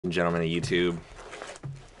And gentlemen of YouTube,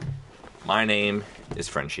 my name is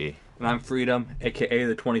Frenchie, and I'm Freedom, aka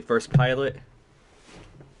the 21st Pilot,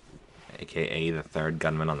 aka the third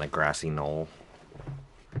gunman on the grassy knoll.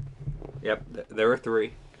 Yep, there were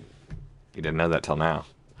three. You didn't know that till now.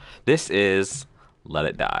 This is Let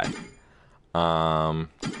It Die.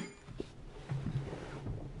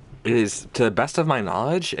 It is, to the best of my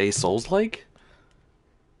knowledge, a Souls-like.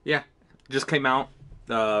 Yeah, just came out,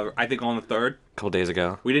 I think on the 3rd. A couple days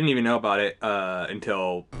ago. We didn't even know about it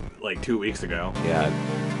until like 2 weeks ago. Yeah.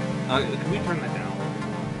 Can we turn that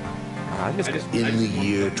down? In the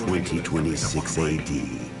year 2026 AD,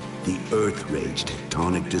 the Earth Rage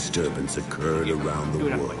tectonic disturbance occurred around the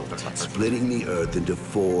world, splitting the Earth into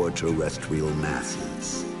 4 terrestrial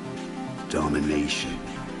masses. Domination,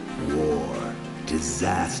 war,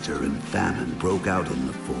 disaster, and famine broke out in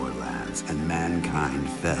the Four Lands, and mankind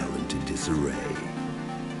fell into disarray.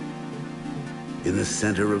 In the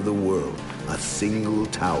center of the world, a single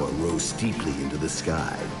tower rose steeply into the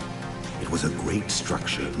sky. It was a great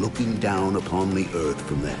structure looking down upon the Earth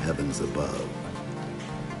from the heavens above.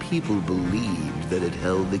 People believed that it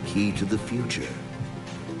held the key to the future.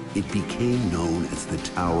 It became known as the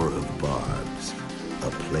Tower of Barbs, a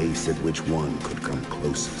place at which one could come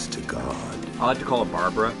closest to God. I like to call it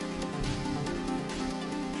Barbara.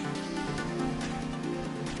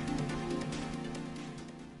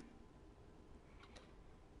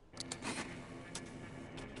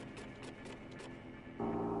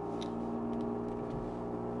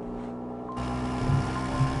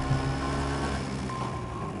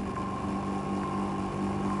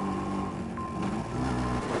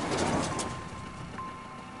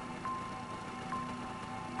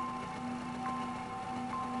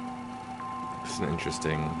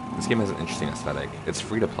 This game has an interesting aesthetic. It's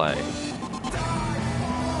free to play.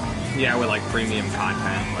 Yeah, with like premium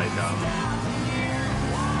content, like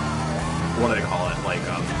what do they call it? Like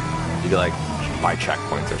you could like buy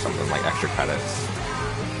checkpoints or something, like extra credits.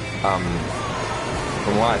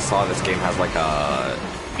 From what I saw, this game has like a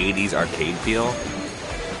 80s arcade feel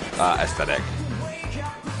aesthetic.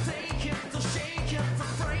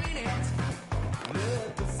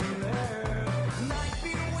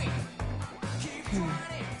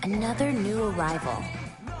 Another new arrival.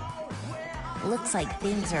 Looks like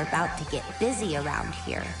things are about to get busy around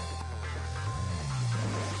here.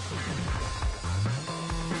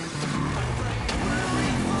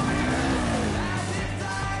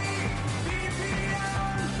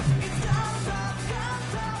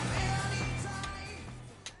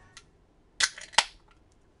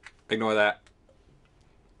 ignore that.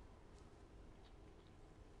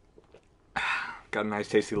 Got a nice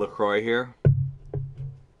tasty LaCroix here.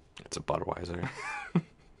 It's a Budweiser. I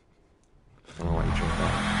don't know why you drink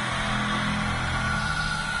that.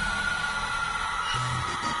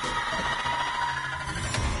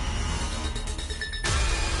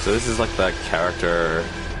 So this is like the character,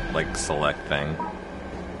 like, select thing.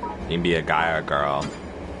 You can be a guy or a girl.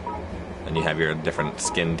 And you have your different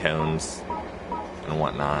skin tones and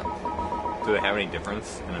whatnot. Do they have any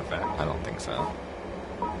difference in effect? I don't think so.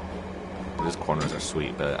 These corners are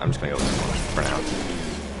sweet, but I'm just gonna go with this one for now.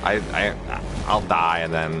 I'll die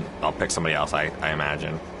and then I'll pick somebody else, I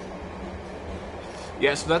imagine.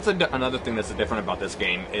 Yeah, so that's another thing that's different about this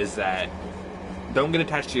game, is that don't get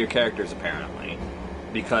attached to your characters, apparently,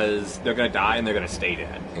 because they're gonna die and they're gonna stay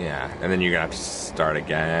dead. Yeah, and then you're gonna have to start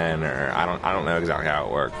again, or I don't know exactly how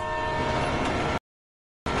it works.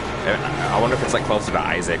 I wonder if it's like closer to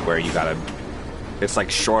Isaac, where you gotta, it's like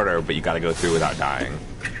shorter, but you gotta go through without dying.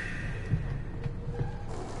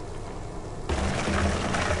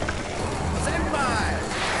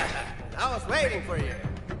 Waiting for you.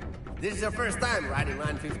 This is your first time riding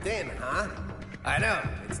line 15, huh? I know,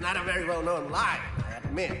 it's not a very well-known line, I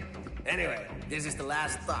admit. Anyway, this is the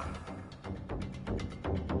last stop.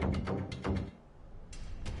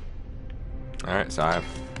 Alright, so I have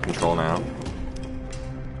control now.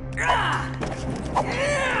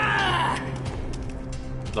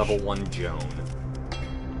 Level 1 Joan.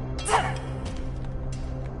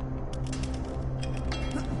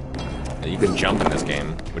 You can jump in this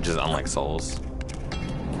game, which is unlike Souls.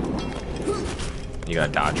 You got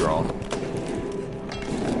a dodge roll.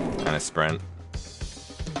 And a sprint.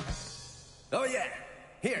 Oh yeah,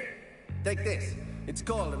 here, take this. It's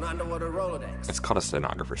called an underwater Rolodex. It's called a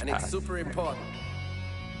stenographer's and pad. it's super important.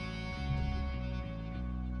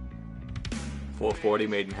 440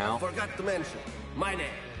 made in hell. Forgot to mention, my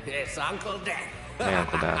name is Uncle Dan. Hey,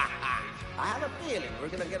 Uncle Dan. I have a feeling we're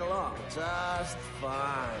gonna get along just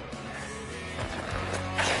fine.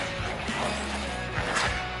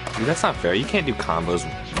 Dude, that's not fair. You can't do combos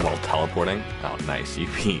while teleporting. Oh, nice. You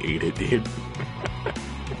ate it, dude.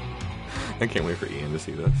 I can't wait for Ian to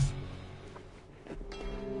see this.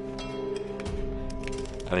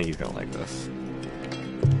 I think he's gonna like this.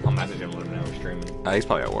 I'll message him, let him know we're streaming. He's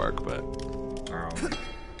probably at work, but...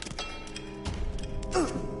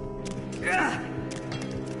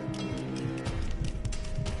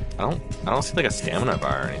 I don't see like a stamina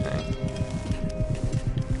bar or anything.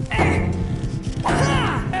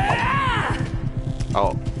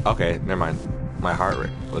 Oh, okay, never mind. My heart rate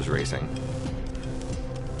was racing.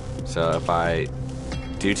 So if I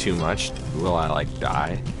do too much, will I like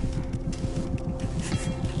die?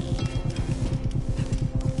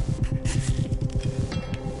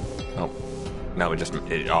 Oh, no,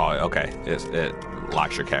 oh, okay. It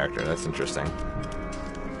locks your character. That's interesting.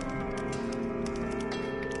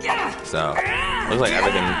 So, looks like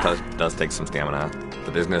everything does take some stamina,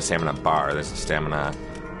 but there's no stamina bar, there's a stamina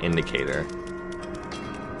indicator.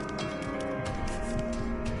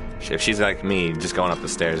 If she's like me, just going up the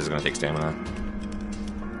stairs is going to take stamina.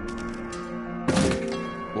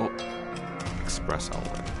 Well, express only.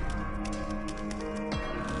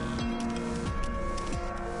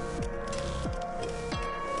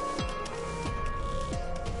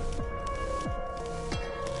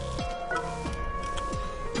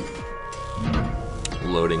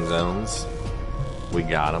 Loading zones. We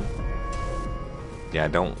got them. Yeah,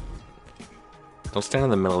 don't stand in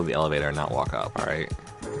the middle of the elevator and not walk up, alright?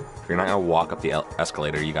 If you're not gonna walk up the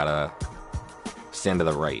escalator, you gotta stand to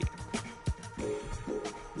the right.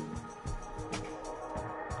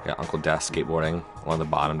 Got Uncle Death skateboarding on the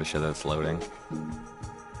bottom to show that it's loading.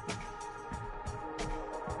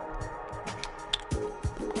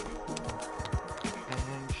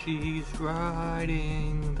 And she's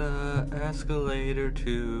riding the escalator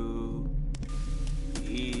to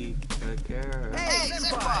eat a carrot. Hey,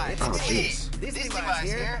 Senpai! Oh, jeez. This device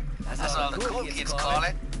here, That's what the cool kids call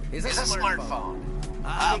it. It's a smartphone.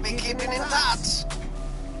 I'll be keeping in touch.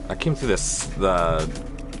 I came through the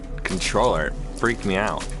controller. It freaked me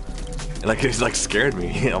out. It like scared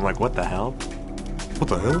me. I'm like, what the hell? What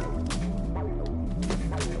the hell?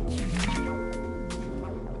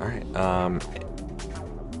 Alright,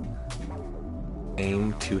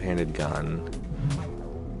 aim two-handed gun.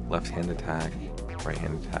 Left-hand attack,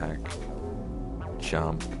 right-hand attack.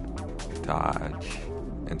 Jump, dodge,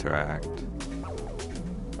 interact.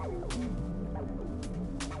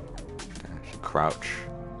 Crouch.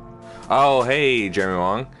 Oh, hey, Jeremy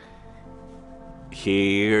Wong.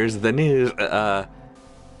 Here's the news.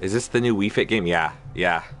 Is this the new Wii Fit game? Yeah.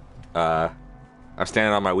 I'm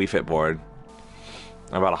standing on my Wii Fit board.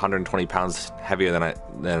 I'm about 120 pounds heavier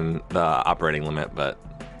than the operating limit, but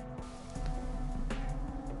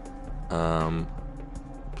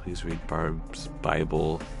please read Barb's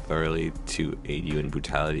Bible thoroughly to aid you in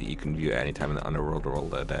brutality. You can view it anytime in the Underworld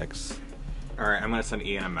Rolodex. Alright, I'm gonna send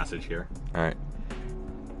Ian a message here. Alright.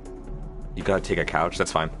 You gotta take a couch,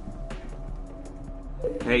 that's fine.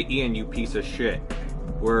 Hey Ian, you piece of shit.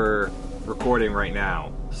 We're recording right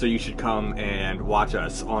now, so you should come and watch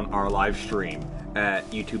us on our live stream at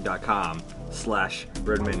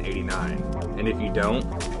youtube.com/Redman89. And if you don't,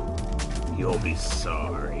 you'll be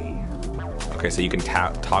sorry. Okay, so you can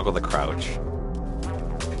toggle the crouch.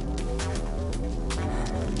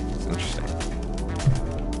 It's interesting.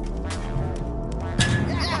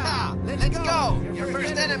 Yeah, let's go. Your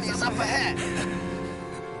first enemy is up ahead.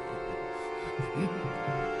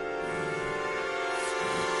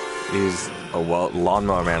 He's a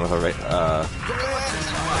lawnmower man with a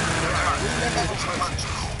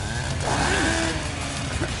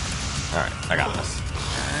Alright, I got this.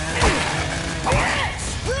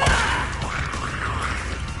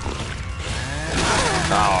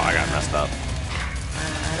 Oh, I got messed up.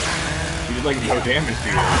 You did like no damage to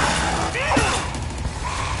you.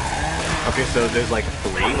 Okay, so there's like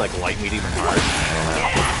 3, like light, medium, and hard.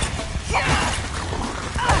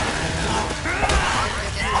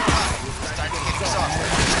 Start to get exhausted.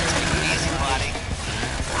 Take it easy, buddy.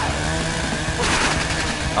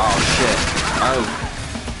 Oh shit. Oh.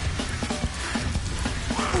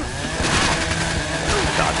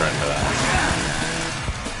 Dodge right into that.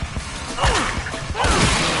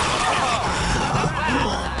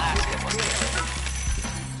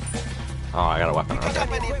 Oh, I got a weapon. Pick Okay. up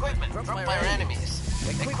any equipment from our enemies.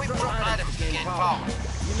 Equip drop items to gain power.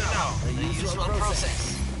 You know, the usual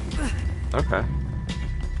process. Okay.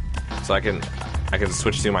 So I can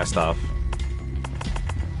switch through my stuff.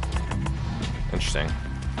 Interesting.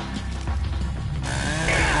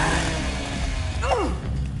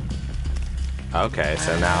 Okay,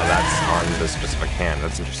 so now that's on the specific hand.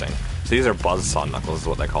 That's interesting. So these are buzzsaw knuckles is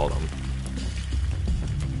what they call them.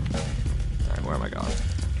 Where am I going?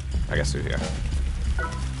 I guess through here.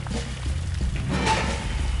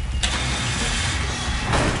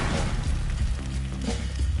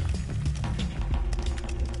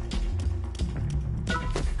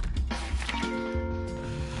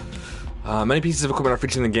 Many pieces of equipment are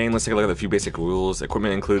featured in the game. Let's take a look at a few basic rules.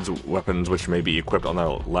 Equipment includes weapons which may be equipped on the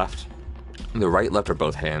left, the right, left, or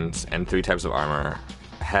both hands, and 3 types of armor: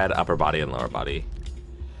 head, upper body, and lower body.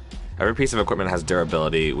 Every piece of equipment has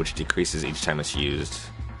durability, which decreases each time it's used.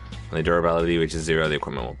 When the durability reaches 0, the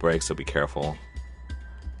equipment will break, so be careful.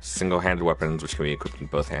 Single-handed weapons, which can be equipped in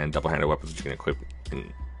both hands. Double-handed weapons, which you can equip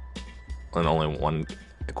in only one.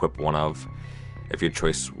 Equip one of. If your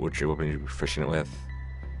choice which your weapon you're proficient with.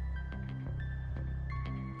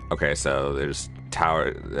 Okay, so there's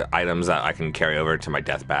items that I can carry over to my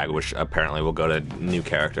death bag, which apparently will go to new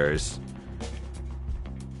characters.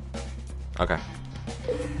 Okay.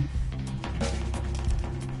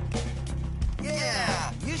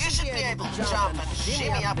 Yeah, you should be able to jump and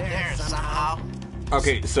shimmy up there somehow.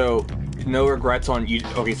 Okay, so no regrets on you.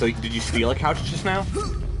 Okay, so did you steal a couch just now?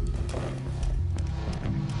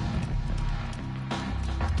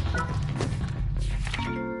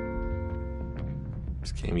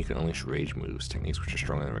 This game you can unleash rage moves, techniques which are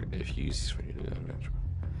stronger than if you use these for your damage.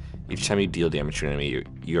 Each time you deal damage to an enemy,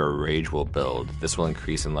 your rage will build. This will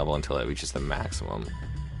increase in level until it reaches the maximum.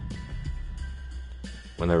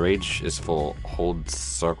 When the rage is full, hold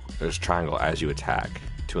triangle as you attack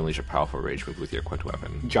to unleash a powerful rage move with your equipped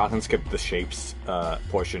weapon. Jonathan skipped the shapes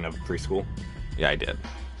portion of preschool. Yeah, I did.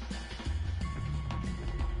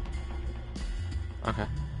 Okay.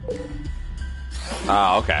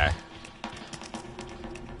 Oh, okay.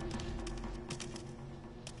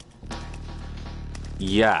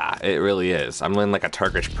 Yeah, it really is. I'm in like a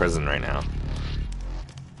Turkish prison right now.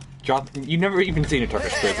 Jonathan, you've never even seen a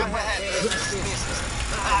Turkish prison.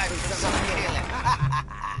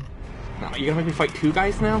 No, you're gonna make me fight 2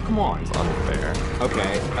 guys now? Come on. It's unfair.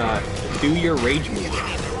 Okay, do your rage move.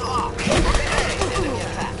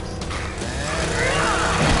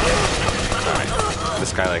 Alright.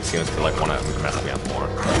 This guy like seems to like want to mess me up more.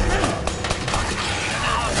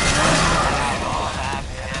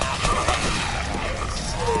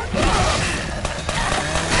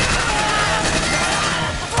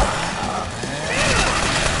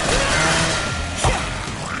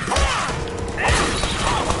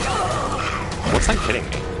 What's like hitting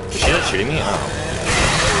me? Is she like shooting me? Oh.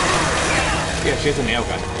 Yeah, she has a nail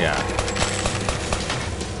gun. Yeah.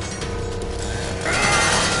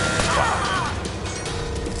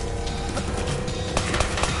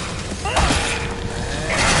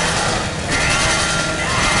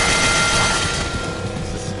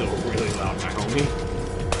 This is still really loud, my homie.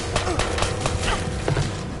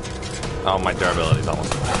 Oh, my durability's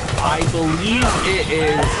almost. I believe it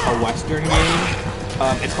is a Western game.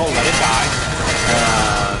 It's called Let It Die.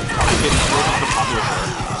 I've been working with the publisher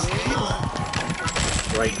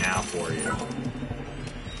right now for you.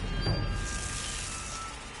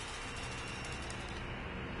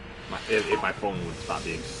 If my phone would stop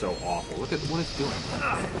being so awful. Look at what it's doing.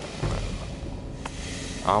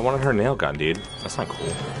 Oh, I wanted her nail gun, dude. That's not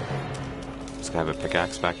cool. This guy have a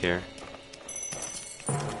pickaxe back here.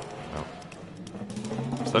 Oh.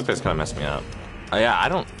 So those guys kind of messed me up. Oh yeah, I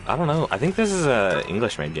don't know. I think this is a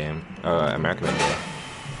English-made game, or American-made game.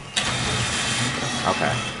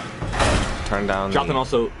 Okay. Turn down. Jonathan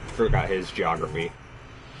also forgot his geography.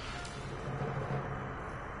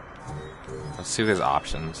 Let's see if there's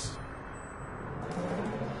options.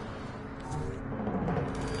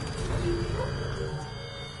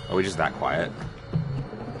 Are we just that quiet?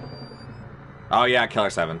 Oh yeah, Killer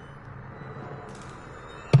 7.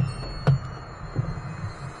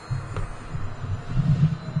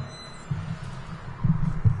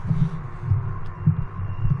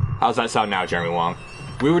 How's that sound now, Jeremy Wong?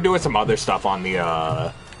 We were doing some other stuff on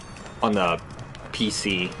the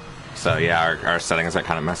PC. So yeah, our settings are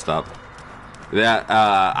kind of messed up. Yeah,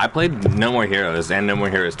 I played No More Heroes and No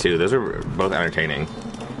More Heroes 2. Those are both entertaining.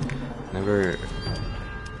 Never.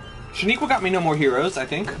 Shaniqua got me No More Heroes, I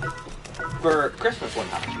think, for Christmas one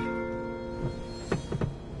time.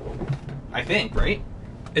 I think, right?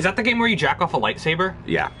 Is that the game where you jack off a lightsaber?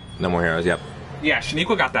 Yeah, No More Heroes. Yep. Yeah,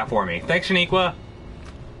 Shaniqua got that for me. Thanks, Shaniqua.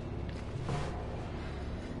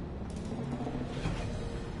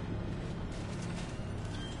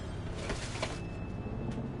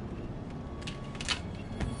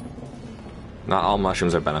 Not all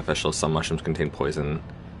mushrooms are beneficial. Some mushrooms contain poison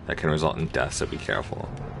that can result in death, so be careful.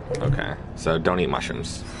 Okay, so don't eat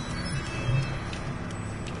mushrooms.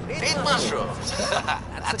 Eat mushrooms.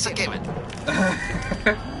 That's a given.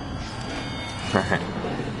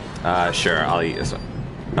 Sure, I'll eat this one.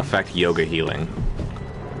 Affect yoga healing.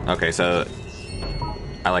 Okay, so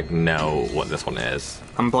I like know what this one is.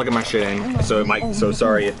 I'm plugging my shit in, so it might. So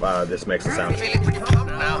sorry if this makes a sound. Feeling pretty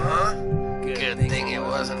pumped now, huh? Good thing it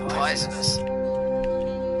wasn't poisonous.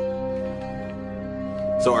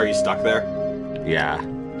 So are you stuck there? Yeah.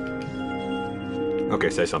 Okay,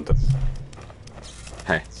 say something.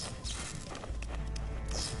 Hey.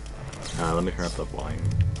 Let me turn up the volume.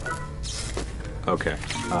 Okay.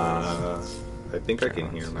 I think I can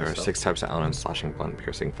hear myself. There are 6 types of elements: slashing, blunt,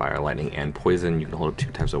 piercing, fire, lightning, and poison. You can hold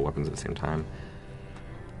 2 types of weapons at the same time.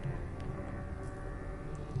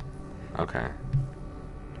 Okay.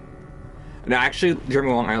 Now, actually, during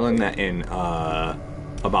Long Island, that in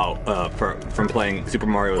from playing Super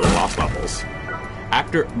Mario the Lost Levels.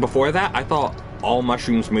 Before that, I thought all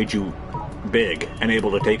mushrooms made you big and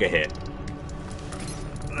able to take a hit.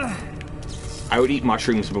 I would eat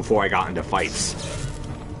mushrooms before I got into fights.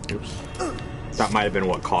 Oops. That might have been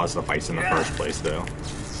what caused the fights in the first place, though.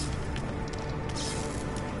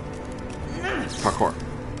 Parkour.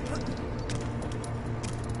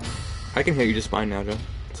 I can hear you just fine now, Joe.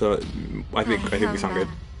 So I think we sound good.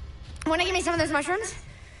 Wanna give me some of those mushrooms?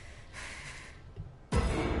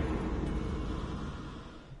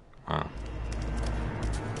 Wow.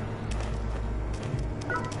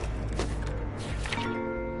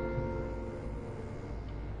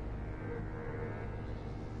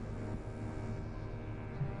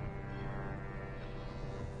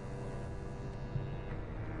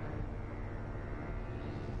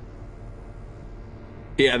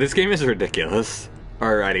 Yeah, this game is ridiculous.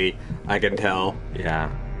 Alrighty, I can tell.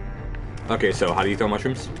 Yeah. Okay, so how do you throw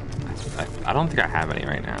mushrooms? I don't think I have any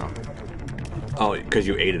right now. Oh, because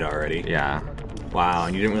you ate it already. Yeah. Wow,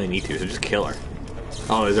 and you didn't really need to, so just kill her.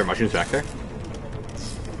 Oh, is there mushrooms back there?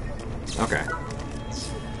 Okay.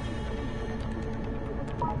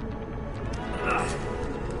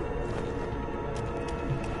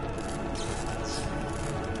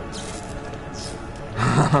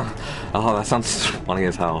 Oh, that sounds funny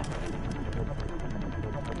as hell.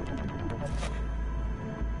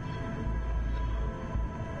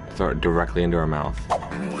 Throw it directly into her mouth.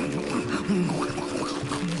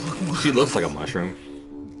 She looks like a mushroom.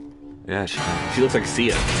 Yeah, She looks like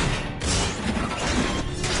Sia.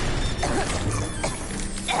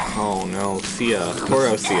 Oh no, Sia.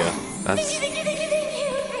 Toro Sia.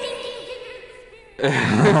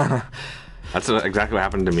 That's exactly what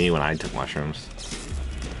happened to me when I took mushrooms.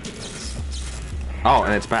 Oh,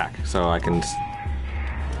 and it's back, so I can...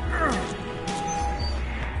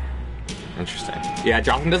 Interesting. Yeah,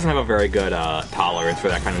 Jonathan doesn't have a very good tolerance for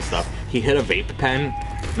that kind of stuff. He hit a vape pen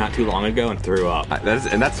not too long ago and threw up. That's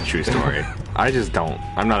a true story. I just don't.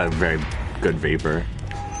 I'm not a very good vapor.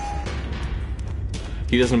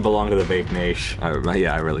 He doesn't belong to the vape niche.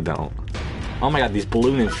 Yeah, I really don't. Oh my god, these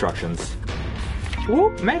balloon instructions.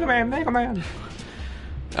 Whoop, Mega Man, Mega Man.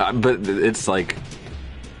 But it's like...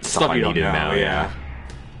 Stuff you don't know, yeah.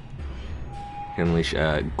 Unleash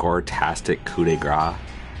a gore-tastic coup de grace.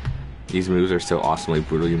 These moves are so awesomely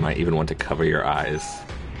brutal you might even want to cover your eyes.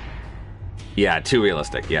 Yeah, too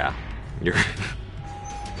realistic, yeah. You're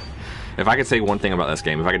if I could say one thing about this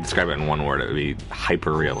game, if I could describe it in one word, it would be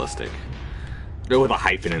hyper-realistic. With a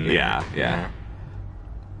hyphen in there. Yeah.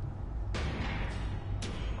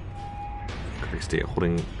 Correct state,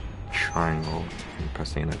 holding triangle and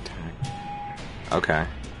pressing an attack. Okay.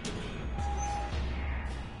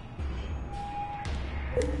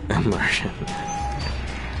 Immersion.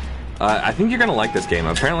 I think you're gonna like this game.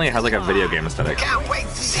 Apparently it has like a video game aesthetic. Can't wait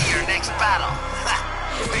to see your next battle.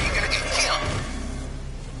 Are you gonna get killed?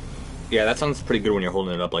 Yeah, that sounds pretty good when you're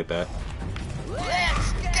holding it up like that.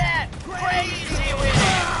 Let's get crazy with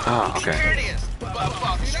it. Oh, okay. Here it is.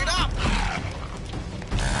 Fuck shit up.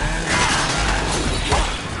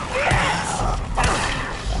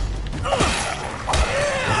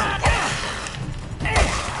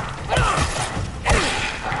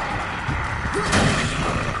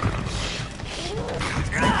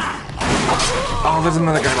 Oh, there's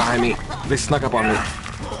another guy behind me. They snuck up on me.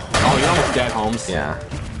 Oh, you're almost dead, Holmes. Yeah.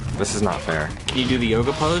 This is not fair. Can you do the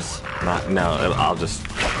yoga pose? No, they'll just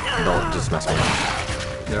mess me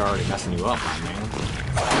up. They're already messing you up, man.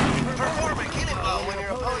 Perform a killing blow when your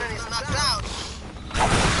opponent is knocked out.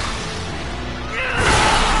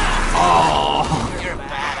 Oh! You're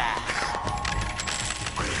badass.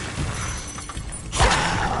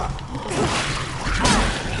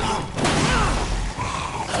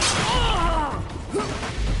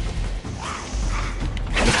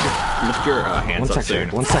 Lift your hands up soon.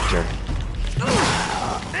 One sector.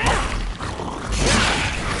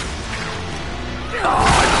 Oh,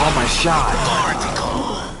 I called my shot.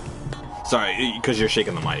 Sorry, because you're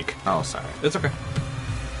shaking the mic. Oh, sorry. It's okay.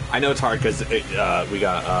 I know it's hard because we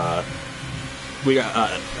got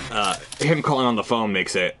him calling on the phone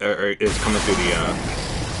makes it or is coming through the.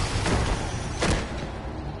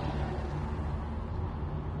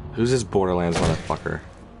 Who's this Borderlands motherfucker?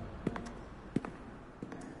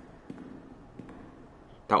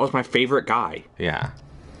 That was my favorite guy. Yeah.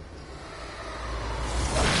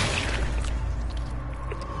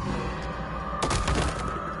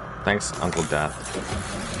 Thanks, Uncle Death.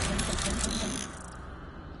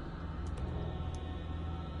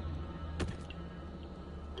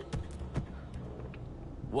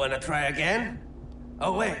 Wanna try again?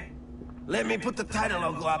 Oh, wait. Let me put the title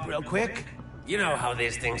logo up real quick. You know how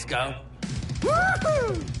these things go.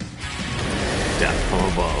 Woohoo! Death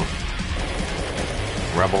from above.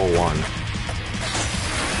 Rebel 1.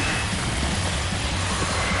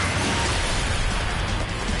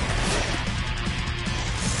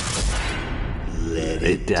 Let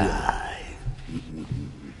it die.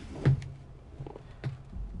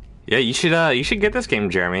 Yeah, you should get this game,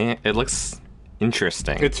 Jeremy. It looks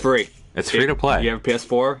interesting. It's free. It's free to play. You have a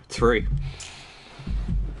PS4, it's free.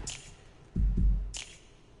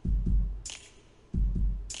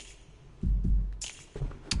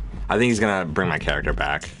 I think he's gonna bring my character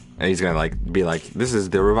back, and he's gonna be like, "This is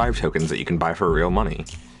the revive tokens that you can buy for real money."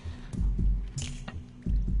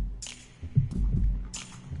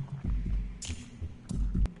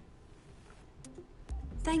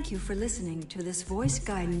 Thank you for listening to this voice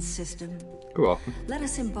guidance system. You're welcome. Let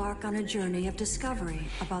us embark on a journey of discovery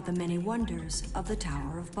about the many wonders of the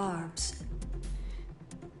Tower of Barbs.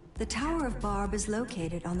 The Tower of Barb is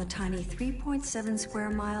located on the tiny 3.7 square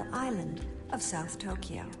mile island of South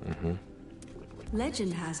Tokyo.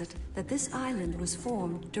 Legend has it that this island was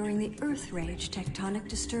formed during the Earth Rage tectonic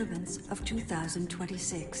disturbance of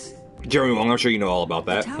 2026. Jeremy Wong, I'm sure you know all about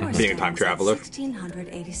The that, tower being a time stands at traveler.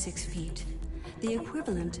 1,686 feet, the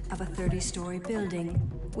equivalent of a 30-story building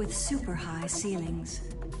with super high ceilings.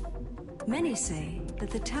 Many say that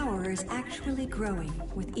the tower is actually growing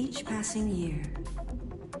with each passing year.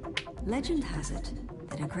 Legend has it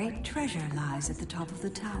that a great treasure lies at the top of the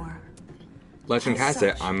tower. Legend As has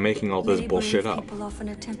it, such, I'm making all this many bullshit brave up. People often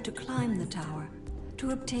attempt to climb the tower to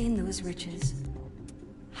obtain those riches.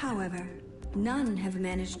 However, none have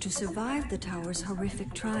managed to survive the tower's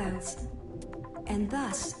horrific trials. And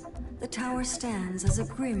thus, the tower stands as a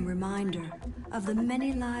grim reminder of the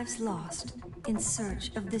many lives lost in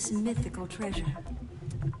search of this mythical treasure.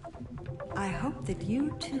 I hope that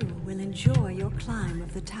you too will enjoy your climb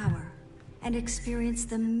of the tower and experience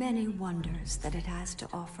the many wonders that it has to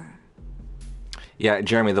offer. Yeah,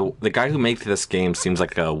 Jeremy, the guy who makes this game seems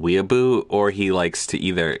like a weeaboo, or he likes to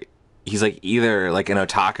he's either like an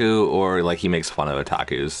otaku or like he makes fun of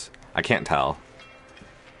otakus. I can't tell.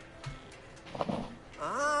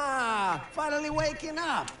 Ah, finally waking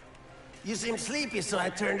up. You seem sleepy, so I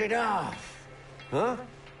turned it off. Huh?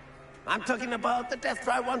 I'm talking about the Death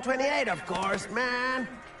Drive 128, of course, man.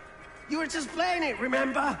 You were just playing it,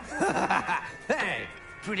 remember? Hey,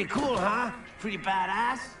 pretty cool, huh? Pretty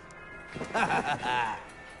badass.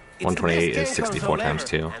 128 is 64 times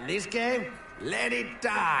 2. And this game, let it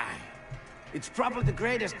die. It's probably the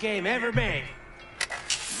greatest game ever made.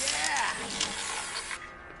 Yeah!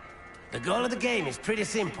 The goal of the game is pretty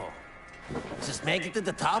simple. Just make it to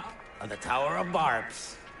the top of the Tower of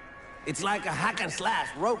Barbs. It's like a hack and slash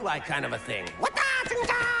roguelike kind of a thing.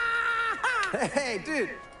 Hey, dude,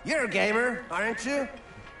 you're a gamer, aren't you?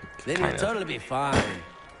 Then you'll Kinda. totally be fine.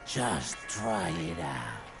 Just try it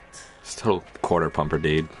out. It's a total quarter pumper,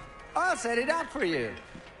 dude. I'll set it up for you.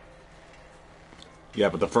 Yeah,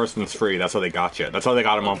 but the first one's free, that's how they got you. That's how they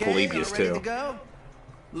got him on Okay, Polybius, all ready too. to go?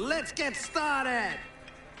 Let's get started.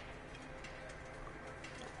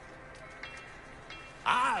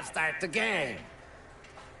 I'll start the game.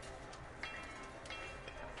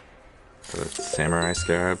 The samurai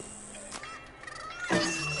scarab.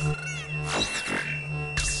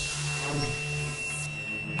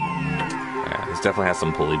 Yeah, this definitely has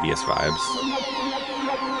some Polybius vibes.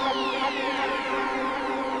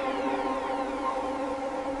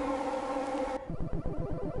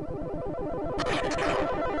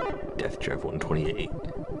 Death Drive 128.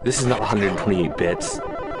 This is not 128 bits.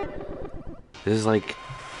 This is like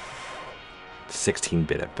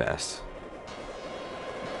 16-bit at best.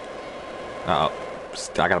 Uh-oh.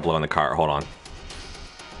 I gotta blow in the cart. Hold on.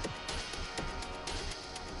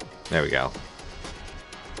 There we go.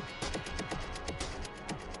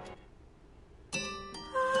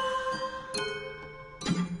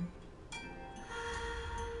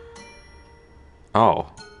 Oh.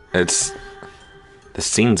 It's... The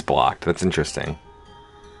scene's blocked. That's interesting.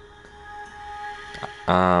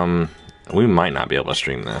 We might not be able to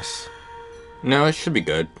stream this. No, it should be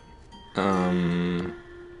good. I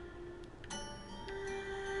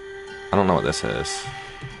don't know what this is.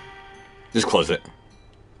 Just close it.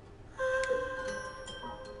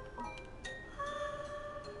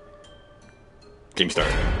 Game start.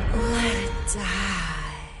 Let it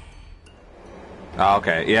die. Oh,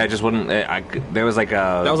 okay. Yeah, it just wouldn't. There was like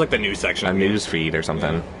a. That was like the news section. a news feed or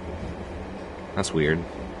something. Yeah. That's weird.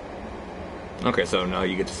 Okay, so now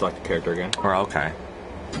you get to select the character again. Or okay.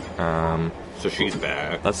 So she's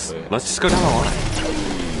back. Let's but- just go down the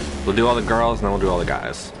line. We'll do all the girls, and then we'll do all the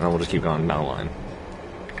guys, and then we'll just keep going down the line.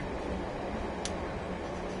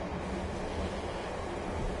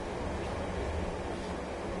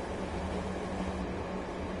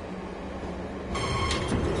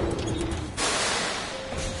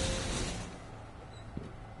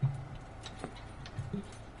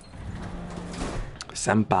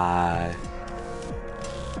 Senpai.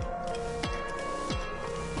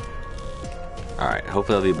 Alright,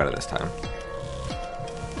 hopefully I'll do better this time.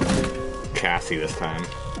 Cassie this time.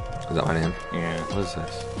 Is that my name? Yeah. What is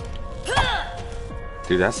this?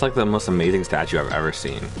 Dude, that's like the most amazing statue I've ever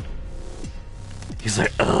seen. He's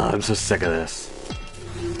like, ugh, I'm so sick of this.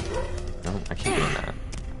 No, I keep doing that.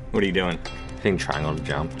 What are you doing? Hitting triangle to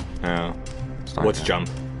jump. Oh. It's not What's that. jump?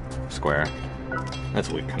 Square. That's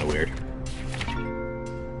kind of weird.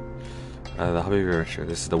 The Hobby River.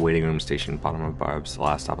 This is the waiting room station, bottom of Barb's. The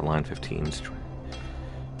last stop on line 15.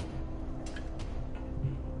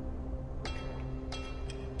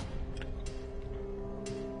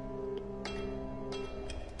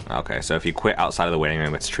 Okay, so if you quit outside of the waiting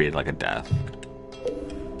room, it's treated like a death.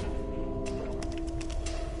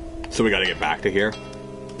 So we gotta get back to here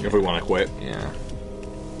if we want to quit. Yeah.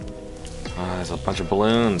 There's a bunch of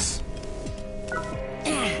balloons.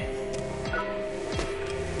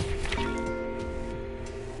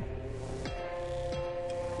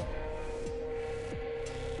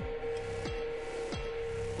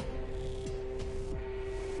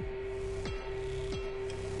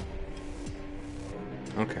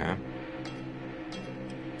 Okay.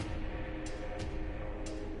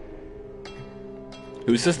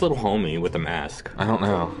 Who's this little homie with the mask? I don't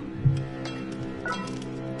know.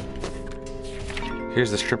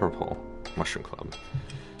 Here's the stripper pole. Mushroom Club.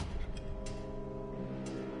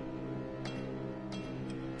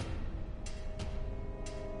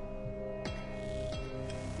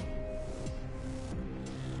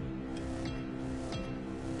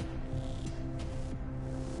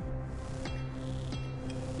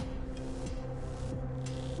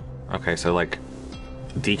 Okay, so like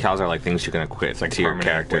decals are like things you can equip like to your permanent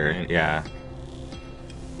character. equipment. Yeah.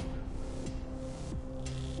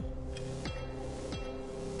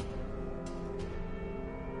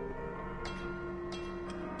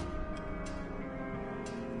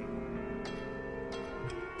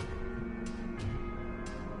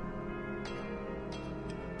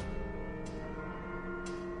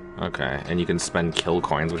 Okay, and you can spend kill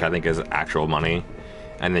coins, which I think is actual money,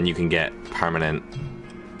 and then you can get permanent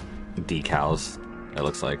decals, it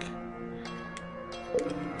looks like.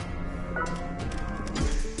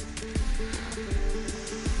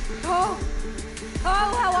 Oh,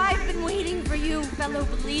 how I've been waiting for you, fellow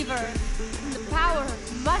believer, in the power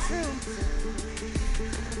of mushrooms.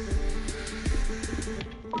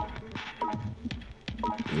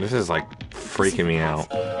 This is like freaking me out.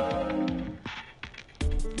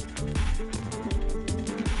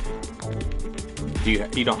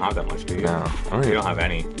 You don't have that much, do you? No, I don't You even- don't have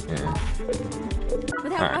any. Yeah.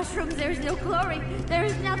 Without Alright. mushrooms, there's no glory.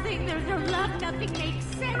 There's nothing. There's no love. Nothing makes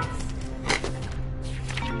sense.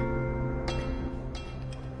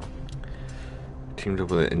 Teamed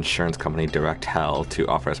up with an insurance company, Direct Hell, to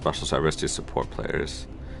offer a special service to support players.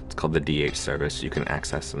 It's called the DH service. You can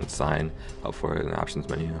access and sign up for it in the options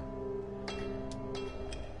menu.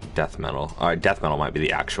 Death metal. Alright, death metal might be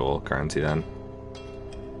the actual currency then.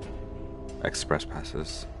 Express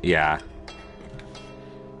passes. Yeah.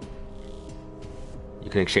 You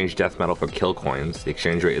can exchange death metal for kill coins. The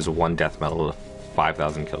exchange rate is 1 death metal to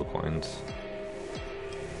 5,000 kill coins.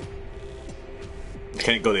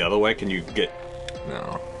 Can it go the other way? Can you get...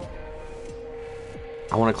 No.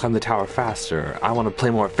 I want to climb the tower faster. I want to play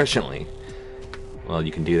more efficiently. Well,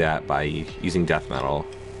 you can do that by using death metal.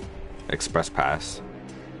 Express pass.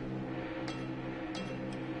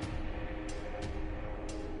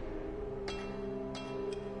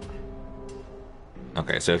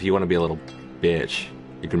 Okay, so if you want to be a little bitch,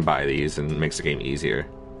 you can buy these and it makes the game easier.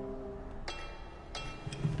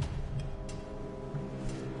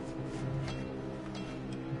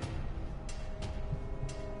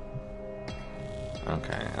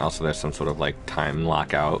 Okay, Also, there's some sort of like time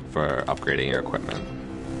lockout for upgrading your equipment.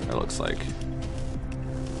 It looks like.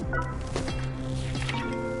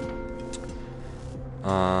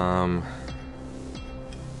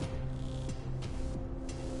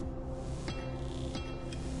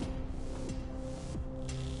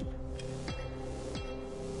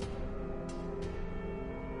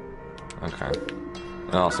 Okay.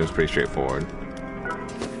 That all seems pretty straightforward.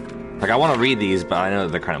 Like, I want to read these, but I know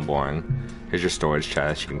that they're kind of boring. Here's your storage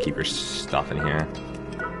chest. You can keep your stuff in here.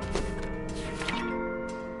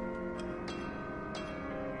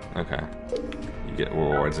 Okay. You get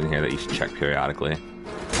rewards in here that you should check periodically.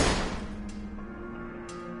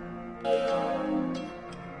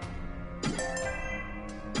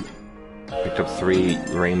 Picked up 3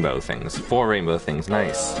 rainbow things. 4 rainbow things.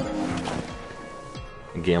 Nice.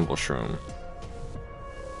 A gamble shroom.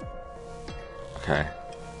 Okay.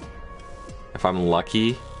 If I'm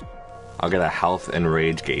lucky, I'll get a health and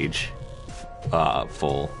rage gauge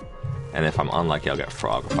full. And if I'm unlucky, I'll get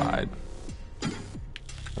frogified.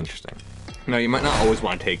 Interesting. No, you might not always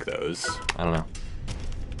want to take those. I don't know.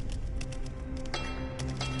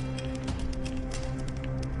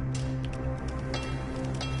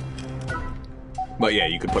 But yeah,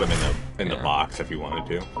 you could put them in the box if you wanted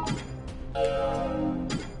to.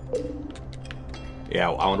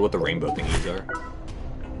 Yeah, I wonder what the rainbow thingies are.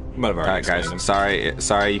 Alright, guys. Them.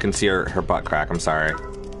 Sorry. You can see her butt crack. I'm sorry.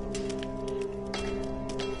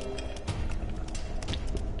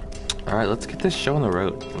 All right, let's get this show on the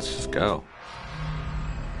road. Let's just go.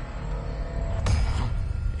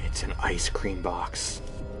 It's an ice cream box.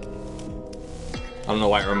 I don't know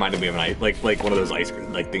why it reminded me of an ice, like one of those ice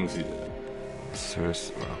cream things.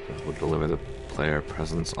 Service will deliver the player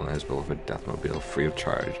presents on his beloved Deathmobile free of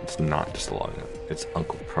charge. It's not just a login. It's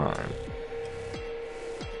Uncle Prime.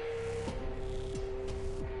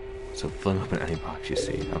 So fill him up in any box you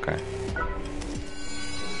see. Okay.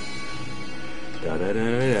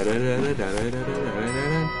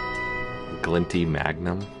 Glinty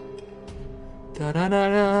Magnum.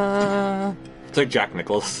 It's like Jack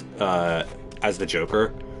Nicklaus as the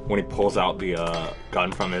Joker when he pulls out the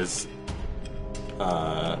gun from his.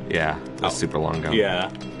 Yeah, the super long gun. Yeah.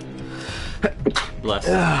 Bless.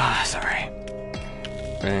 Sorry.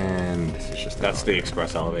 And this is just. That's the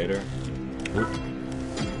express elevator.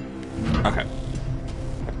 Okay.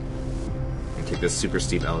 And take this super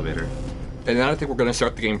steep elevator. And then I think we're going to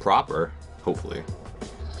start the game proper, hopefully.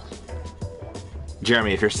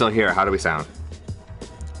 Jeremy, if you're still here, how do we sound?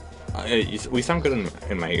 We sound good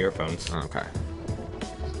in my earphones. Okay.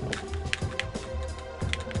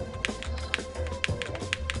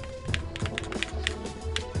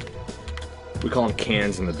 We call them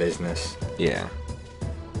cans in the business. Yeah.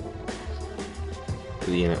 Do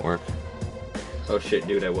the unit work? Oh shit,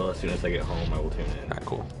 dude, I will as soon as I get home. I will tune in. Alright,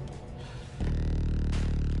 cool.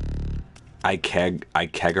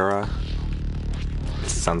 Ikegara. It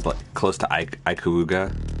sounds like close to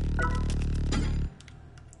Ikuuga.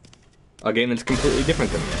 A game that's completely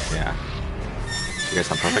different than this. Yeah. You guys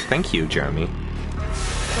sound perfect. Thank you, Jeremy.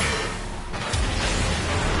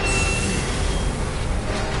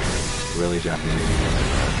 Really Japanese.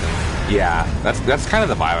 Yeah, that's kind of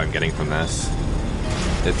the vibe I'm getting from this.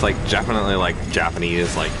 It's like definitely like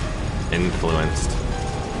Japanese, like influenced.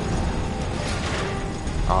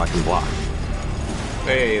 Oh, I can block.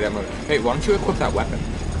 Hey, hey, why don't you equip that weapon?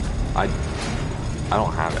 I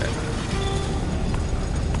don't have it.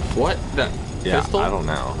 What? That pistol? I don't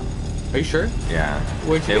know. Are you sure? Yeah.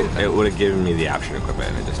 Where'd you get it? It would have given me the option to equip it,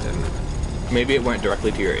 and it just didn't. Maybe it went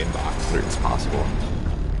directly to your inbox. It's possible.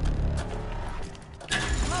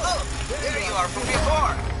 Oh, there you are from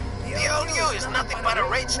before. The old you is nothing but a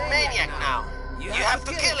raged maniac now. You have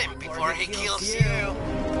to kill him before he kills you.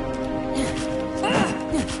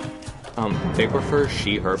 They prefer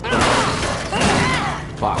she, her. Fuck.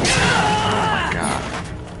 Oh my god.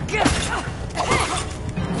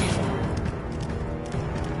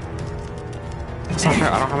 That's not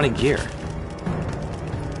fair. I don't have any gear.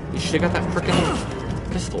 You should have got that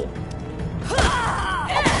frickin' pistol.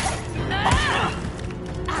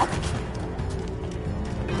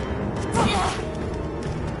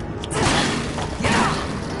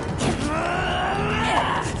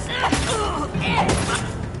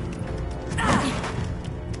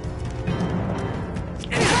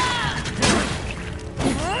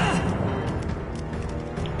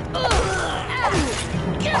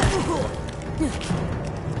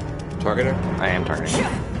 Targeter? I am targeting.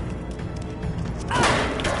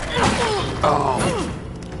 Oh.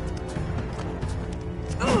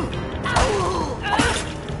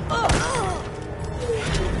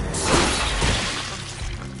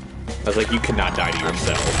 I was like, you cannot die to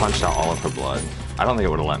yourself. Punched out all of her blood. I don't think it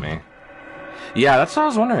would have let me. Yeah, that's what I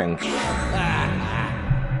was wondering.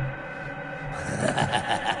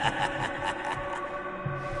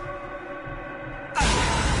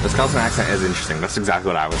 The skeleton accent is interesting. That's exactly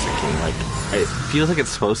what I was thinking. Like, it feels like it's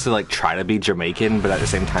supposed to like try to be Jamaican, but at the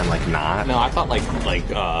same time, like not. No, I thought like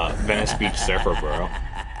Venice Beach Surfer, bro.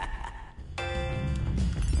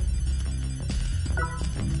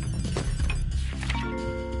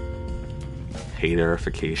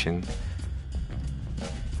 Haterification.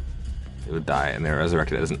 They would die and they're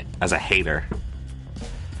resurrected as a hater.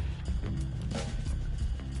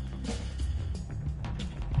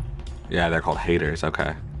 Yeah, they're called haters.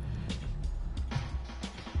 Okay.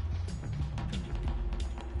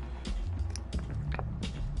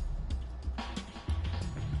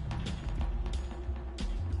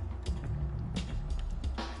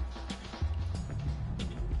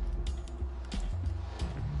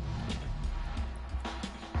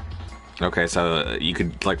 Okay, so you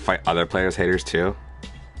could like fight other players' haters too?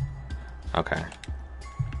 Okay.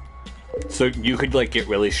 So you could like get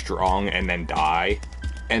really strong and then die,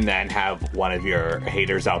 and then have one of your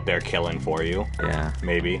haters out there killing for you. Yeah.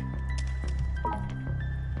 Maybe.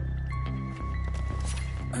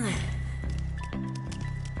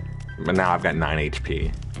 But now I've got 9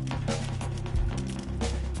 HP.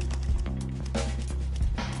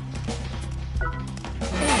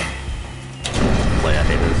 Playa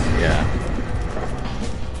haters, yeah.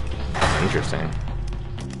 That's interesting.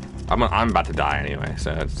 I'm about to die anyway,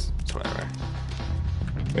 so it's whatever.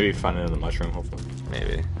 Maybe find it in the mushroom, hopefully.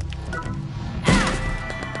 Maybe.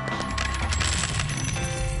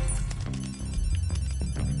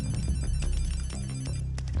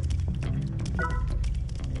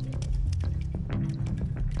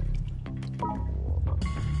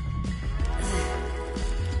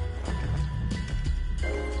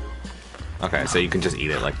 Okay, so you can just eat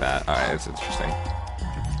it like that. Alright, that's interesting.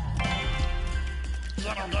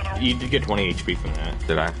 You did get 20 HP from that.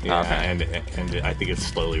 Did I? Yeah, Oh, okay. and I think it's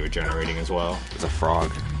slowly regenerating as well. It's a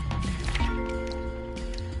frog.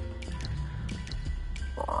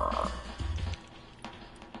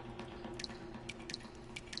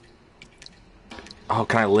 Oh,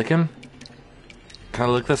 can I lick him? Can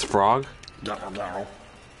I lick this frog?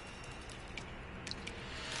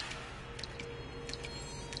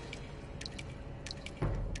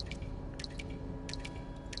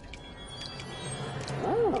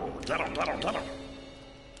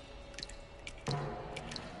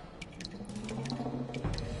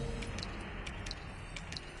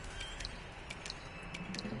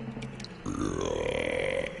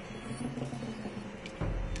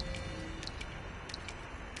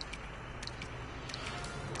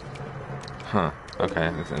 Huh.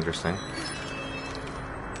 Okay, that's interesting.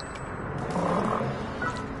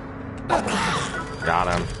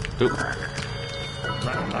 Got him. Oop.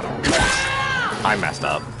 I messed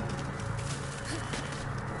up.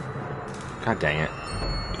 God dang it.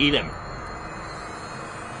 Eat him.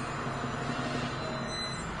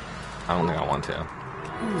 I don't think I want to.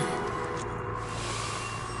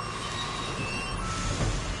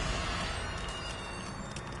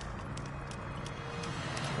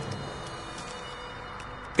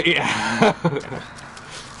 Yeah.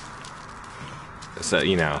 So,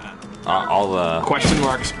 you know, all the... Question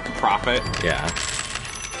marks profit. Yeah.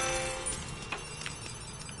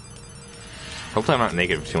 Hopefully I'm not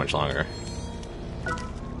naked for too much longer.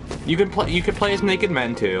 You could play as naked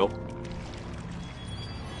men too.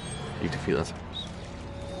 You defeat us.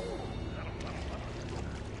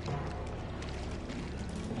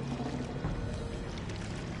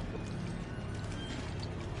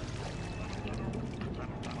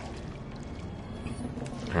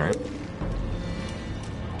 Alright.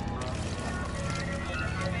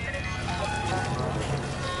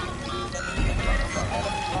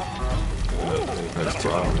 That's too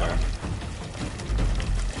low.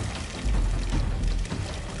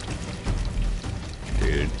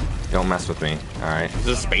 Dude, don't mess with me, alright? Is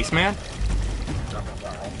this a spaceman?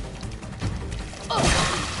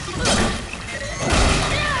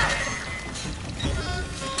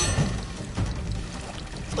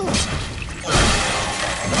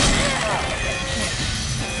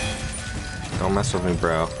 Don't mess with me,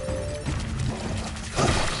 bro.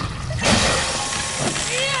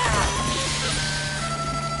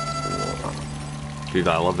 Dude,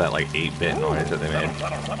 I love that like 8-bit noise that they made.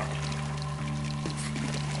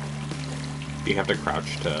 You have to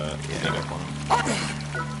crouch to sneak up on him.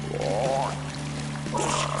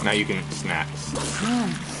 Now you can snack.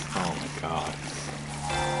 Oh my god.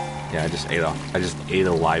 Yeah, I just ate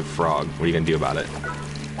a live frog. What are you gonna do about it?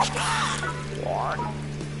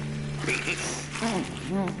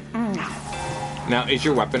 Now, is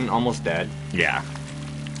your weapon almost dead? Yeah.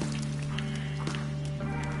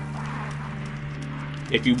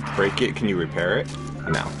 If you break it, can you repair it?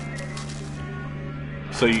 No.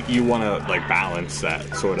 So you want to like balance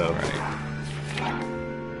that sort of. Right.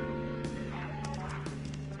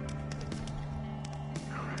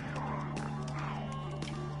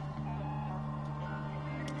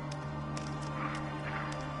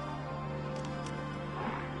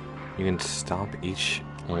 You can stomp each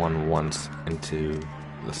one once into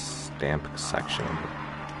the stamp section.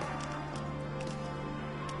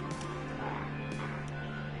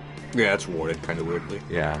 Yeah, it's worded kind of weirdly.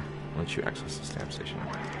 Yeah, once you access the stamp station.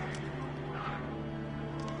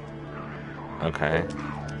 Okay.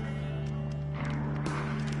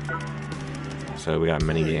 So we got a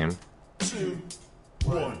mini game. 2,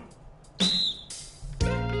 1.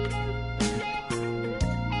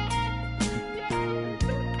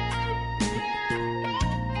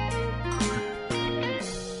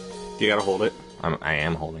 You gotta hold it. I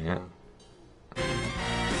am holding it.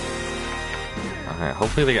 Okay,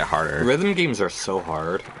 hopefully they get harder. Rhythm games are so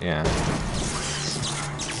hard. Yeah.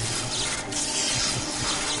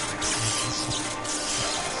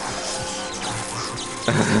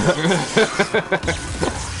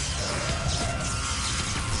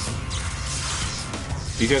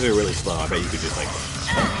 These guys are really slow. I bet you could just like.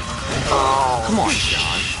 Oh, come on,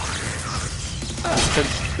 John.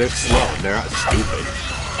 They're slow. They're not stupid.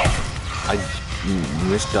 I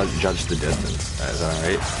misjudged the distance. Is that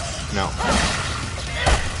alright? No.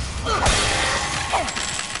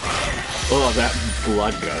 Oh, that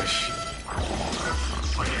blood gush.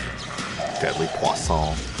 Deadly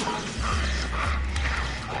poisson.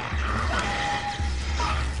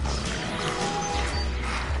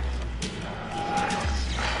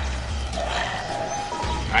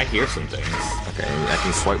 I hear some things. Okay, I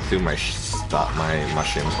can swipe through my my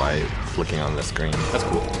mushrooms by flicking on the screen. That's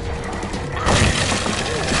cool.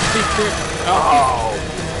 Oh,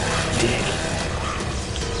 dick.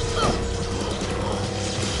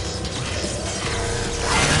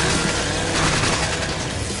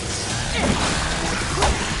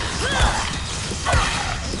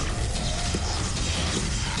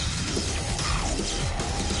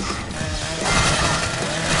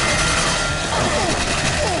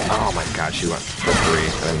 Oh my god, she went for 3. I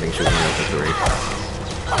didn't think she was going to go for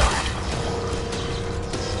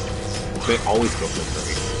 3. They always go for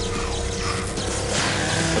 3.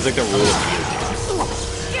 That's like the rule of video games.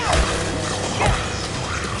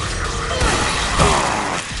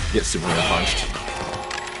 Get Superman punched.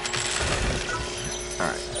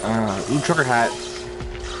 Alright. Ooh, trucker hat.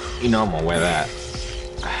 You know I'm gonna wear that.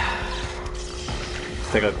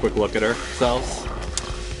 Let's take a quick look at ourselves.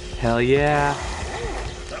 Hell yeah.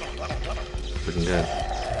 Looking good.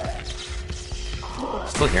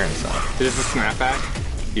 Still hearing stuff. Is this a snapback?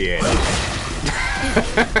 Yeah.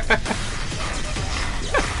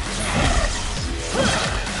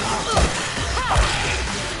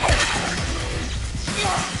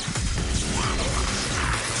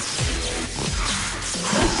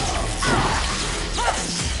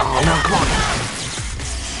 Oh no, come on.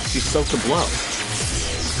 She's soaked to blow.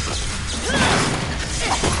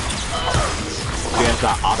 She has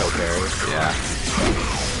that auto parry. Yeah.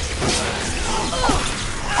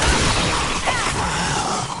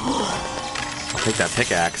 I'll take that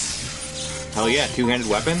pickaxe. Hell yeah, two-handed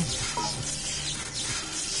weapon?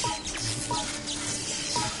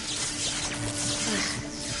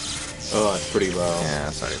 Oh, it's pretty low. Yeah,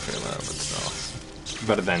 it's already pretty low, but still.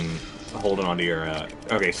 Better than holding onto your,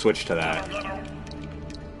 okay, switch to that.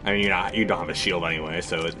 I mean, you don't have a shield anyway,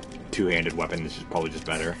 so a two-handed weapon is probably just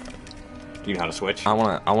better. You know how to switch? I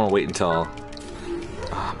wanna wait until...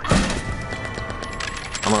 Oh, man.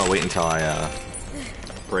 I'm gonna wait until I,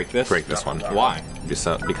 break this? break this one. Why? Just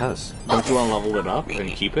because. Don't you want to level it up and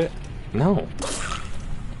keep it? No.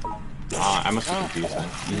 I must be confused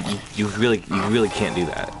then. You really can't do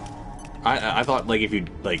that. I thought, like, if you,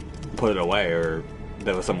 like, put it away or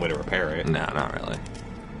there was some way to repair it. No, not really.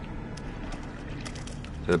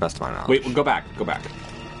 To the best of my knowledge. Wait, go back.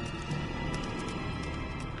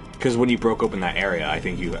 Because when you broke open that area, I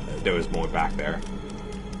think there was more back there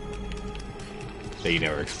that you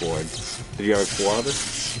never explored. Did you ever explore all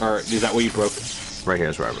this? Or is that where you broke? Right here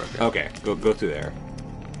is where I broke it. Okay, go through there.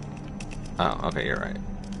 Oh, okay, you're right.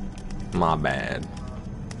 My bad.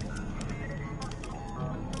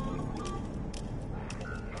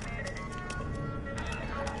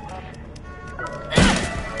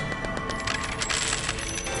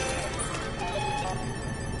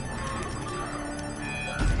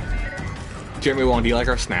 Jeremy Wong, do you like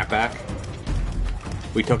our snapback?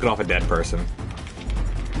 We took it off a dead person.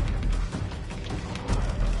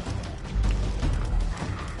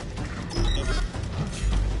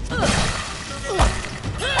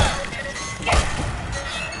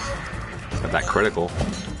 Got that critical.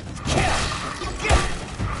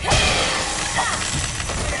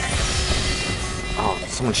 Oh,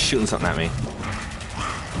 someone's shooting something at me.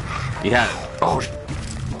 Yeah. Oh.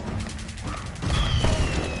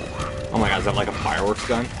 Oh my god, is that like a fireworks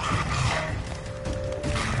gun?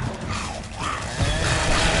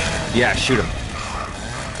 Yeah, shoot him.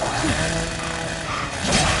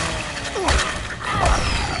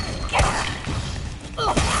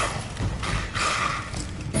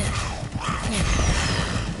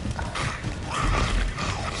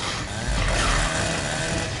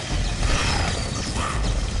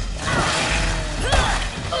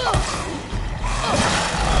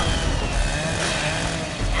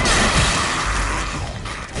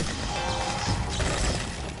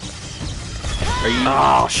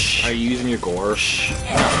 Are you using your gore? Shh.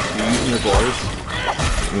 No, are you using your gores?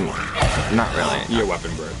 Not really. Your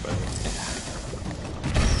weapon break, but.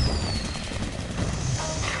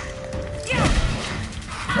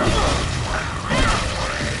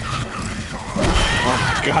 Oh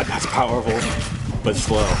my god, that's powerful, but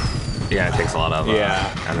slow. Yeah, it takes a lot of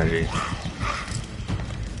energy.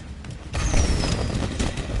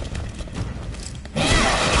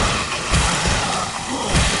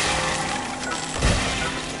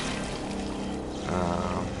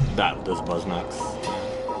 That does buzz nuts.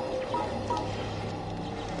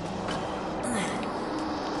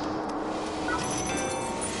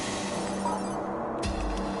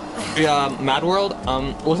 Yeah, Mad World,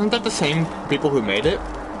 wasn't that the same people who made it?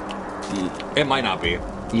 It might not be.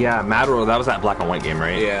 Yeah, Mad World, that was that black and white game,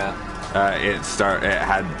 right? Yeah. It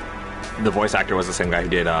had the voice actor was the same guy who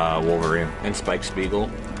did Wolverine. And Spike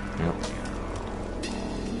Spiegel. Yep.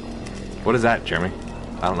 What is that, Jeremy?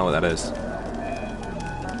 I don't know what that is.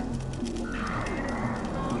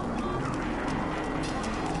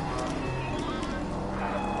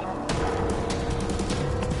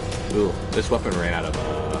 Ooh, this weapon ran out of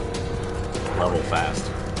level fast.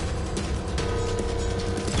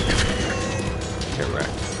 Get wrecked.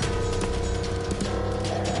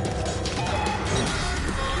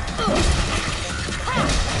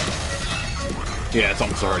 Yeah, it's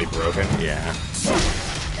almost already broken. Yeah.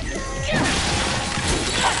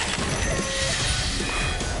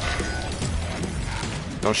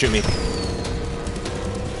 Don't shoot me.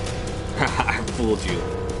 I fooled you.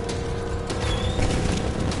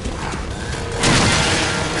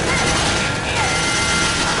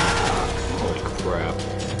 Crap.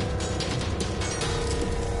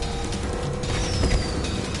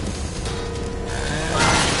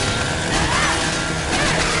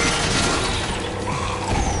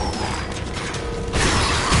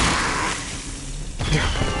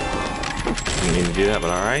 You need to do that, but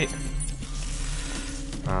alright.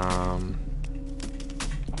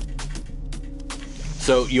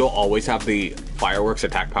 So you'll always have the fireworks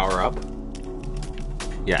attack power up?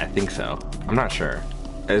 Yeah, I think so. I'm not sure.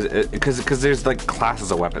 Because there's like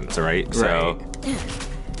classes of weapons, right? So.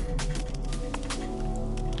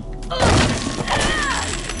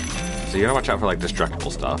 So you gotta watch out for like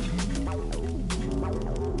destructible stuff.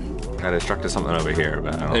 I destructed something over here,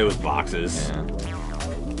 but I don't. It was boxes. Yeah.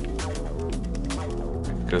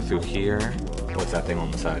 Go through here. What's that thing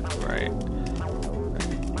on the side? Right.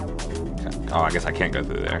 Oh, I guess I can't go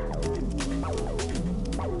through there.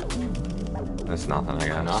 That's nothing, I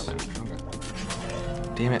guess. Nothing.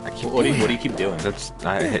 Damn it! I keep. What do you keep doing? That's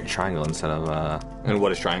I hit triangle instead of. And what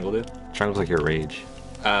does triangle do? Triangle's like your rage.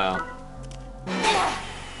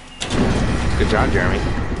 Good job, Jeremy.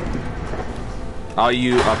 Oh,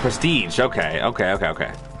 you prestige. Okay.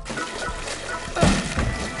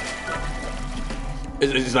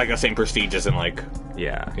 It's like the same prestige as in like.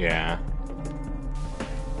 Yeah. Yeah.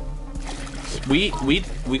 We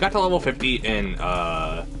got to level 50 in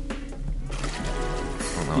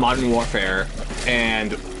Modern Warfare,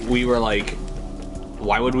 and we were like,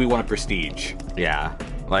 why would we want a prestige? Yeah.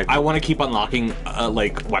 Like I want to keep unlocking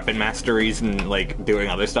like weapon masteries and like doing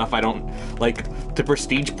other stuff. I don't like the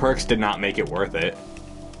prestige perks did not make it worth it.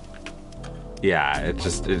 Yeah, it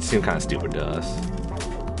seemed kind of stupid to us.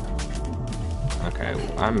 Okay,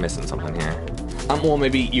 I'm missing something here. Well,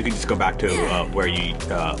 maybe you could just go back to where you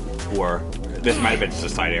were. This might have been just a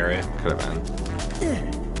side area. Could have been.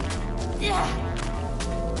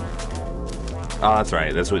 Oh, that's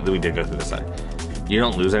right. That's what we did go through this side. You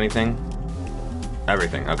don't lose anything.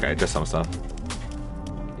 Everything. Okay, just some stuff.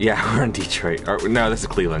 Yeah, we're in Detroit. Or, no, this is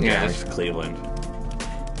Cleveland. Yeah, this is Cleveland.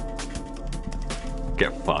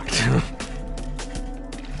 Get fucked.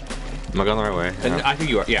 Am I going the right way? And No. I think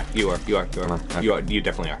you are. Yeah, you are. You are. You are. Okay. You are. You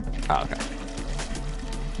definitely are. Oh, okay.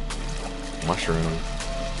 Mushroom.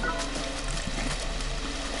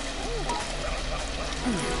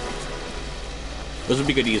 Those would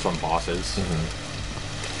be good to use on bosses.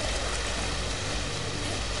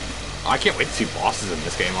 I can't wait to see bosses in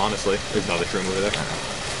this game, honestly. There's another shroom over there.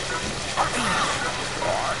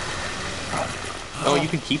 Oh, you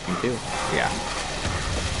can keep them too. Yeah.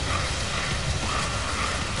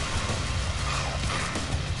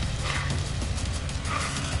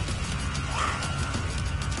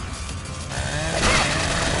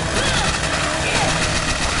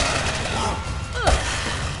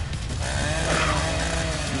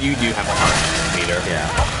 You do have a heart meter. Yeah.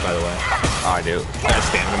 By the way. Oh, I do. A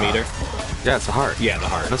stamina meter. Yeah, it's a heart. Yeah, the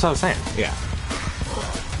heart. That's what I was saying. Yeah.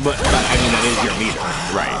 But I mean, that is your meter.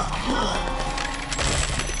 Right.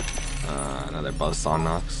 Another buzzsaw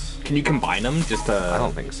knocks. Can you combine them? Just I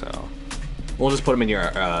don't think so. We'll just put them in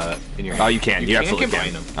your Oh, you can. You absolutely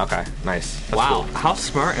combine can. them. Okay, nice. That's Wow, cool. how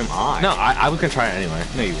smart am I? No, I was gonna try it anyway.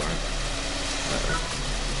 No, you weren't.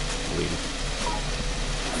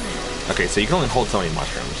 Okay, so you can only hold so many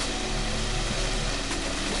mushrooms.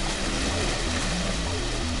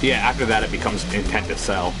 Yeah, after that it becomes intent to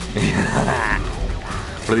sell.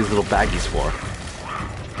 What are these little baggies for?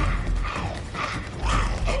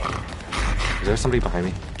 Is there somebody behind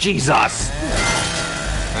me? Jesus!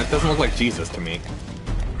 That doesn't look like Jesus to me.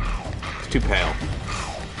 It's too pale.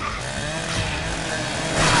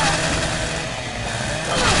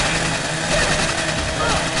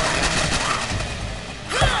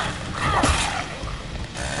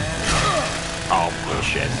 Oh,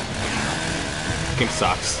 bullshit. Fucking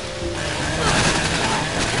sucks.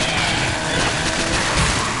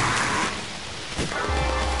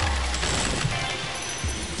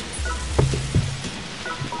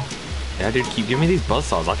 Yeah, dude, keep giving me these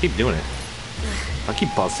buzzsaws. I'll keep doing it. I'll keep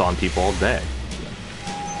buzzsawing people all day.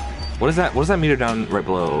 What is that? What is that meter down right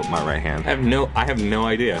below my right hand? I have no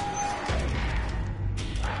idea.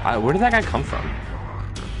 Where did that guy come from?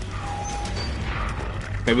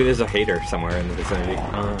 Maybe there's a hater somewhere in the vicinity.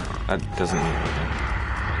 That doesn't mean anything.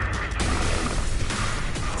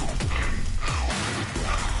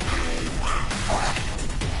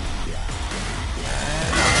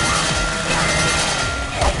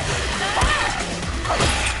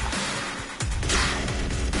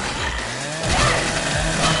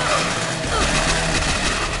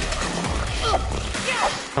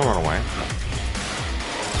 Don't run away.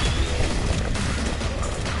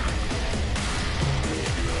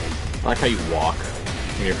 I like how you walk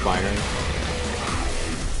when you're firing.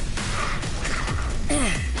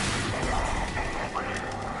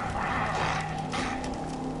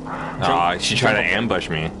 Aw, she tried to ambush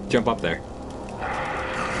me. Jump up there.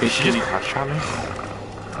 Did she just crush shot me?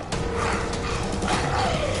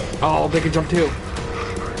 Oh, they can jump too.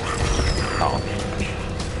 Oh.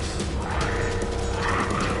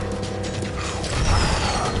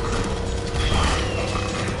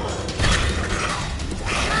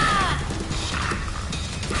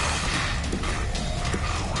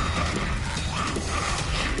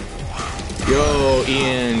 Yo,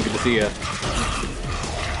 Ian, good to see ya.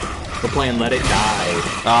 We're playing Let It Die.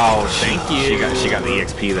 Oh, Thank you. She got the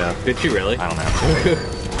EXP though. Did she really? I don't know.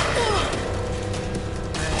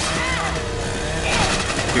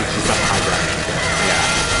 Dude, she's got high ground.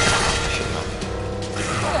 Yeah.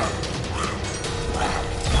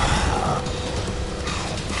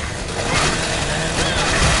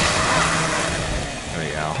 There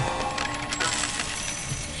you go.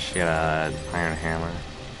 She got an iron hammer.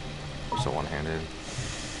 So one-handed.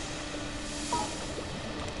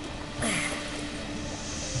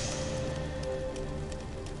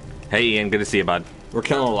 Hey Ian, good to see you, bud. We're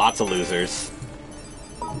killing lots of losers.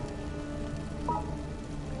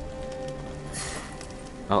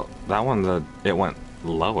 Oh, that one, it went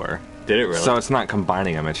lower. Did it really? So it's not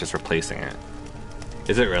combining them, it's just replacing it.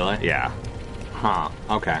 Is it really? Yeah. Huh.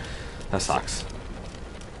 Okay. That sucks.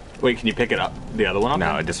 Wait, can you pick it up? The other one up?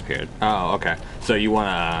 No, it disappeared. Oh, okay. So you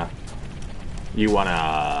wanna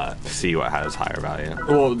See what has higher value.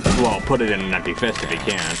 well, put it in an empty fist if you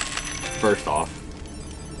can. First off.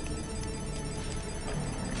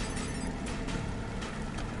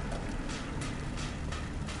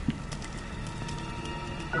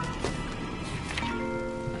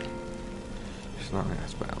 It's not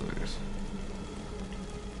asked by others.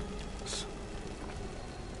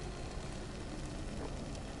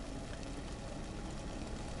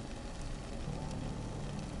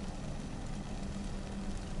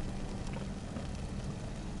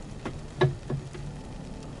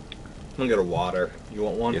 I'm gonna get a water. You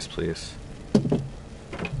want one? Yes, please.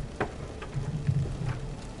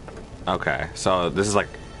 Okay, so this is like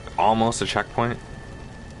almost a checkpoint.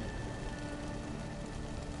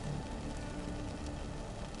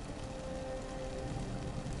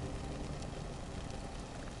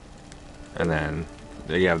 And then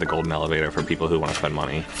you have the golden elevator for people who want to spend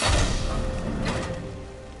money.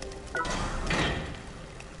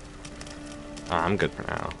 I'm good for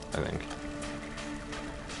now, I think.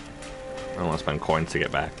 I don't want to spend coins to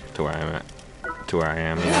get back to where I'm at. To where I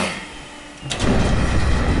am now.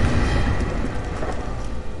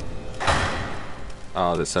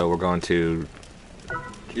 Oh, so we're going to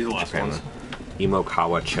These are the last ones.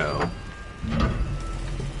 Imokawa Cho.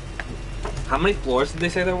 How many floors did they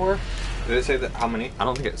say there were? Did they say that? How many? I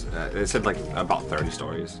don't think it's. It said like about 30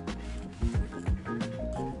 stories.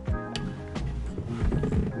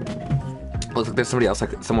 Looks like there's somebody else,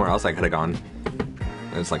 like somewhere else I could have gone.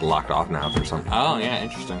 And it's like locked off now for something. Oh yeah,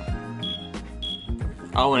 interesting.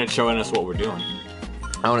 Oh, and it's showing us what we're doing.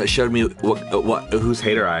 Oh, and it showed me whose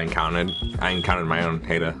hater I encountered. I encountered my own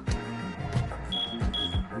hater.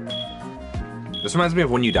 This reminds me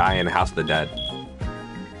of when you die in House of the Dead.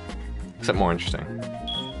 Except more interesting.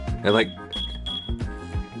 It like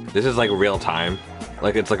this is like real time.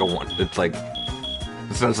 Like it's like it's like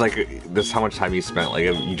so it's like this is how much time you spent. Like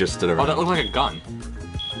you just stood around. Oh, that looks like a gun.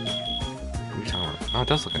 What are you talking about? Oh, it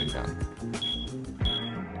does look like a gun.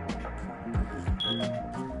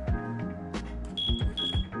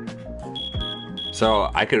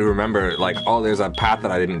 So I could remember like, oh, there's a path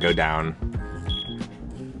that I didn't go down.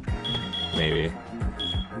 Maybe.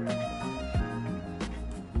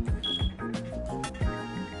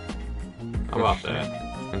 How about that?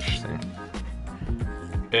 Interesting.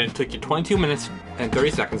 And it took you 22 minutes and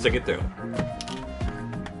 30 seconds to get through.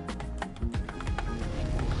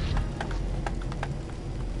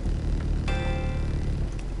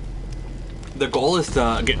 The goal is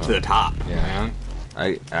to get to the top. Yeah. Man.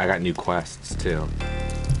 I got new quests too.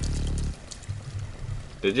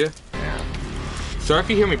 Did you? Yeah. Sorry if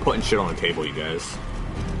you hear me putting shit on the table, you guys.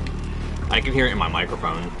 I can hear it in my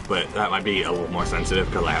microphone, but that might be a little more sensitive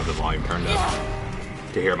because I have the volume turned up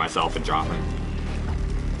to hear myself and dropping.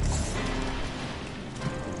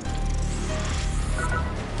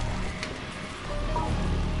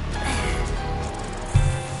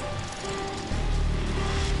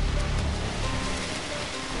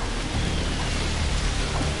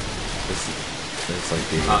 It's like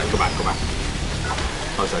the Go back.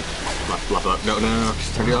 Oh, sorry. Left. No.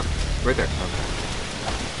 Just turn to your left. Right there. okay.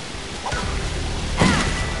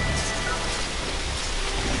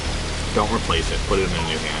 Don't replace it. Put it in a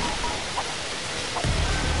new hand.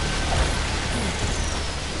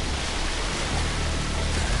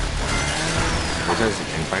 What is it?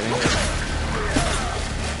 Infighting?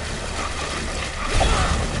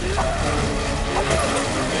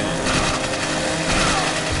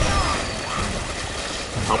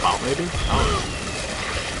 Help out, maybe? Oh.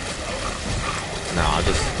 No, I'll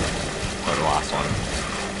just go to the last one.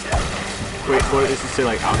 Wait, what does it say?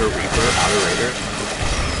 Like Outer Reaper? Outer Raider?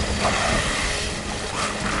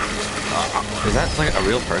 Is that like a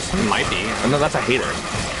real person? It might be. Oh, no, that's a hater.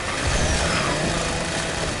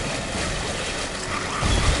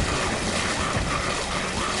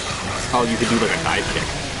 Oh, you could do like a dive kick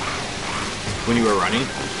when you were running.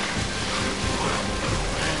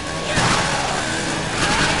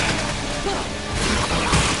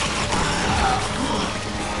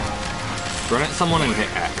 Run at someone and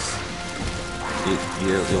hit X.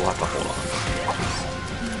 You'll have to hold on.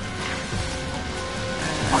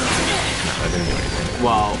 No, I didn't do anything.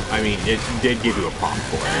 Well, I mean, it did give you a prompt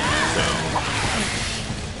for it, so.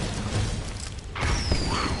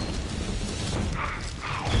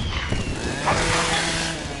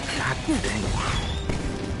 God dang it.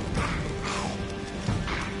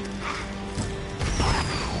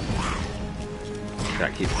 Yeah,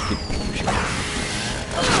 keep shooting.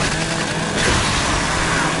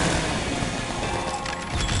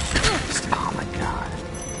 Oh my god.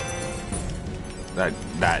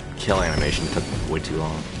 That kill animation took way too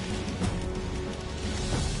long.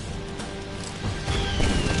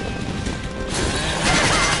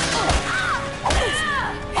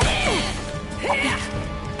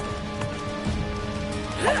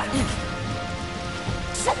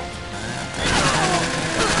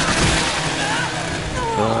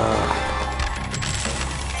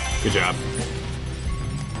 Good job.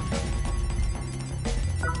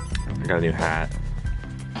 I got a new hat.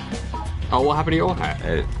 Oh, what happened to your old hat?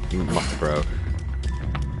 It must have broke.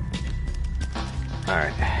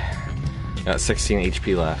 Alright. Got 16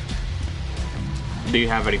 HP left. Do you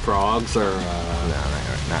have any frogs or? No,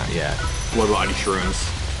 not yet. What about any shrooms?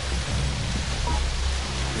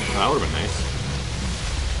 That would have been nice.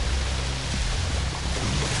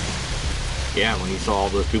 Yeah, when you saw all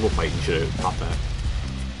those people fighting, you should have popped that.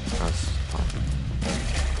 That's fun.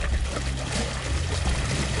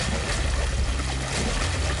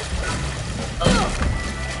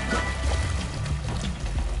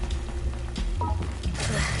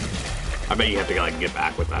 I bet you have to like get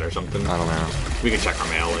back with that or something. I don't know. We can check our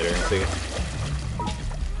mail later and see.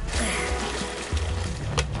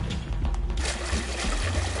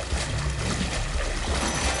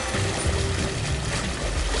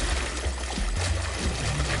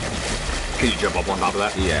 Can you jump up on top of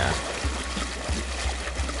that? Yeah.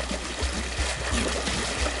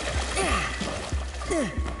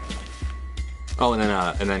 Oh, and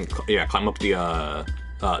then yeah, climb up the yeah,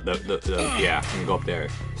 and go up there.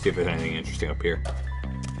 See if there's anything interesting up here.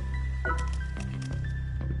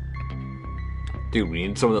 Dude, we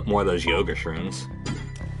need some more of those yoga shrooms.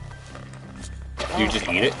 Do you just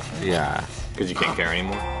eat it? Yeah. Because you can't carry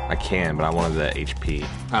anymore? I can, but I wanted the HP.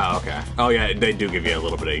 Oh, okay. Oh, yeah, they do give you a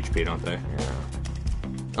little bit of HP, don't they?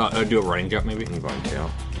 Yeah. Do a running jump, maybe? I'm going to.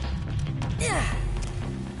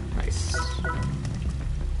 Nice.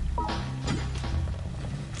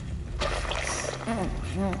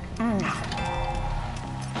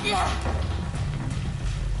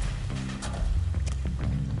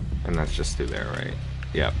 And that's just through there, right?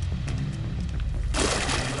 Yep.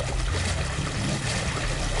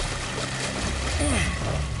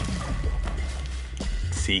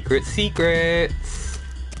 Secret secrets.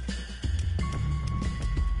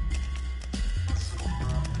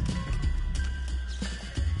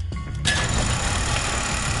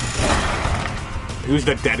 Who's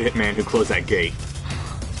the dead hitman who closed that gate?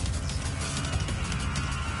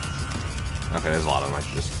 Okay, there's a lot of them. I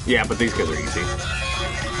should just... Yeah, but these guys are easy.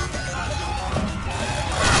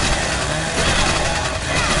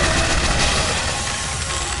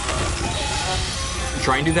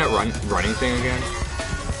 Try and do that running thing again.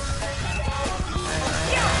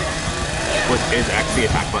 Is X the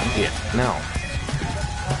attack button? Yeah. No.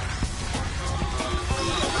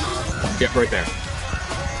 Yep, right there.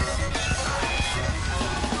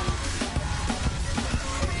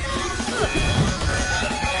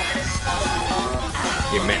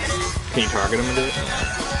 You missed. Can you target him and do it?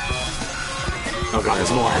 Oh god,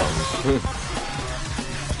 there's more.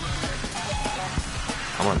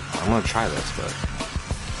 I'm gonna try this, but...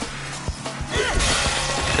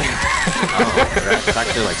 Oh, that's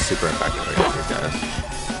actually like super effective against these guys.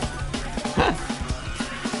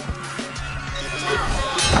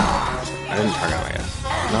 I didn't target him, I guess.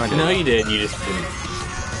 No, I didn't. No, you did. You just didn't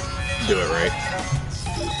do it right.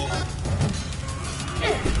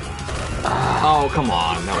 Oh, come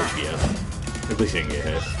on. That was BS. At least you didn't get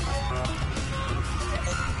hit.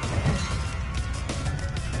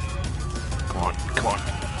 Come on, come on.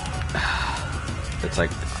 It's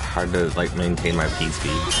like hard to like maintain my P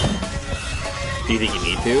speed. Do you think you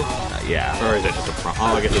need to? Yeah. Or is it just a prompt?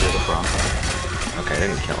 Oh, I guess it is a prompt. Okay, I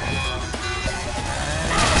didn't kill him.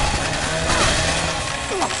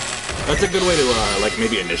 That's a good way to, like,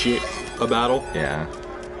 maybe initiate a battle. Yeah.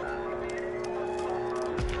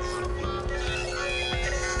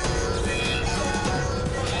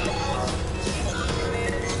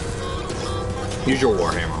 Use your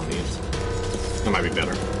Warhammer on these. That might be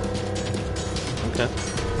better. Okay.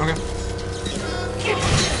 Okay.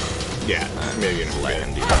 Yeah, maybe you know, let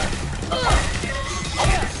him do that.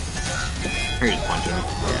 Or you just punch him.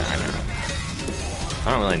 Yeah, I know. I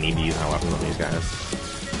don't really need to use my weapons on these guys.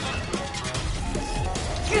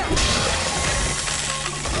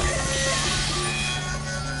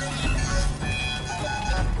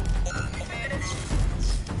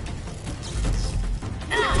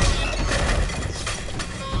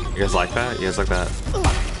 You guys like that? You guys like that?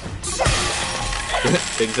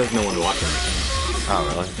 It says no one watching. Oh,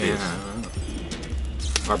 really? Yeah.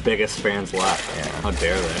 Our biggest fans left. Yeah. How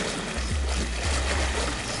dare they?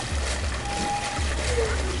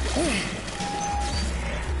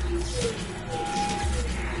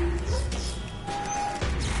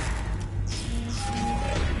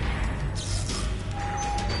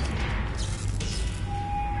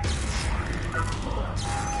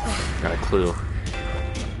 Got a clue.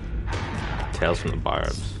 Tales from the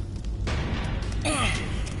Barbs.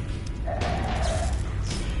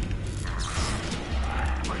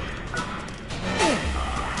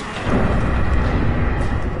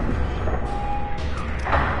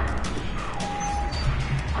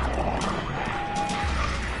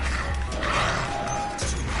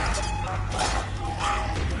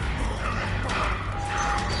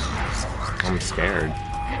 I'm scared.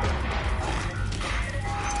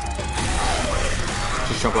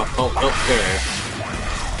 Just jump up. Oh, there.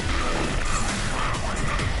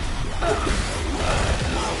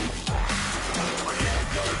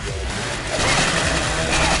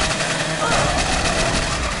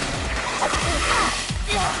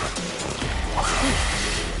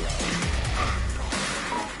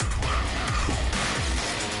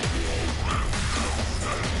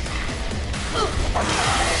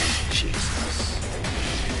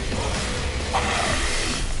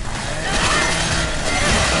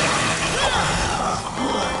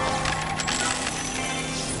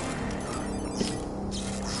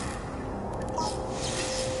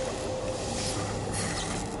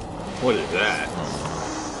 What is that?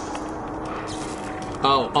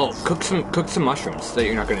 Oh, cook some mushrooms that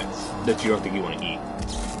you don't think you want to eat.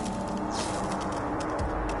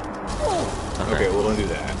 Okay, well don't do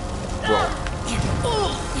that. Roll.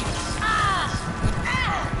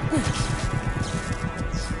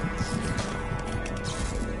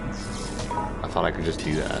 I thought I could just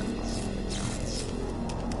do that.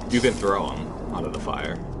 You can throw them out of the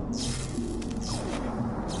fire.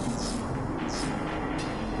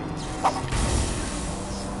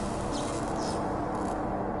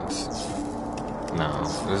 No,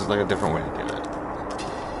 this is like a different way to do it.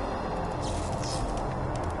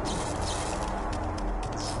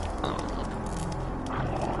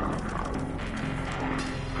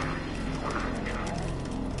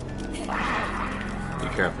 Be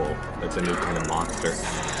careful, that's a new kind of monster.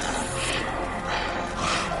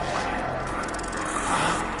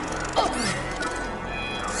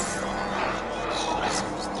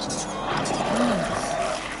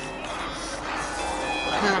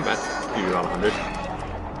 Not bad. Give you about 100.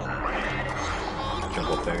 Jump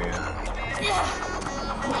up there, yeah.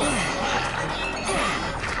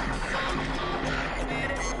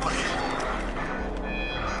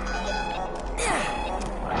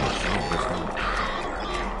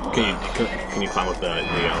 Can you climb up the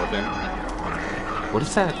elephant? What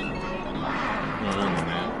is that? I don't know,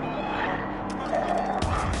 man.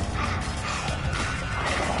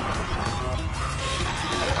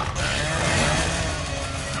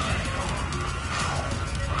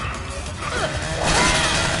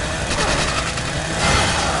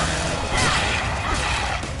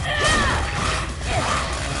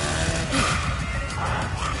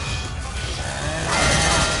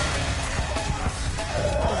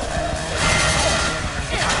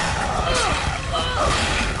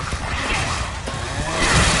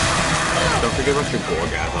 Don't forget about your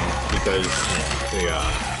orgasm, because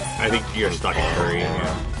I think you're stuck in hurry.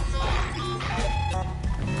 Yeah.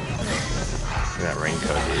 That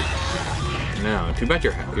raincoat, dude. No, too bad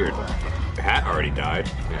your hat already died.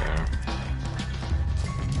 Yeah.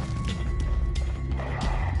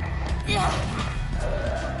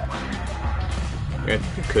 Yeah,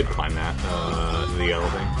 you could climb that, the yellow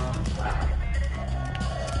thing.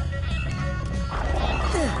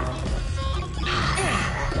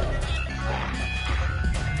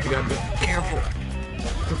 You gotta be careful.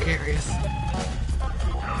 Precarious.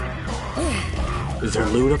 Is there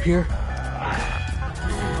loot up here?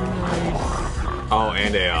 Oh,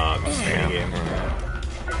 and a standing game.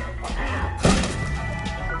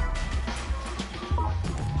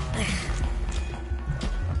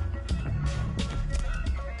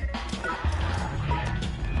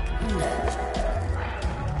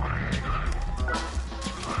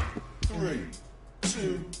 Three,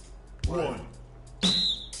 two, one.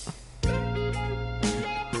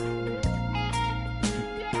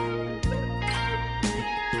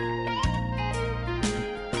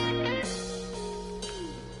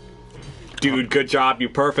 Dude, good job. You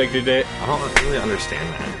perfected it. I don't really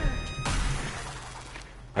understand that.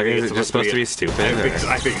 Like, is it just supposed to be stupid?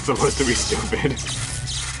 I think it's supposed to be stupid.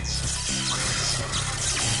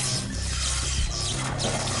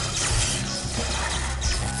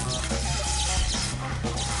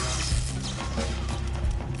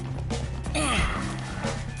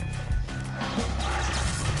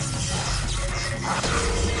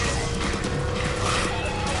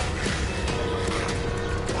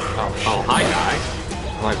 Oh, hi, guy.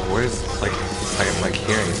 I'm like, where's, like, I'm like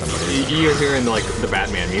hearing somebody. You're hearing, like, the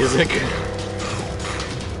Batman music.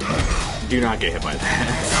 Do not get hit by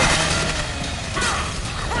that.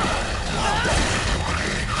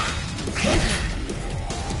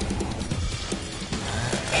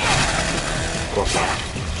 Close up.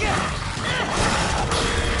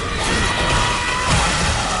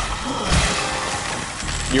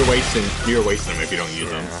 You're wasting them if you don't use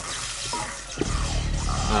them.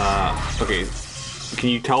 Okay. Can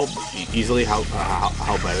you tell easily how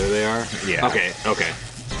better they are? Yeah. Okay.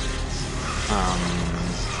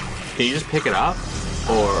 Can you just pick it up,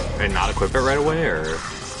 and not equip it right away, or?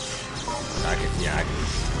 I can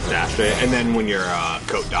Dash it, and then when your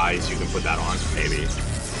coat dies, you can put that on. Maybe.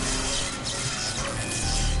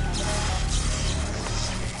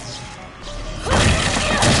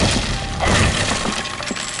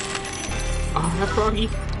 Oh, that froggy.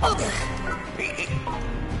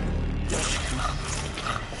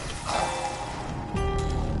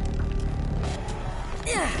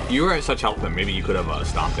 You were at such help that maybe you could have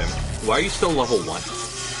stomped him. Why are you still level 1?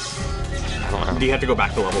 I don't know. Do you have to go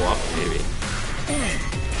back to level up? Maybe.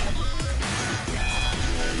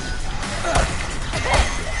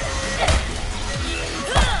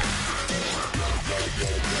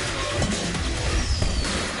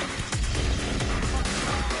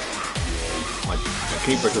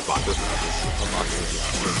 Can you purchase boxes?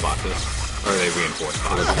 Boxes. Or are they reinforced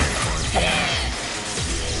boxes? Yeah.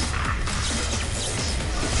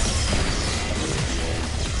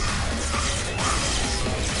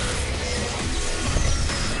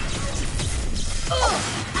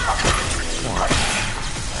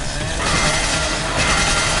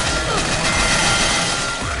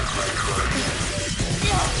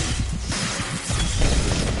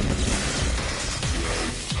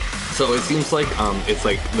 So it seems like it's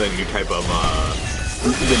like the new type of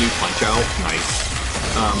the new Punch Out, nice.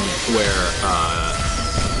 Where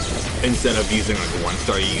instead of using like 1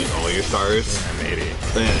 star, you use all your stars. Yeah, maybe.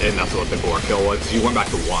 And that's what the gore kill was. You went back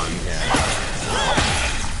to 1. Yeah.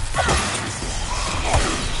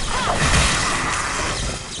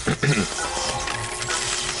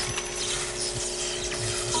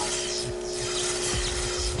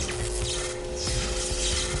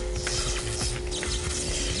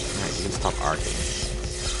 You can stop arcing.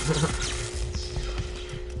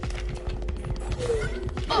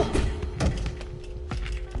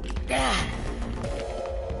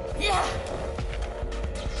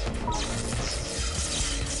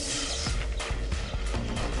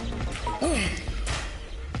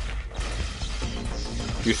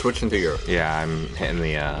 You're switching to your... Yeah, I'm hitting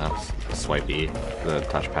the swipey, the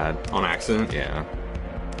touchpad. On accident? Yeah.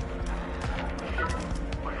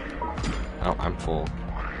 Oh, I'm full.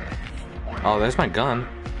 Oh, there's my gun.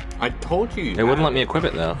 I told you. It wouldn't let me equip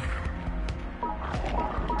it though.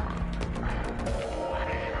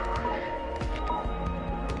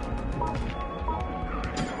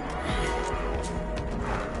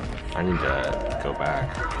 I need to go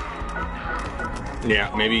back.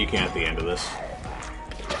 Yeah, maybe you can at the end of this.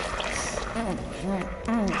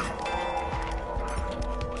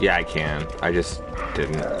 Yeah, I can. I just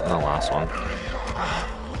didn't in the last one.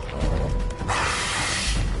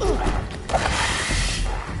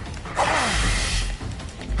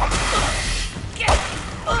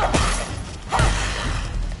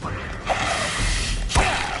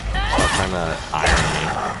 Trying to iron me.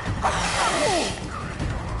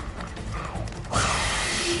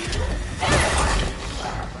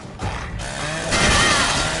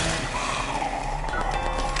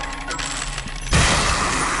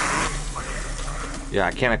 Yeah,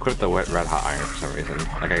 I can't equip the red hot iron for some reason.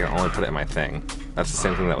 Like I can only put it in my thing. That's the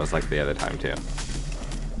same thing that was like the other time too.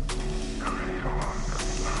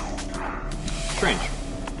 Strange.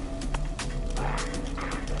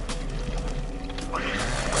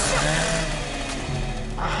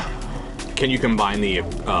 Can you combine the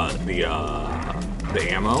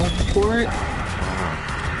ammo for it?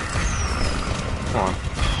 Come on.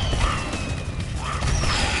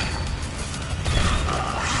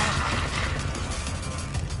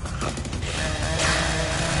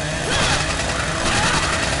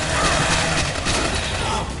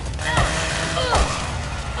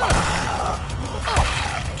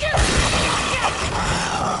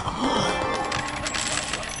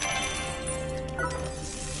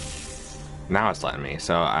 Now it's letting me,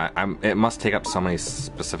 so it must take up so many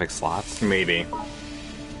specific slots. Maybe.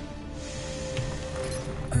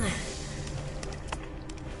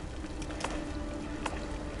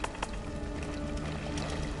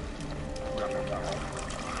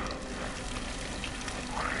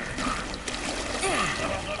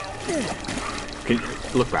 Can you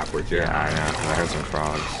look backwards here? Yeah, I know. I heard some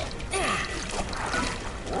frogs.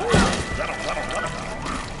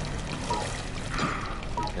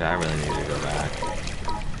 Yeah, I really need to go back.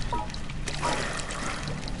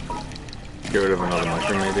 Get rid of another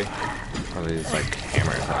mushroom, maybe? Or these like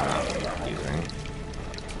hammers that I'm not using.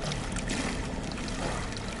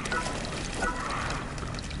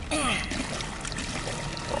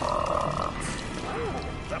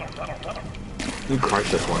 You can crush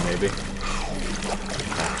this one, maybe.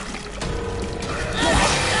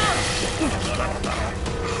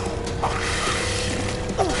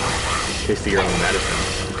 Taste your own medicine.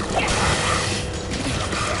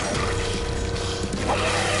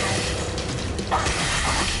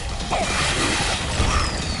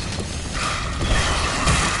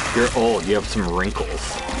 You're old, you have some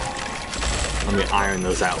wrinkles. Let me iron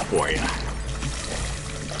those out for you.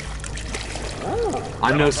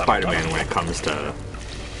 I'm no Spider-Man when it comes to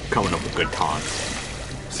coming up with good taunts.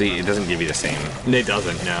 See, it doesn't give you the same. It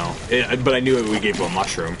doesn't, no. But I knew it would give you a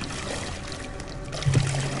mushroom.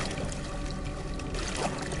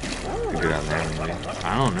 Do down there, maybe.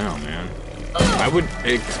 I don't know, man. I would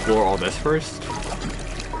explore all this first.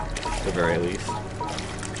 At the very least.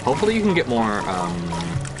 Hopefully you can get more,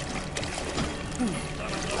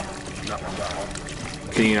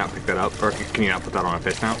 Can you not pick that up? Or can you not put that on a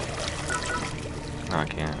fist now? No, I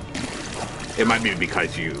can't. It might be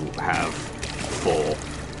because you have full,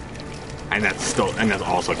 and that's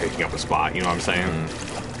also taking up a spot. You know what I'm saying?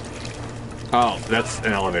 Oh, that's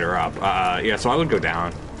an elevator up. Yeah, so I would go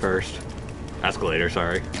down first. Escalator,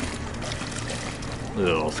 sorry. There's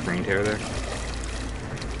a little screen tear there.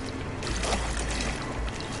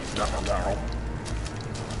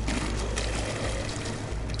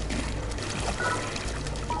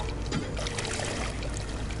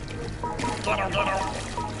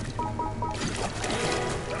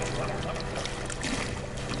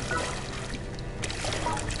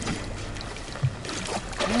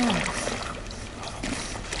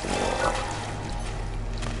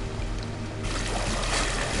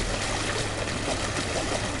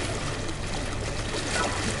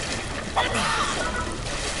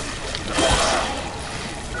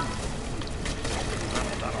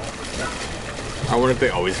 I wonder if they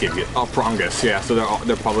always give you Prongus, yeah. So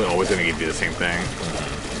they're probably always going to give you the same thing.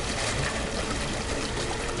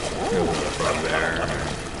 From there.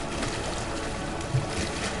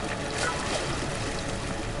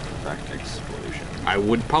 Back to explosion. I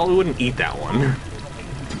probably wouldn't eat that one.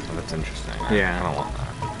 Oh, that's interesting. Yeah. I don't want that.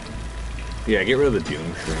 Yeah, get rid of the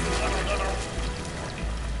Doom Shroom.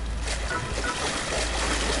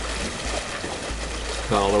 Is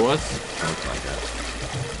that all there was? Looks like it.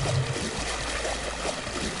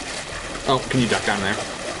 Oh, can you duck down there?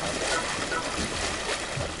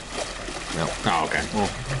 No. Oh, okay. Well,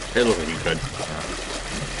 it looked like you could.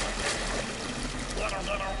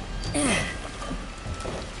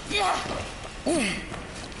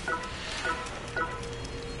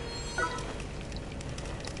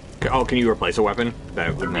 Oh, can you replace a weapon?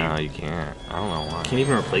 That would No, you can't. I don't know why. Can you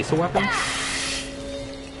even replace a weapon?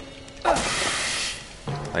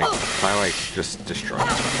 Like, if I, like, just destroy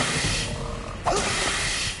something.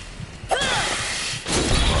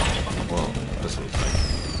 Well, this one's, like,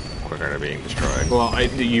 quicker to being destroyed. Well,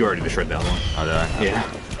 you already destroyed that one. Oh, did I? Yeah.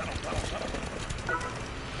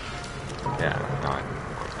 Yeah,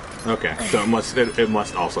 no, Okay, so it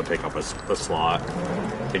must also take up a slot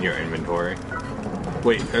in your inventory.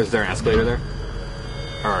 Wait, is there an escalator there?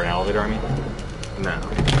 Or an elevator, I mean? No.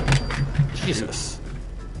 Jesus.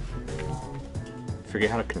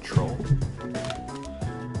 Forget how to control?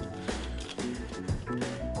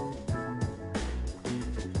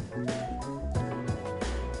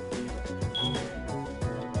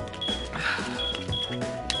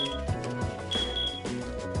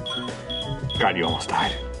 God, you almost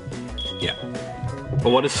died. Yeah.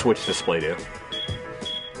 But what does switch display do?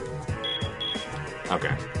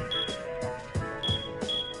 Okay.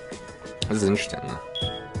 This is interesting.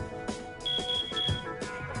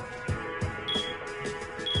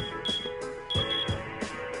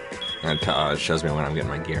 And it shows me when I'm getting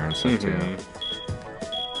my gear and stuff too.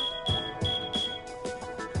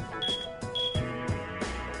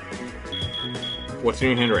 What's in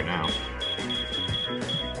your hand right now?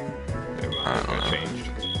 I don't know. Changed.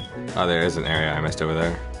 Oh, there is an area I missed over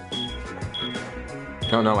there.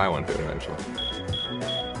 Don't know. I went through it eventually.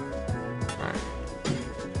 Alright.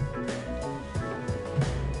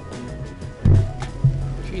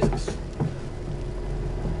 Jesus.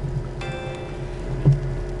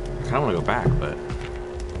 I kind of want to go back, but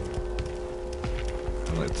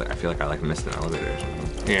I feel like I missed an elevator or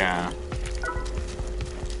something. Yeah.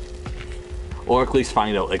 Or at least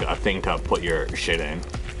find out like a thing to put your shit in.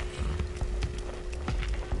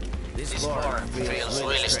 This floor feels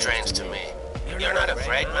really strange to me. You're not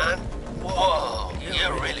afraid, man? Whoa,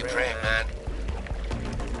 you're really brave, man.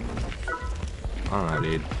 I don't know,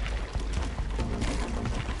 dude.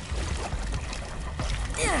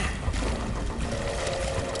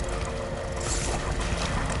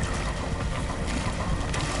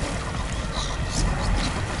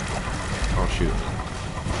 Oh shoot.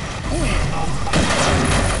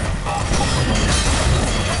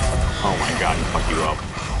 Oh my god, he fucked you up.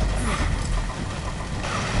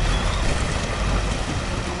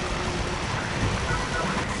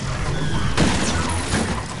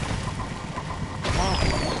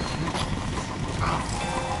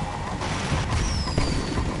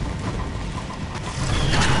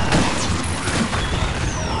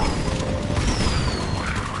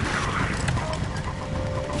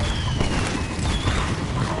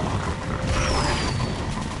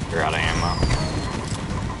 You're out of ammo.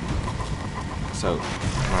 So,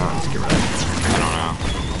 let's get rid of it. I don't know.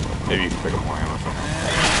 Maybe you can pick up more ammo.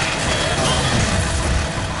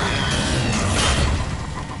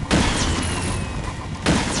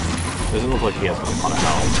 Doesn't look like he has a lot of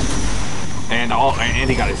health. And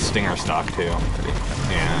he got his stinger stock too.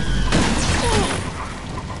 Yeah.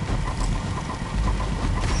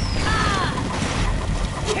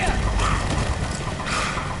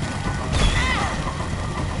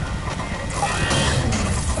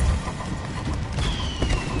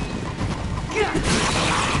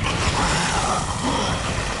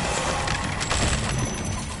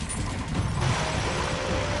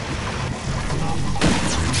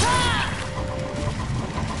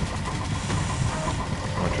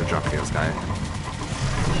 drop kick this guy.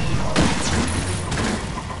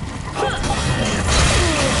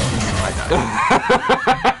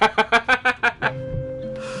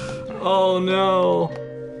 Oh no!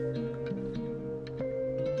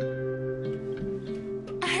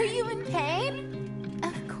 Are you in pain?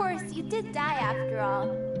 Of course, you did die after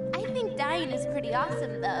all. I think dying is pretty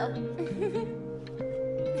awesome, though.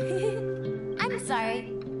 I'm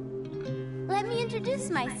sorry. Let me introduce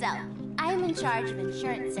myself. I am in charge of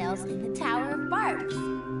insurance sales in the Tower of Barbs.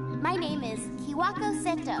 My name is Kiwako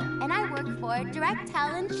Seto, and I work for Direct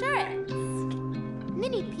Hell Insurance.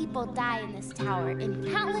 Many people die in this tower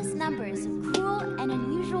in countless numbers of cruel and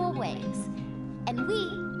unusual ways. And we,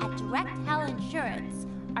 at Direct Hell Insurance,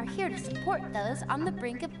 are here to support those on the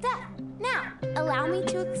brink of death. Now, allow me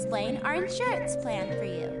to explain our insurance plan for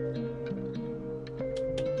you.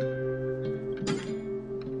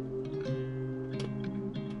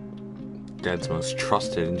 Dad's most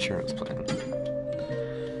trusted insurance plan.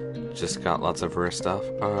 Just got lots of rare stuff.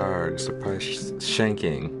 Arg, surprise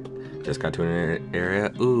shanking. Just got to an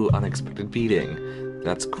area. Ooh, unexpected beating.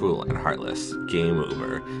 That's cruel and heartless. Game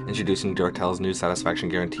over. Introducing Direct Hell's new satisfaction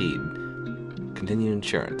guaranteed. Continue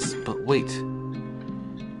insurance. But wait.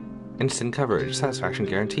 Instant coverage. Satisfaction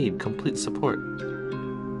guaranteed. Complete support.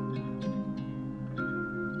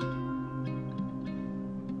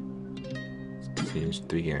 Continues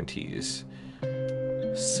 3 guarantees.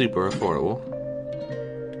 Super affordable.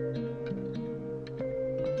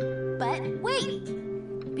 But wait!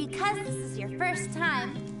 Because this is your first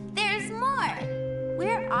time, there's more!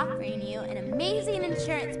 We're offering you an amazing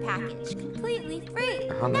insurance package completely free.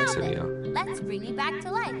 How nice of then, you. let's bring you back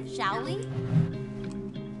to life, shall we?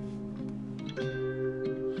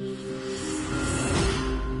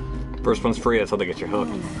 First one's free, that's how they get you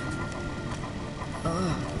hooked.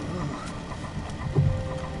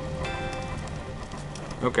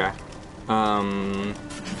 Okay.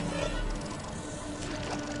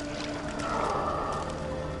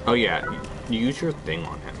 Oh yeah, use your thing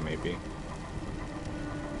on him, maybe.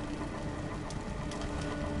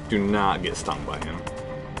 Do not get stung by him.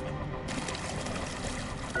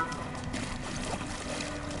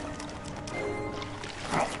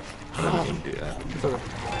 I don't need to do that. It's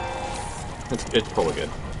okay. It's probably good.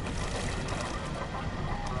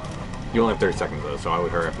 You only have 30 seconds though, so I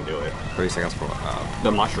would hurry up and do it. 30 seconds for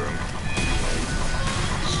The mushroom.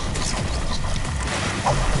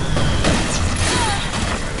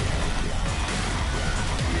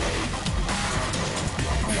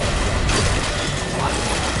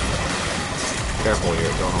 Careful here,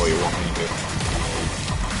 don't know what you're walking into.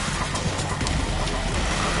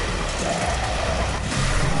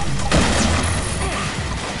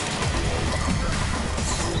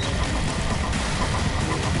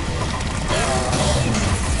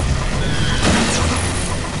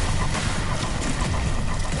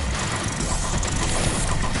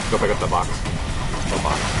 Go pick up the box. What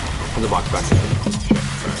box? There's a box back there.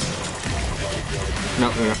 Shit. No.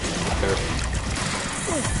 There.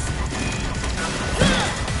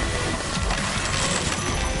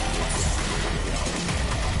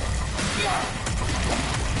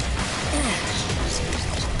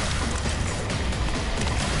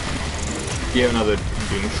 Do you have another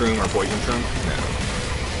doom shroom or poison shroom? No.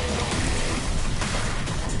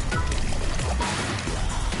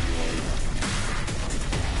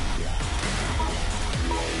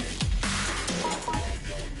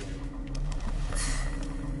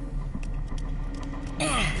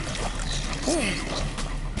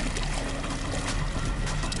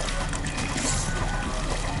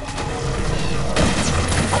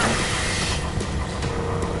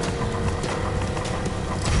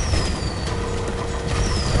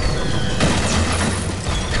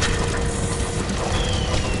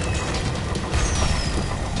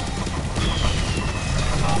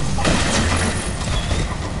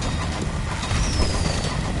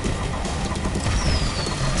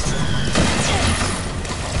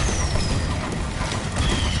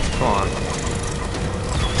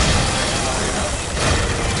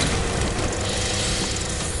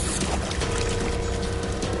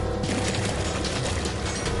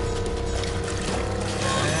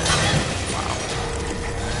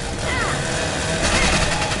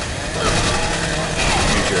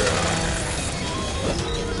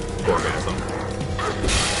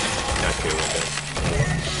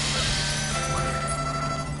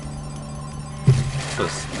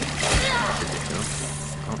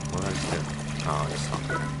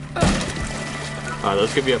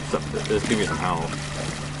 Let's give you some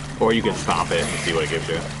health. Or you can stop it and see what it gives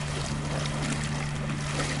you.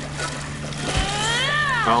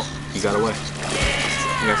 Oh, he got away.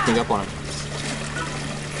 You gotta sneak up on him.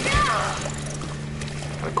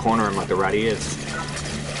 I corner him like the rat he is.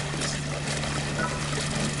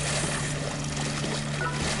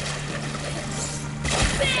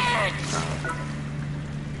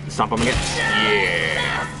 Stomp him again.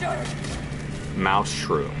 Yeah. Mouse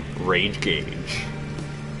shroom. Rage gauge.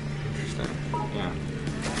 Interesting. Yeah.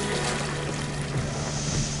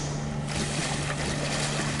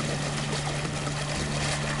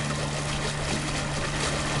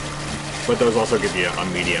 But those also give you a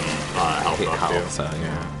medium health up too. So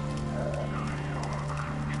yeah.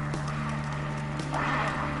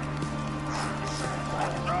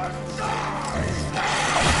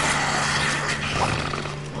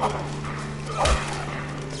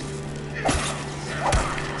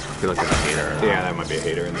 I feel like there's a hater. Yeah, that might be a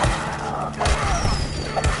hater in there.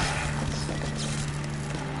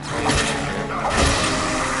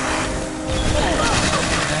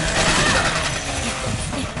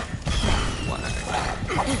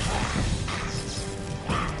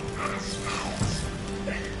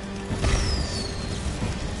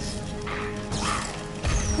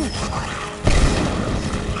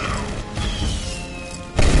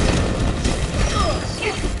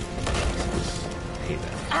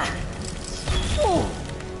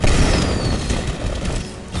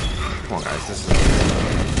 Come on, guys, this is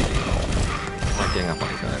not getting up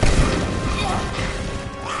like that.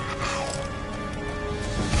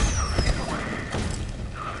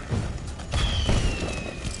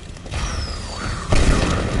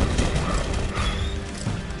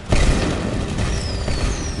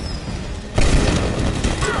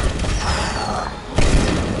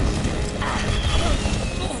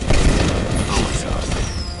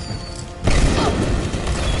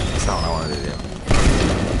 That's not what I wanted to do.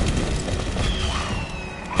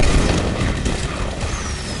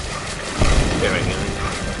 Yeah, right, healing.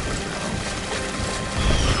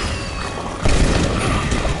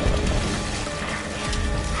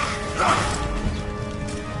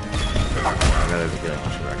 I gotta get a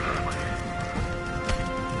bunch of back there.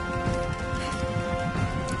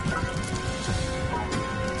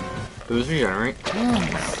 Does this regenerate? No.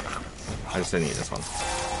 I just didn't need this one.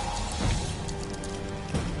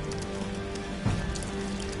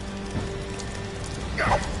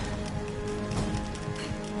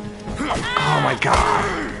 Oh my god!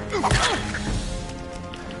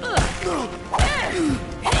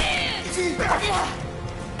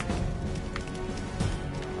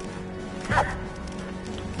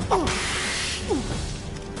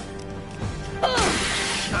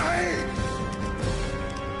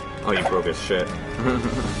 Oh, you broke his shit.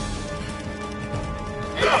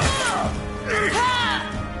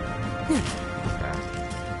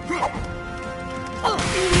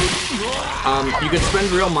 You could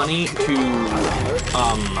spend real money to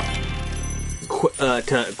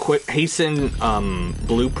hasten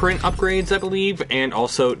blueprint upgrades, I believe, and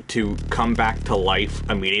also to come back to life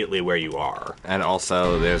immediately where you are. And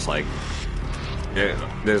also, there's like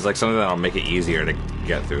something that'll make it easier to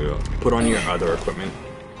get through. Put on your other equipment.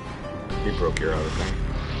 You broke your other thing.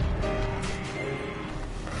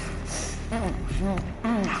 Oh,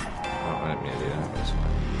 I didn't mean to do that. That's fine.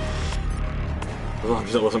 As long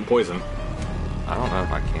as it wasn't poison. I don't know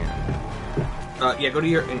if I can. Yeah, go to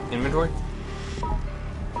your inventory.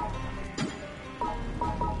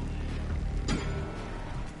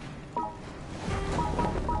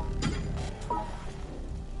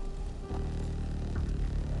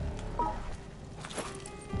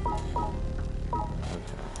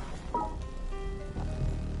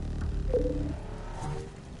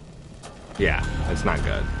 Yeah, it's not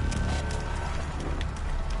good.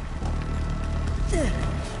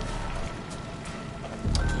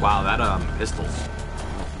 Wow, that pistol's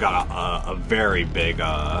got a very big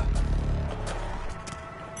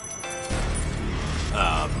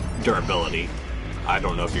durability. I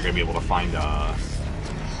don't know if you're gonna be able to find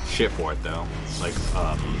shit for it though, like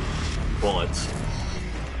bullets.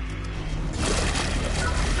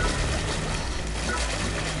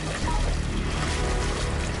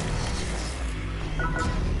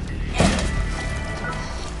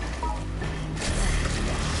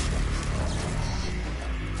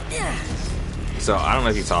 So I don't know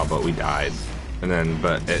if you saw, but we died,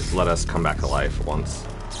 but it let us come back to life once.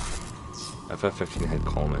 FF15 had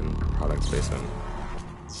Coleman product placement.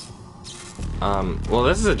 Well,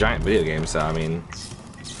 this is a giant video game, so I mean,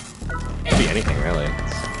 it could be anything really.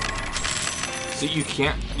 So you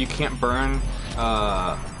can't burn.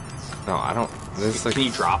 No, I don't. There's like, Can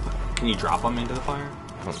you drop them into the fire?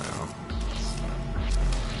 I don't know.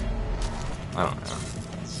 I don't know.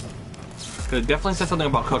 Because it definitely said something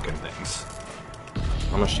about cooking things.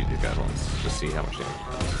 I'm gonna shoot these guys once, just see how much damage.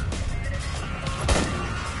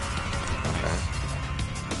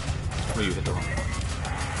 Oh, you hit the wrong one.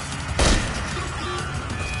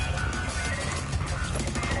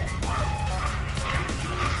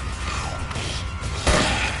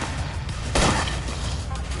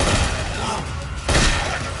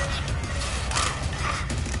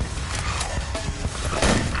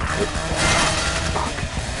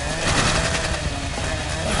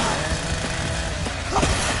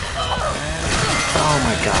 Oh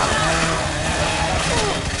my god.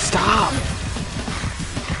 Stop!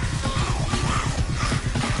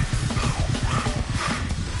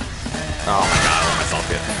 Oh my god, I let myself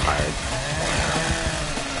get fired.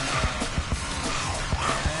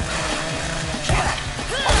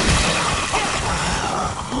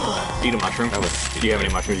 Eat a mushroom. That was Do you have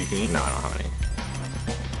any mushrooms you can eat? No, I don't have any.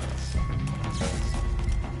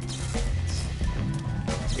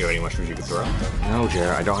 You have any mushrooms you can throw? No, Jared,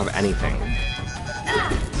 I don't have anything.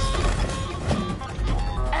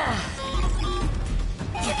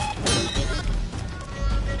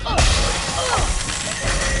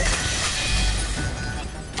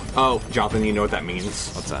 Oh, Jonathan, you know what that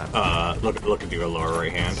means? What's that? Look at your lower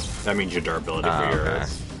right hand. That means your durability for your okay.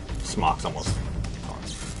 smocks almost.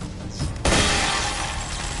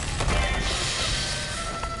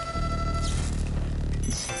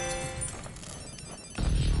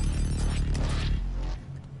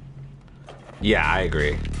 Yeah, I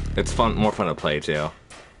agree. It's fun, more fun to play too.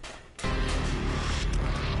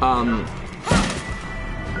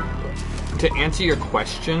 To answer your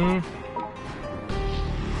question,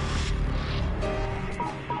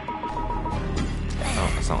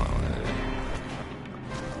 Oh, that's not what I wanted to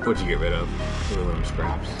do. what'd you get rid of? Aluminum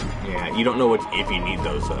scraps. Yeah, you don't know what if you need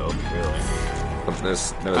those though, really. But there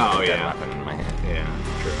was Oh, a dead yeah. weapon in my hand. Yeah,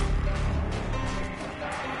 true.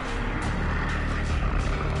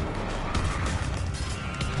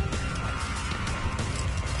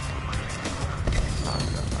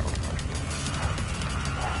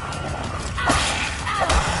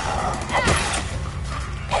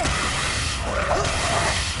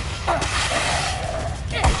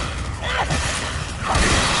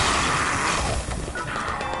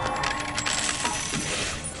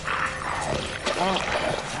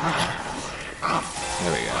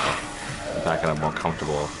 There we go. Back up more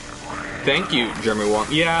comfortable. Thank you, Jeremy Wong.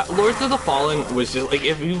 Yeah, Lords of the Fallen was just like,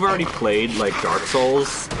 if you've already played like Dark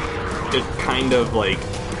Souls, it's kind of like,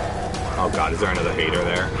 oh god, is there another hater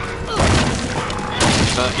there?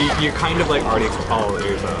 You're kind of like already. Oh,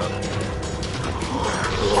 there's a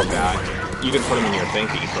little guy. You can put him in your thing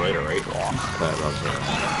to eat for later, right? But that was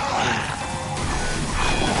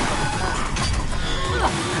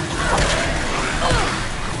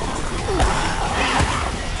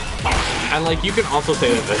And like, you can also say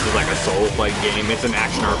that this is like a Souls-like game. It's an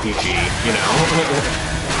action RPG, you know.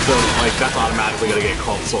 So like, that's automatically gonna get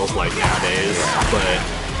called Souls-like nowadays. But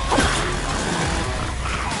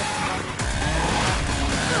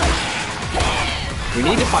we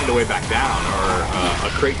need to find a way back down, or a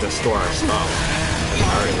crate to store our stuff. At the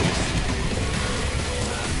very least.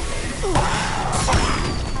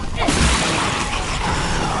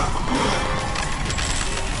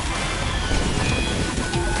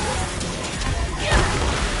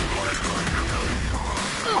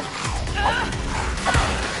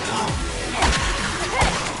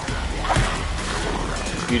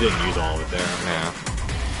 You didn't use all of it there. yeah.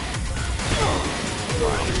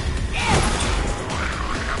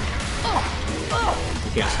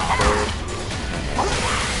 You can't stop her.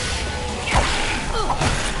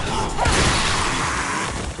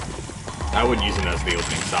 I would use it as the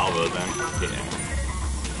opening salvo then. Yeah.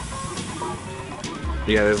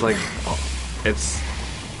 Yeah, there's like, it's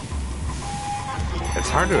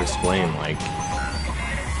hard to explain. Like,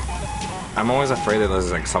 I'm always afraid that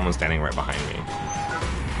there's like someone standing right behind me.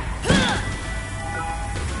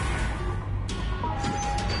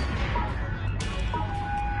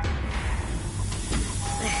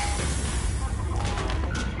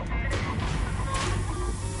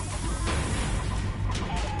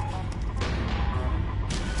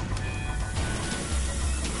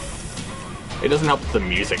 It doesn't help that the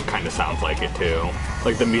music kind of sounds like it too.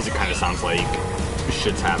 Like the music kind of sounds like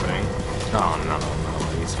shit's happening. Oh no,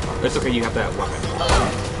 he's fine. It's okay, you have that weapon.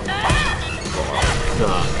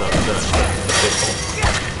 The pistol.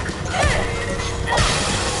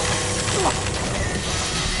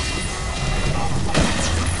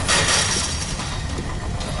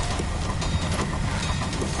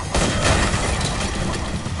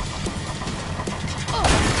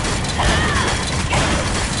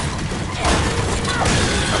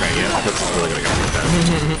 Okay, yeah, this is really gonna go with that.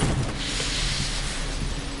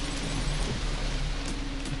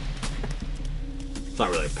 It's not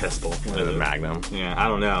really a pistol. Is it Magnum? Yeah, I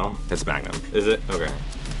don't know. It's Magnum. Is it? Okay.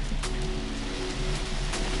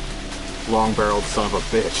 Long-barreled son of a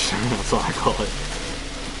bitch. That's what I call it.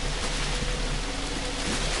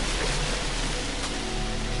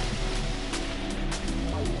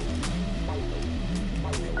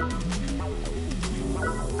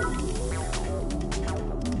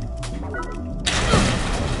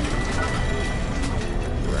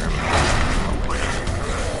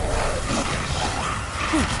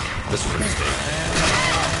 This was a mistake.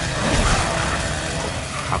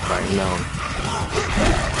 How could I have known?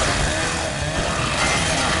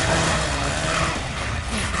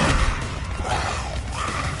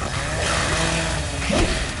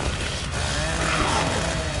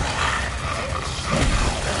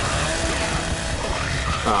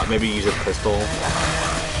 Maybe use a pistol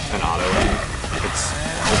and auto aim. It's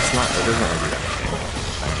not. It doesn't really do that much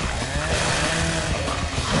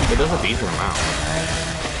damage. It does a decent amount.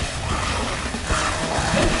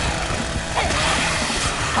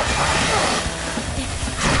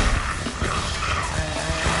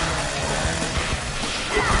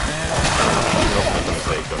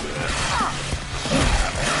 Don't do that.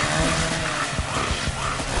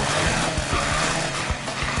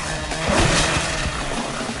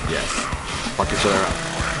 Yes. Fuck each other up.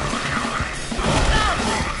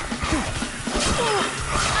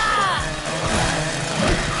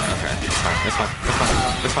 Okay, it's fine. It's fine. It's fine.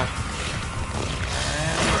 It's fine.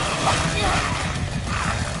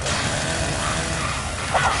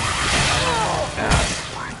 Yeah, it's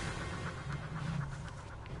fine.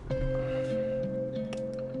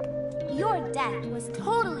 Your death was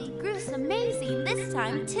totally gruesome amazing this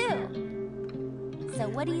time, too. So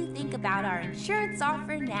what do you think about our insurance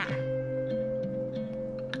offer now?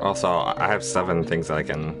 Also, I have 7 things that I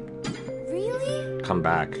can Really? come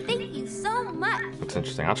back. Thank you so much. That's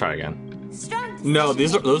interesting. I'll try again. Strong No,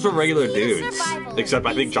 decision those are regular making. Key to dudes. survival Except I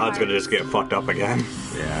in think these John's gonna parts. just get fucked up again.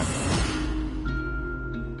 Yeah.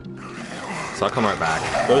 So I'll come right back.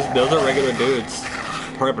 Those are regular dudes.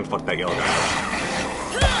 Hurry up and fuck that yellow guy.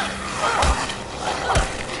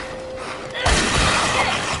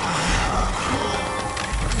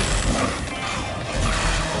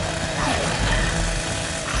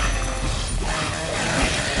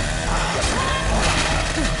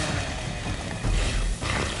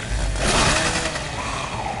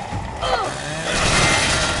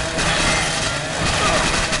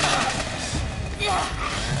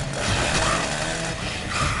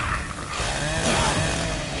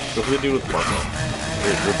 Go for the dude with the buffalo.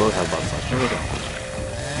 We both have butt slash. Here we go.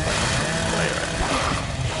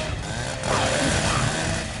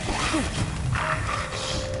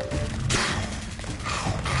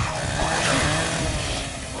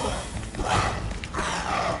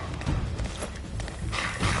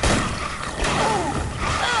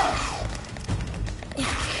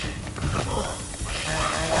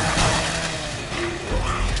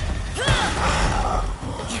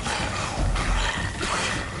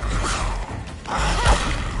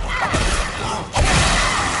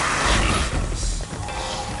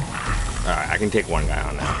 Alright, I can take one guy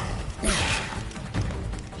on now.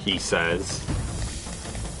 He says.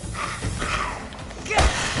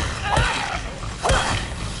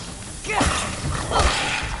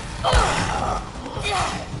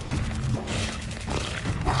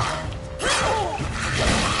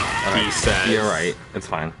 Alright, He says. You're right. It's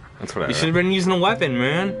fine. It's whatever. You should have been using a weapon,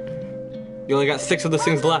 man. You only got 6 of those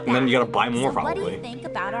things left, and then you gotta buy more, So what do probably. you think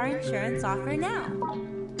about our insurance offer now?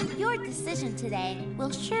 Your decision today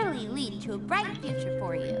will surely lead to a bright future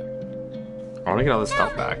for you. I want to get all this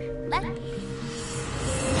stuff back. Let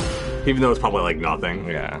Even though it's probably like nothing.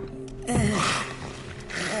 Yeah.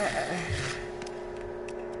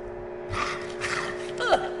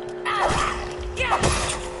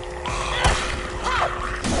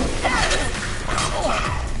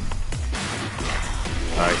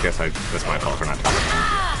 I guess that's my fault for not doing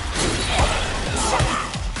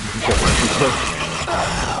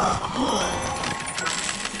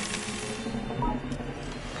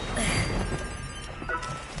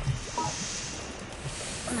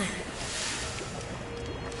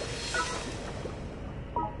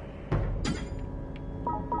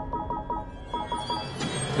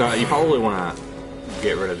You probably want to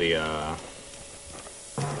get rid of the,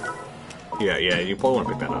 Yeah, you probably want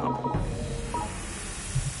to pick that up.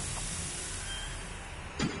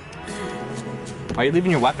 Why are you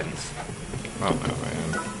leaving your weapons? I don't know,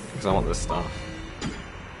 man. Because I want this stuff.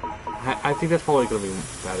 I think that's probably going to be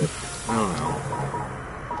better. I don't know.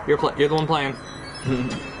 You're the one playing.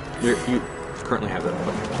 You currently have that. I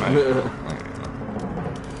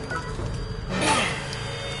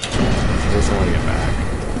just want to get back.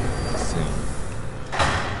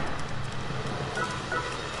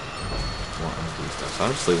 so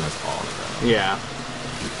I'm just leaving this all on the ground. Yeah.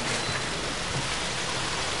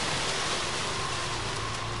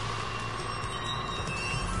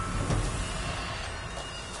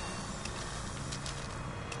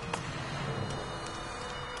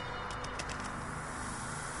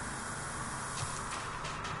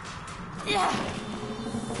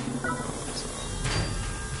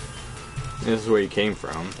 This is where you came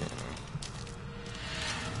from.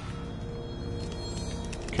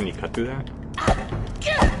 Can you cut through that?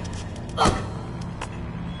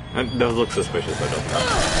 That does look suspicious, I don't know.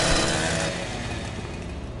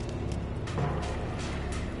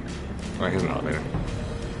 Oh, here's an elevator.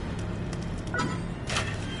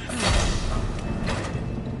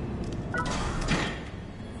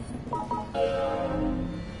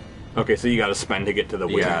 Okay, so you gotta spend to get to the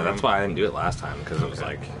waiting Yeah, room. that's why I didn't do it last time, because it was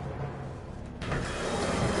like...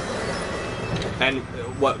 And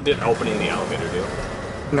what did opening the elevator do?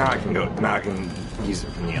 Now I can use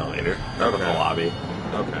it from the elevator. Or the lobby.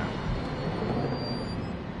 Okay.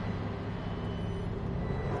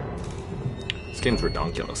 This game's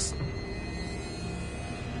redonkulous.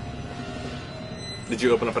 Did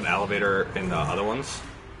you open up an elevator in the other ones?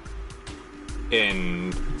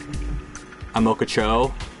 In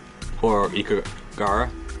Amokacho or Ikagara?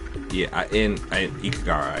 Yeah, in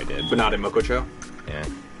Ikagara I did. But not in Mokocho? Yeah.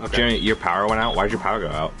 Okay. Jeremy, your power went out? Why did your power go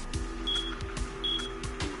out?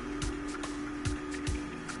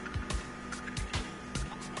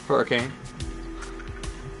 Hurricane.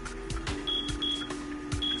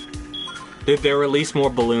 Did they release more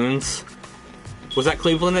balloons? Was that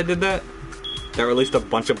Cleveland that did that? That released a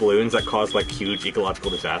bunch of balloons that caused like huge ecological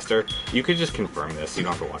disaster? You could just confirm this. You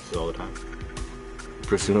don't have to watch this all the time.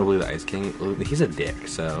 Presumably the Ice King. He's a dick,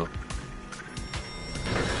 so...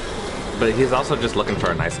 But he's also just looking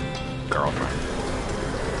for a nice girlfriend.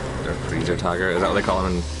 Or freezer tiger. Is that what they call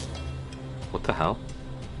him in... What the hell?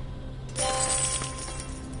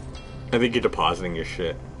 I think you're depositing your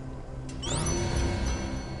shit.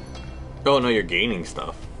 Oh no, you're gaining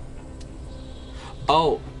stuff.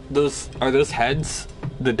 Oh, those are those heads?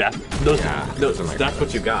 The death? Those? Yeah, those those are my that's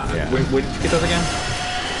what you got. Yeah. Where did you get those again?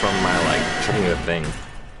 From my, like, checking the thing.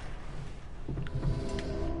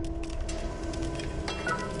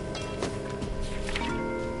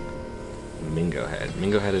 Mingo Head.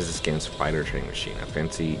 Mingo Head is this game's fighter training machine. A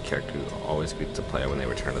fancy character who always greets the player when they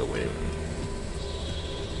return to the waiting room.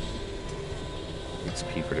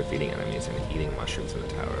 XP for defeating enemies and eating mushrooms in the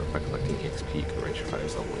tower. By collecting XP, you can raise your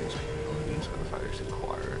fighter's level and abilities for the fighters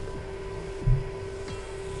acquired.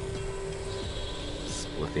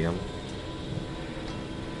 Lithium.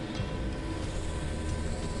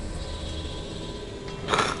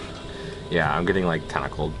 Yeah, I'm getting like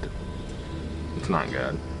tentacled. It's not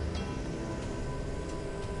good.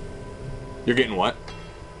 You're getting what?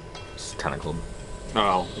 It's tentacled.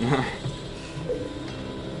 Oh.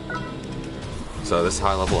 So this is how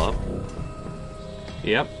I level up?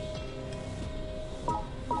 Yep.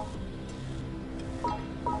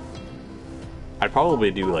 I'd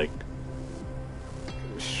probably do like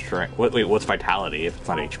strength. Wait, what's vitality if it's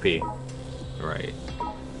not HP? Right.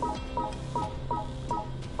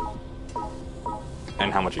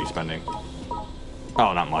 And how much are you spending?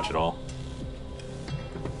 Oh, not much at all.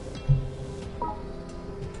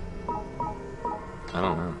 I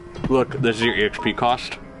don't know. Look, this is your HP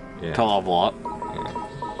cost Yeah. to level up. Yeah.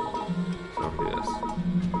 So I'll do this.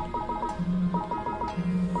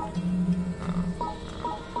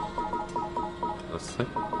 Let's see.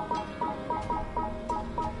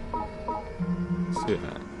 Let's do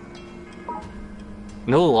that.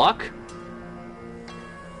 No luck?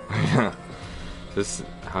 This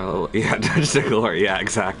how yeah, Touch the Glory, yeah,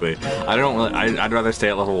 exactly. I don't really, I'd rather stay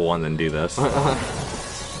at level 1 than do this.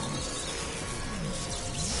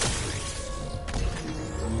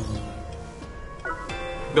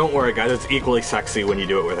 Don't worry, guys. It's equally sexy when you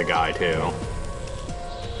do it with a guy, too.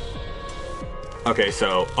 Okay,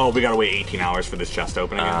 so... Oh, we gotta wait 18 hours for this chest to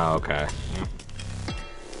open again. Oh, okay.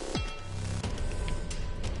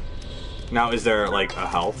 Now, is there, like, a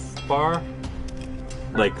health bar?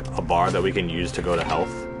 Like, a bar that we can use to go to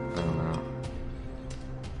health? I don't know.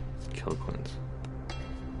 Kill coins.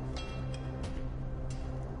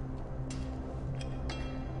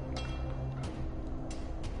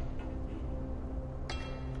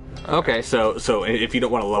 Okay, so if you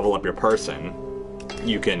don't want to level up your person,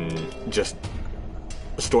 you can just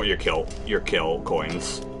store your kill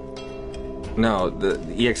coins. No, the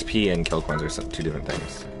EXP and kill coins are two different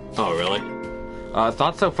things. Oh, really?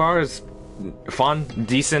 Thoughts so far is fun,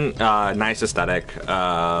 decent, nice aesthetic,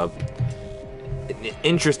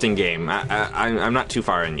 interesting game. I'm not too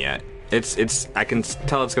far in yet. I can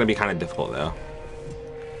tell it's gonna be kind of difficult though.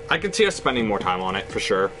 I can see us spending more time on it for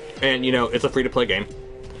sure. And you know, it's a free-to-play game.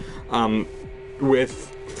 With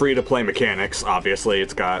free-to-play mechanics, obviously,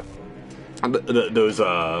 it's got those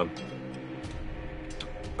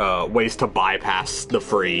ways to bypass the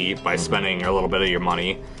free by spending a little bit of your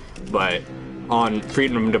money. But on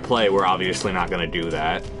freedom to play, we're obviously not going to do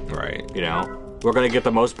that. Right. You know, we're going to get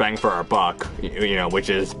the most bang for our buck. You know, which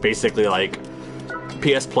is basically like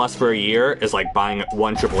PS Plus for a year is like buying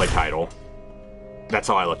one AAA title. That's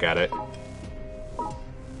how I look at it.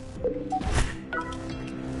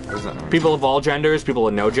 People of all genders, people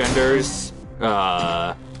of no genders.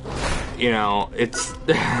 You know, it's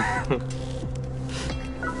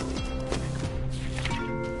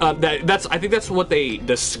that's. I think that's what they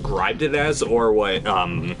described it as, or what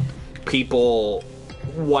people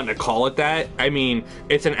want to call it. That I mean,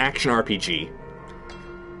 it's an action RPG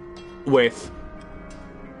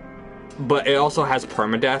but it also has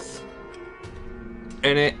permadeath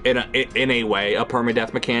in it, in a way, a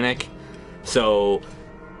permadeath mechanic. So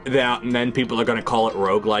that, and then people are going to call it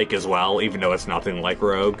roguelike as well, even though it's nothing like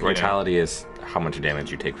rogue. Vitality is how much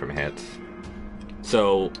damage you take from hits.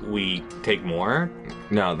 So we take more?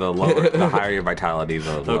 No, the lower, the higher your vitality,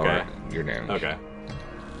 the lower your damage. Okay.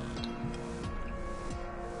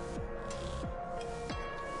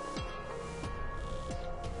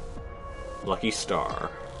 Lucky Star.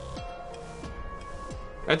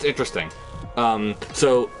 That's interesting.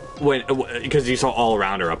 So when, because you saw All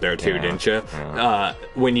Arounder up there too, didn't you? Yeah.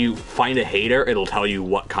 When you find a hater, it'll tell you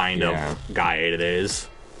what kind of guy it is.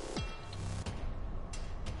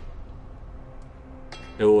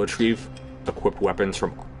 It will retrieve equipped weapons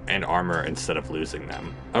from and armor instead of losing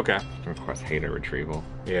them. Okay. Request hater retrieval.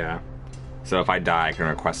 Yeah. So if I die, I can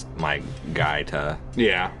request my guy to...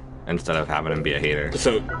 Yeah. Instead of having him be a hater.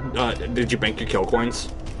 So, did you bank your kill coins?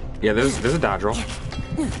 Yeah, there's a dodge roll.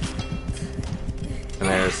 And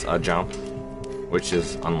there's a jump, which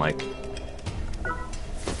is unlike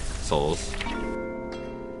Souls.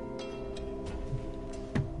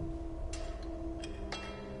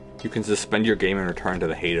 You can suspend your game and return to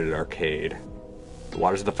the hated arcade. The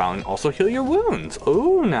waters of the fountain also heal your wounds.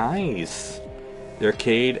 Oh, nice. The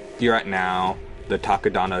arcade you're at now, the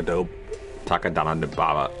Takadana Baba.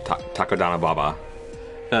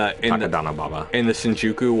 In the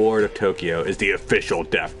Shinjuku Ward of Tokyo is the official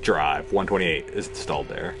Def Drive. 128 is installed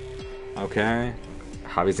there. Okay.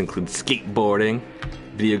 Hobbies include skateboarding,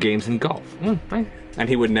 video games, and golf. Nice. And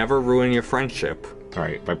he would never ruin your friendship.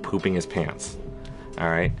 Alright, by pooping his pants.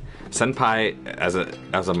 Alright. Senpai as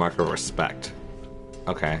a marker of respect.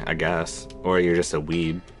 Okay, I guess. Or you're just a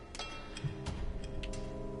weeb.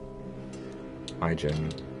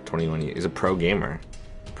 Majin, 21 years. He's a pro gamer.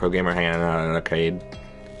 Pro gamer hanging out at an arcade.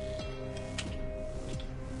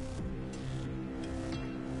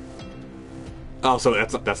 Oh, so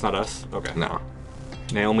that's not us? Okay. No.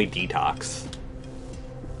 Naomi Detox.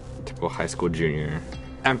 Typical high school junior.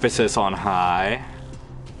 Emphasis on high.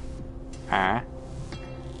 Huh?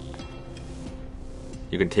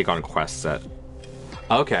 You can take on quests at...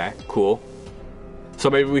 Okay, cool. So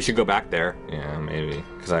maybe we should go back there. Yeah, maybe.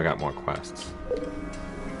 Because I got more quests.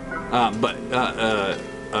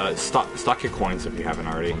 Stock your coins if you haven't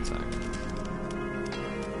already. 1 sec.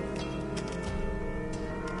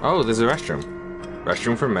 Oh, there's a restroom.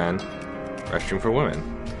 Restroom for men. Restroom for women.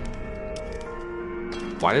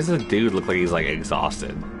 Why does the dude look like he's like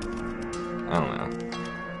exhausted? I don't know.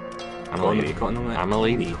 I'm a lady. I'm a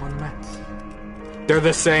lady. They're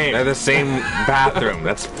the same. They're the same bathroom.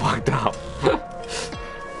 That's fucked up.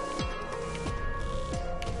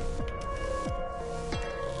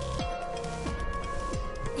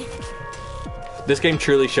 This game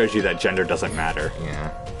truly shows you that gender doesn't matter.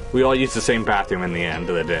 Yeah. We all use the same bathroom in the end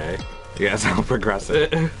of the day. Yeah, it's how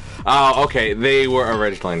progressive. Oh, okay. They were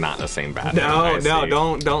originally not the same bathroom.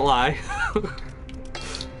 No, don't lie.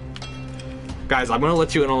 Guys, I'm gonna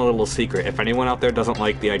let you in on a little secret. If anyone out there doesn't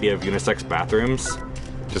like the idea of unisex bathrooms,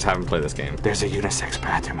 just have them play this game. There's a unisex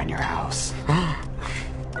bathroom in your house.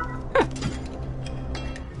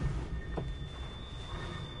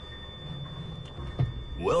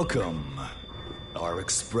 Welcome. Our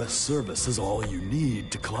express service is all you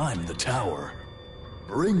need to climb the tower.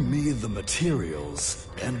 Bring me the materials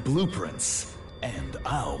and blueprints, and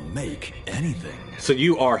I'll make anything. So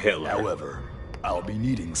you are Hitler. However, I'll be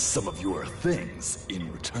needing some of your things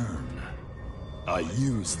in return. I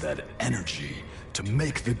use that energy to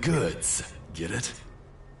make the goods. Get it?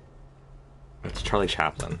 It's Charlie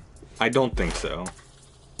Chaplin. I don't think so.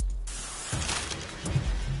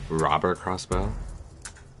 Robber crossbow.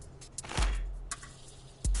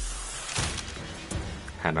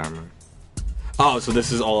 Head armor. Oh, so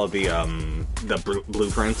this is all of the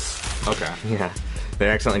blueprints. Okay. Yeah. They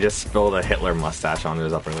accidentally just spilled a Hitler mustache onto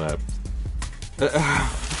his upper lip.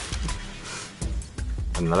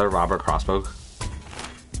 Another robber crossbow.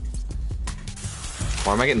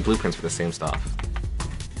 Why am I getting blueprints for the same stuff?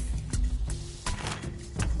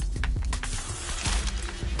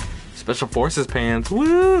 Special Forces pants.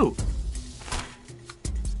 Woo!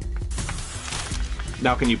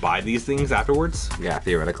 Now, can you buy these things afterwards? Yeah,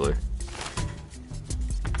 theoretically.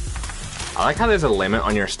 I like how there's a limit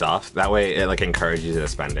on your stuff. That way, it like encourages you to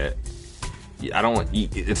spend it. I don't.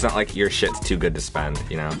 It's not like your shit's too good to spend,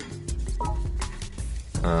 you know.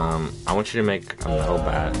 I want you to make a metal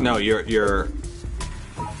bat. No, you're.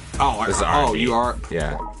 Oh, this is oh, R&D. you are.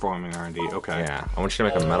 Yeah. Performing R&D. Okay. Yeah, I want you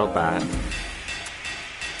to make a metal bat.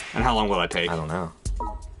 And how long will that take? I don't know.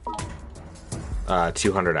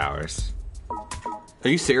 200 hours. Are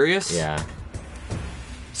you serious? Yeah.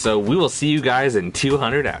 So we will see you guys in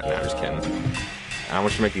 200 hours. No, I'm just kidding. And I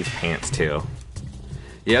want you to make these pants too.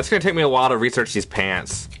 Yeah, it's gonna take me a while to research these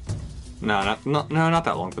pants. No, not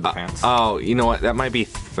that long for the pants. Oh, you know what? That might be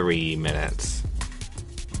 3 minutes.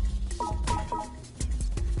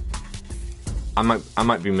 I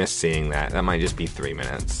might be misseeing that. That might just be 3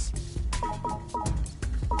 minutes.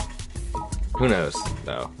 Who knows,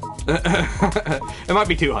 though? It might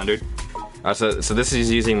be 200. So this is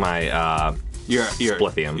using my your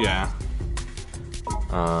splithium. Yeah.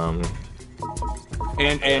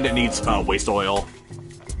 And it needs waste oil.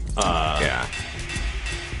 Yeah.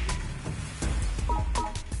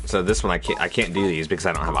 So this one I can't do these because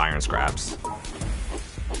I don't have iron scraps.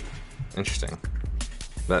 Interesting.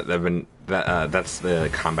 That's the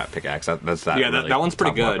combat pickaxe. That's that. Yeah, really that one's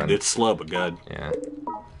pretty good. weapon. It's slow but good. Yeah.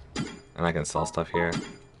 And I can sell stuff here.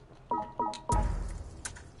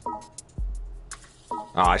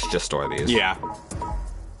 Oh, I should just store these. Yeah.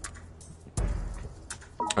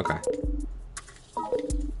 Okay.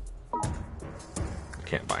 I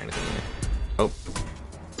can't buy anything here. Oh.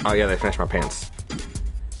 Oh yeah, they finished my pants.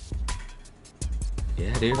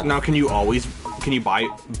 Yeah, dude. Now, can you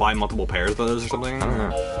buy multiple pairs of those or something? I don't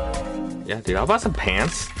know. Yeah, dude, I'll buy some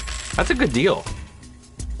pants. That's a good deal.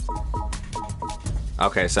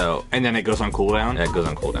 Okay, so... And then it goes on cooldown? Yeah, it goes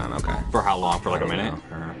on cooldown, okay. For how long? For like a minute?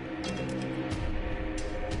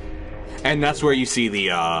 And that's where you see the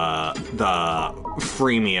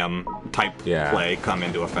freemium type play come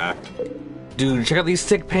into effect. Dude, check out these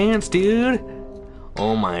sick pants, dude!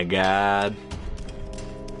 Oh my god.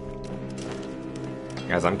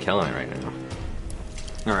 Guys, I'm killing it right now.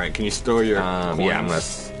 Alright, can you store your coins? Yeah, I'm gonna...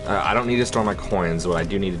 I don't need to store my coins. What I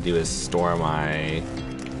do need to do is store my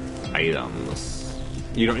items.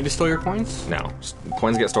 You don't need to store your coins? No.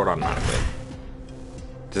 Coins get stored automatically.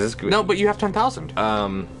 Does this... No, but you have 10,000.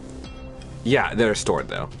 Yeah, they're stored,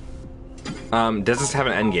 though. Does this have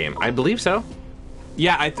an end game? I believe so.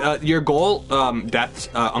 Yeah, your goal,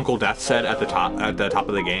 Uncle Death said at the top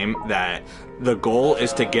of the game that the goal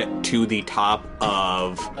is to get to the top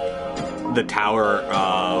of the Tower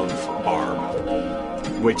of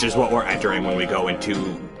Barb, which is what we're entering when we go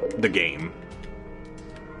into the game.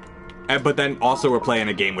 But then also we're playing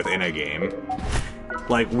a game within a game.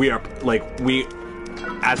 We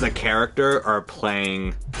as a character are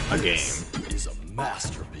playing a game. This is a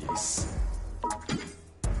masterpiece.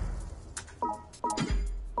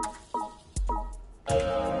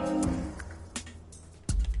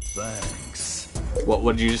 Thanks. What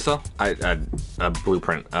did you just sell? A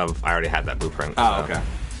blueprint of... I already had that blueprint. Oh, okay.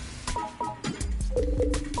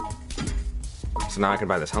 So now I can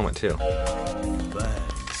buy this helmet, too.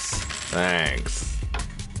 Thanks.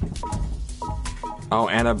 Oh,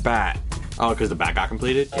 and a bat. Oh, because the bat got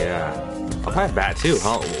completed? Yeah. I'll buy a bat, too.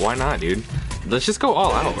 Why not, dude? Let's just go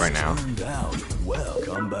all out right now. Turned out well.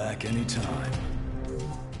 Come back anytime.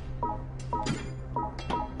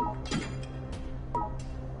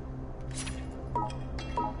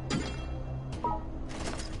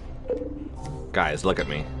 Guys, look at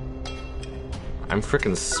me. I'm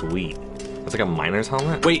freaking sweet. It's like a miner's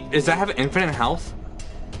helmet? Wait, does that have infinite health?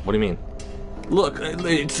 What do you mean? Look,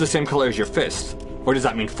 it's the same color as your fist. Or does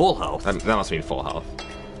that mean full health? That must mean full health.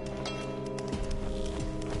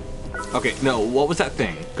 Okay, no, what was that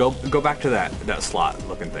thing? Go back to that slot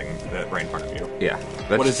looking thing that right in front of you. Yeah.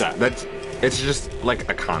 What is that? It's just like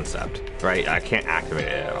a concept, right? I can't activate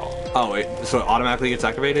it at all. Oh, so it automatically gets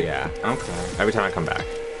activated? Yeah. Okay. Every time I come back.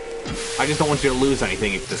 I just don't want you to lose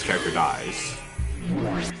anything if this character dies.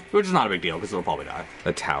 Which is not a big deal, because it'll probably die.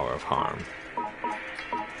 The Tower of Harm.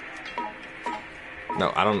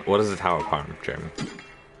 No, I don't... What is the Tower of Harm, Jeremy?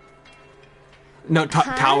 No,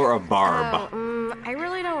 Tower of Barb. I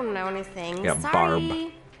really don't know anything. Yeah,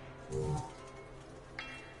 Sorry. Barb.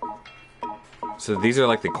 So these are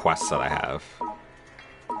like the quests that I have.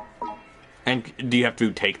 And do you have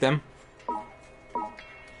to take them?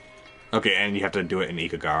 Okay, and you have to do it in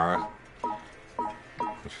Ikagara.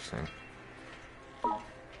 Interesting.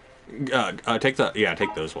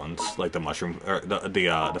 Take those ones, like the mushroom or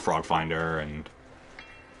the frog finder and.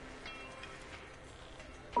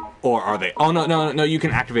 Or are they? Oh no! You can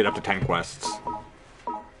activate up to 10 quests.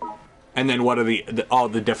 And then what are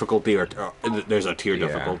the difficulty or there's a tier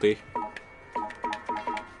difficulty.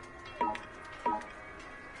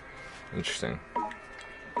 Interesting.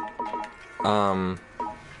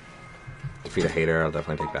 Defeat a hater. I'll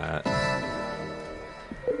definitely take that.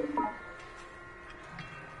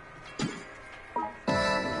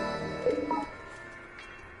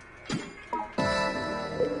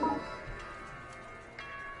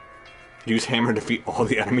 Use hammer to defeat all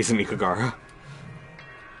the enemies in Ikagara.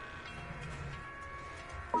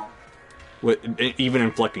 Even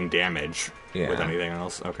inflicting damage with anything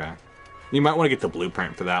else. Okay. You might want to get the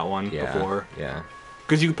blueprint for that one before. Yeah.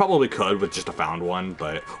 Because you probably could with just a found one,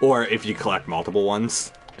 or if you collect multiple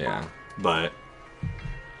ones. Yeah. But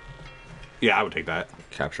yeah, I would take that.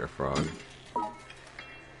 Capture a frog.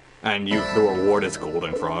 And the reward is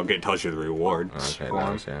golden frog. It tells you the reward. Okay, it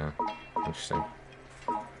does, yeah. Interesting.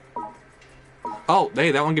 Oh,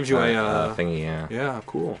 hey, that one gives you a thingy, yeah. Yeah,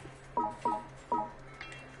 cool.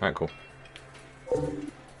 Alright, cool.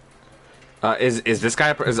 Is this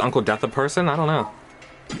guy, is Uncle Death a person? I don't know.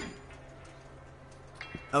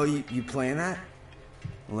 Oh, you playing that?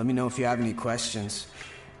 Well, let me know if you have any questions.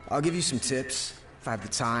 I'll give you some tips, if I have the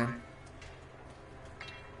time.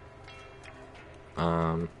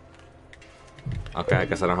 Okay, I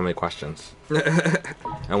guess I don't have any questions.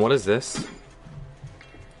 And what is this?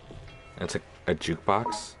 It's a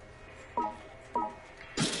jukebox?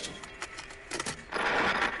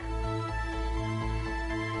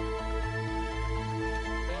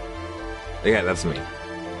 Yeah, that's me.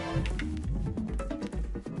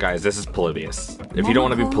 Guys, this is Polybius. If you don't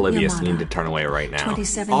want to be Polybius, you need to turn away right now.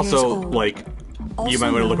 27 Also, years old, like, you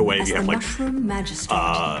might want to look away if you have, like, magistrate.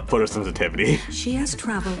 photosensitivity. She has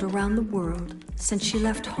traveled around the world since she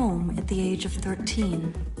left home at the age of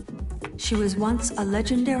 13. She was once a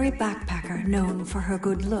legendary backpacker known for her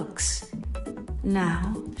good looks.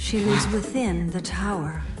 Now, she lives within the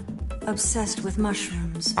tower, obsessed with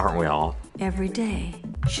mushrooms. Aren't we all? Every day,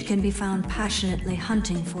 she can be found passionately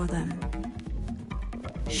hunting for them.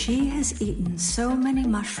 She has eaten so many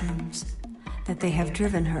mushrooms that they have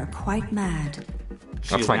driven her quite mad.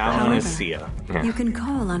 She's now known as Sia. Yeah. You can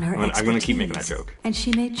call on her expertise, I'm going to keep making that joke. And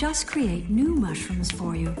she may just create new mushrooms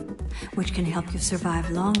for you, which can help you survive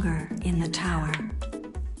longer in the tower.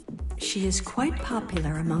 She is quite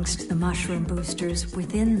popular amongst the mushroom boosters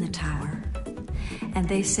within the tower, and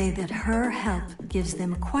they say that her help gives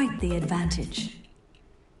them quite the advantage.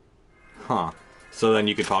 Huh. So then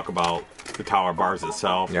you could talk about the tower bars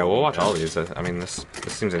itself. Yeah, we'll watch all of these. I mean, this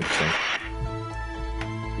seems interesting.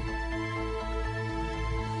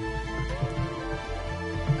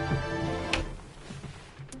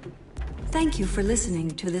 Thank you for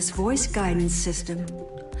listening to this voice guidance system.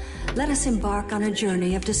 Let us embark on a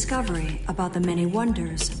journey of discovery about the many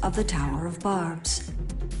wonders of the Tower of Barbs.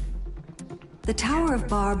 The Tower of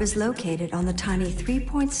Barb is located on the tiny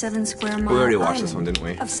 3.7 square mile we already island watched this one, didn't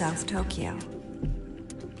we? of South Tokyo.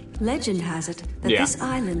 Legend has it that this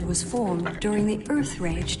island was formed during the Earth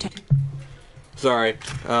Rage. Sorry.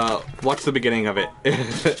 Watch the beginning of it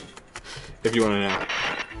if you want to know.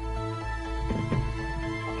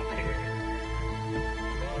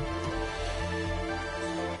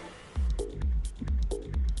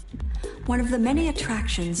 One of the many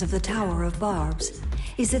attractions of the Tower of Barbs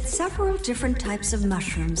is that several different types of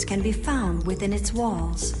mushrooms can be found within its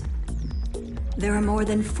walls. There are more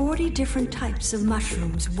than 40 different types of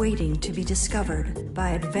mushrooms waiting to be discovered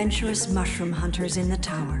by adventurous mushroom hunters in the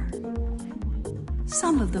tower.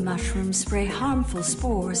 Some of the mushrooms spray harmful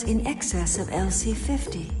spores in excess of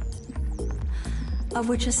LC50, of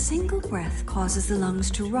which a single breath causes the lungs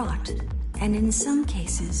to rot, and in some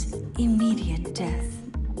cases, immediate death.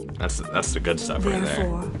 That's the good stuff right there.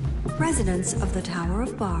 Therefore, residents of the Tower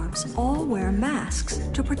of Barbs all wear masks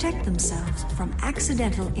to protect themselves from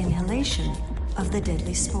accidental inhalation of the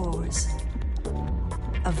deadly spores.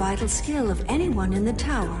 A vital skill of anyone in the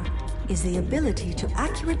tower is the ability to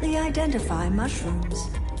accurately identify mushrooms.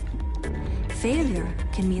 Failure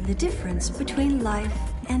can mean the difference between life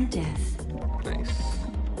and death. Nice.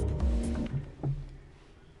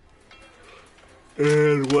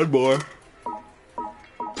 And one more.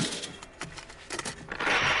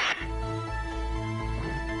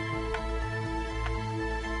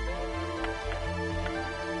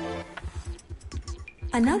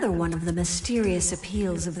 Another one of the mysterious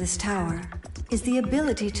appeals of this tower is the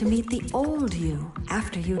ability to meet the old you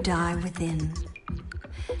after you die within.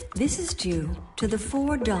 This is due to the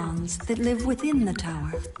 4 dons that live within the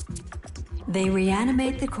tower. They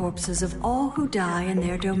reanimate the corpses of all who die in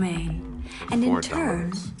their domain, and in 4 turn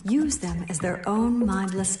dons. use them as their own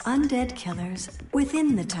mindless undead killers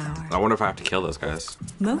within the tower. I wonder if I have to kill those guys.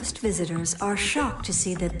 Most visitors are shocked to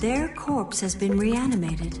see that their corpse has been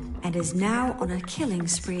reanimated and is now on a killing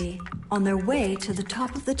spree on their way to the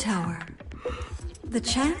top of the tower. The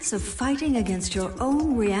chance of fighting against your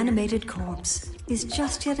own reanimated corpse is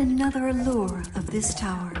just yet another allure of this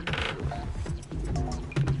tower.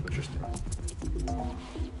 Interesting.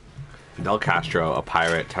 Fidel Castro, a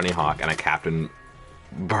pirate, Tony Hawk, and a Captain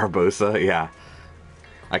Barbosa. Yeah.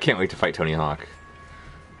 I can't wait to fight Tony Hawk.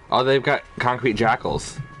 Oh, they've got Concrete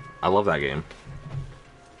Jackals. I love that game.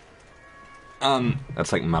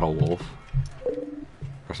 That's like Metal Wolf.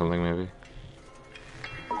 Or something, maybe.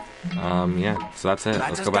 Yeah, so that's it. I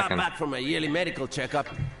Let's just go back got and... back from a yearly medical checkup.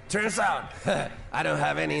 Turns out, I don't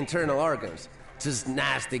have any internal organs. Just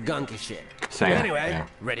nasty, gunky shit. Same, Anyway, yeah.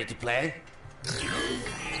 ready to play?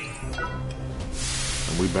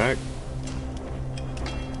 And we back.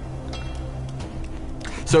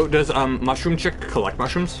 So does Mushroom Chick collect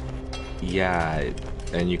mushrooms? Yeah,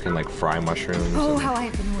 and you can like fry mushrooms. Oh, and- how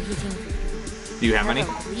I've been waiting. Do you have any?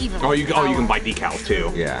 Believe in Oh, you power. can buy decals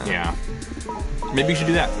too. Yeah. Yeah. Maybe you should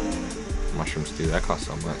do that. Mushrooms do that cost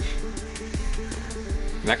so much.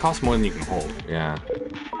 That costs more than you can hold. Yeah.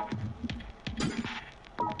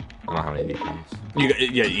 I don't have any decals.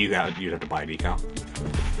 You'd have to buy a decal.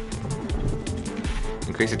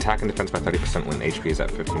 Increase attack and defense by 30% when HP is at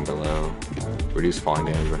 15 below. Reduce falling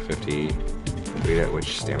damage by 50. Rate at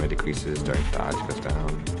which stamina decreases during dodge goes down.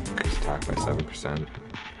 Increase attack by 7%.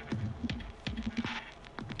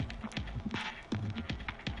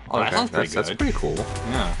 Oh, that sounds pretty that's good. pretty cool.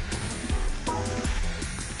 Yeah.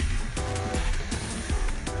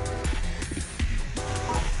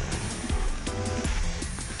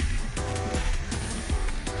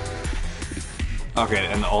 Okay,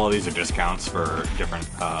 and all of these are discounts for different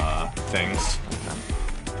things.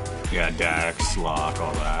 Yeah, Dex, Luck,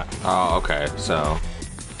 all that. Oh, okay. So,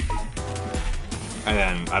 And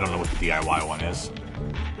then I don't know what the DIY one is.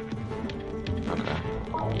 okay.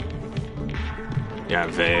 Yeah,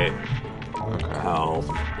 Vit, Okay. Health.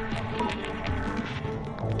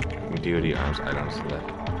 DoD arms items.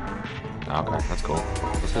 Okay, that's cool.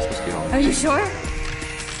 What's this supposed to be on? Are you sure?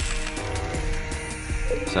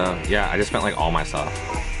 So, yeah, I just spent like all my stuff.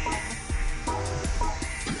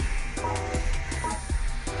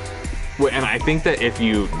 Wait, and I think that if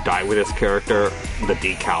you die with this character, the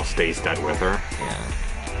decal stays dead with her. Yeah.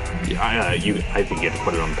 Yeah, I think you have to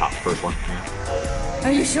put it on the top first one. Yeah.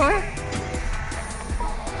 Are you sure?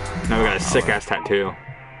 Now we got a sick ass tattoo.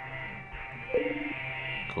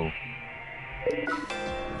 Cool.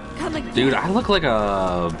 Come again. Dude, I look like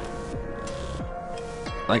a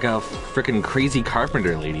freaking crazy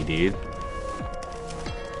carpenter lady, dude.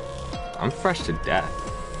 I'm fresh to death.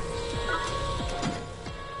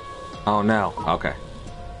 Oh no. Okay.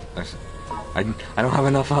 I don't have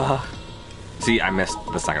enough. See, I missed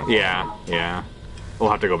the second one. Yeah. We'll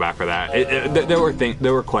have to go back for that.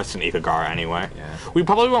 There were quests in Ikagara anyway. Yeah. We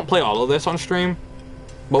probably won't play all of this on stream,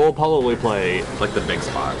 but we'll probably play. Like the big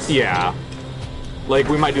spots. Yeah. Like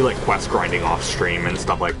we might do like quest grinding off stream and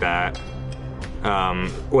stuff like that.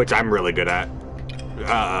 Which I'm really good at.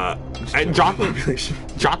 And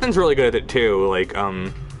Jonathan's really good at it too. Like,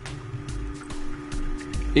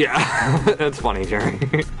 yeah, that's funny, Jerry.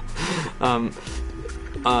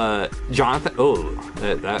 Jonathan. Oh,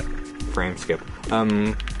 that frame skip.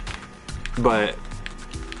 But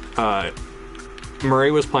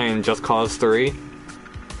Murray was playing Just Cause 3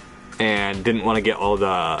 and didn't want to get all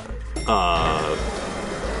the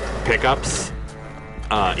pickups.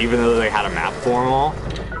 Even though they had a map for them all,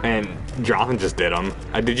 and Jonathan just did them.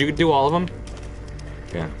 Did you do all of them?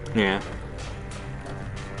 Yeah. Yeah.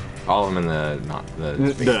 All of them in the Not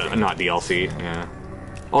DLC. Yeah.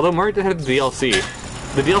 Although Murray did have the DLC.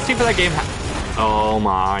 The DLC for that game. Oh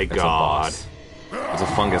my It's a god. boss. It's a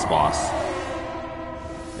fungus boss.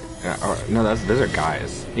 Yeah, no, those are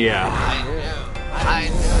guys. Yeah. I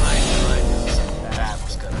knew that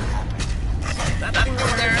was gonna happen. Nothing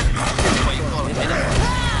over there. What you call it?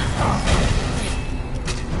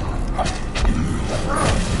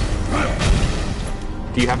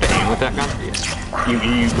 Do you have to aim with that gun? Yeah. You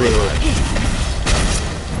really.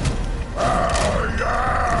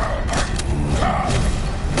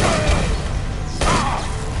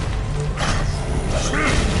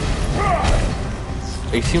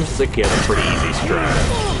 He seems like he has a pretty easy strat.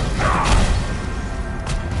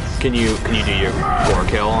 Can you do your 4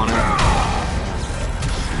 kill on it?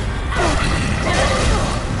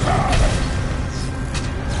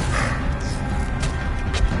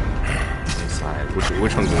 Inside.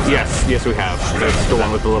 Which one's inside? Yes, we have. That's the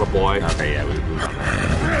one with the little boy. Okay, yeah, we've done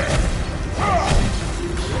that.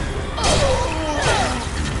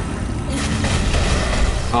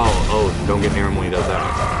 Oh, don't get near him when he does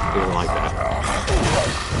that. He doesn't like that.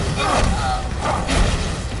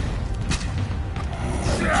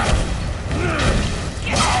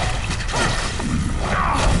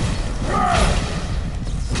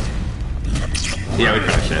 Yeah, we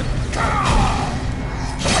finished it.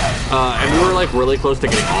 And we were like really close to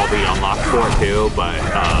getting all the unlocked for it too, but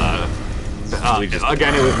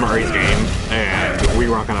again, it was Murray's game, and we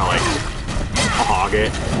weren't gonna like hog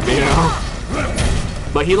it, you know.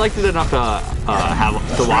 But he liked it enough to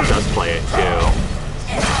watch us play it too.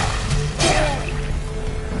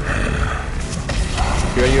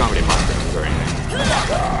 You don't have any mushrooms or anything,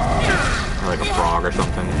 or like a frog or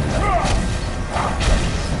something.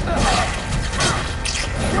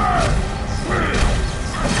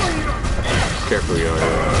 Careful, you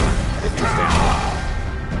get this down.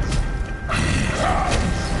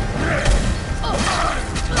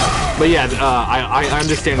 But yeah, I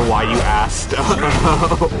understand why you asked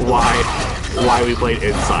why we played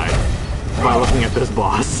inside by looking at this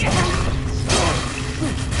boss.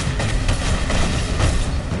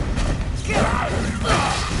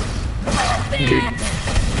 Dude,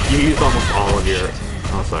 you used almost all of your...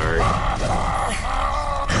 Oh, sorry.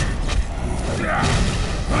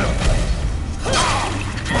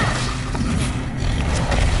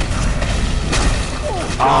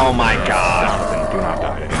 Oh my god. Do not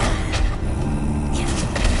die to him.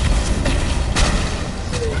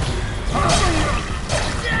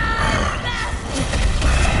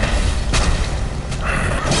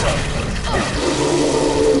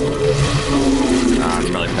 I'm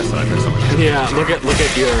really pissed that I missed so much. Yeah, look at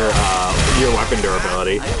your weapon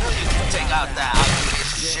durability. Take out that ugly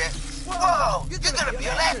shit. Whoa, you're gonna be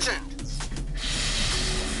a legend.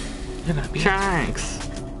 You're gonna be Shanks.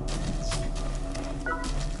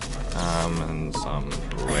 And some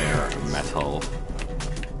rare metal.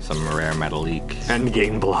 Some rare metalique. And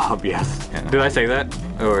game blob, yes. Yeah. Did I say that?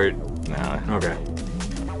 Or No. okay.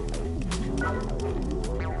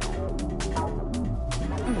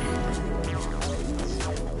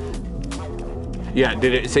 Yeah,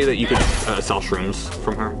 did it say that you could sell shrooms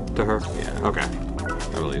from her to her? Yeah. Okay.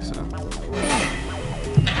 I believe so.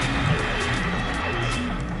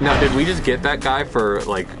 Now, did we just get that guy for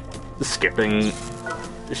like skipping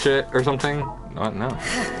shit or something? No.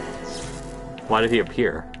 Why did he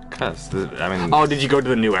appear? Cause I mean. Oh, did you go to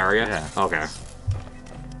the new area? Yeah. Okay.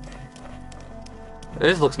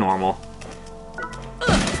 This looks normal.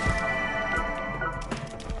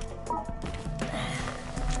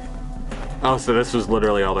 Oh, so this was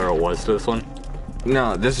literally all there was to this one?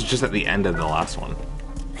 No, this is just at the end of the last one.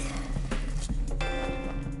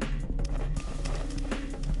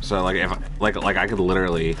 So like if like I could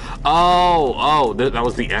literally. Oh, that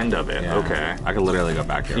was the end of it. Yeah, Okay. I could literally go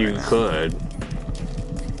back here. You right now. could.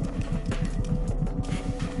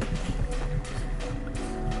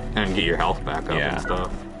 And get your health back up Yeah. and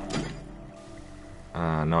stuff.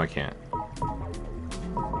 No, I can't.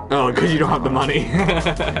 Oh, because you don't have the money.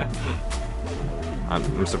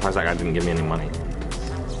 I'm surprised that guy didn't give me any money.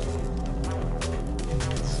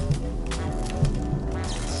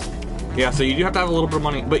 Yeah, so you do have to have a little bit of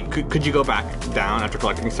money, but could you go back down after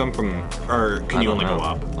collecting some from, or can I you don't only know. go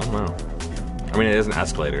up? I don't know. I mean, it is an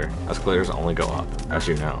escalator. Escalators only go up, as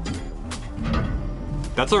you know.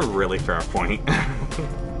 That's a really fair point.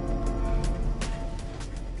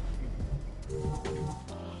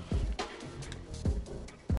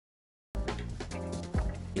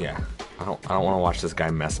 Yeah, I don't want to watch this guy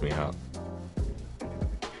mess me up.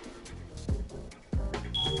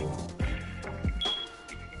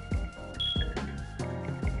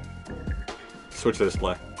 Switch the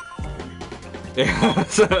display. Yeah,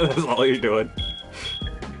 so that's all you're doing.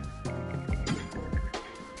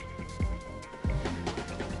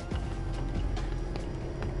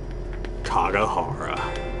 Kagahara.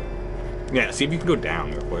 Yeah, see if you can go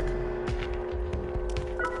down real quick.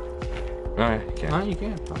 Alright, you can. Oh, you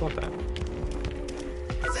can. How about that?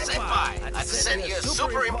 Senpai, I sent you a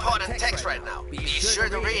super important text right now. Be sure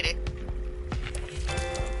to read it.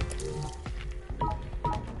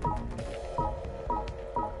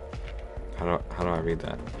 How do I read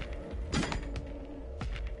that?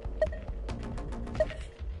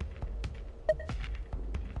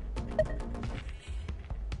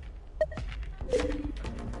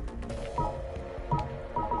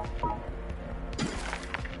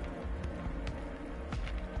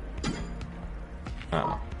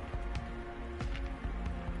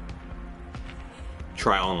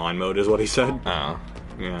 Try online mode is what he said. Oh.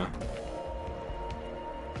 Yeah.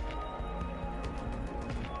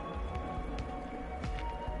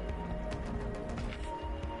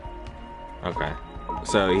 Okay.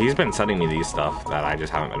 So he's been sending me these stuff that I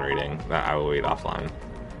just haven't been reading, that I will read offline.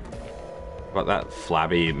 But that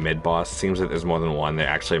flabby mid-boss, seems that there's more than one. They're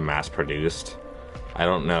actually mass-produced. I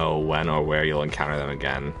don't know when or where you'll encounter them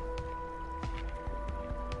again.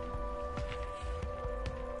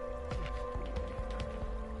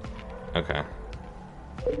 Okay.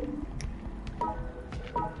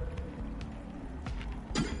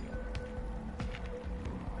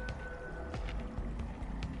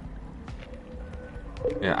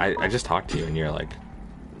 Yeah, I just talked to you and you're like,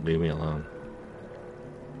 leave me alone.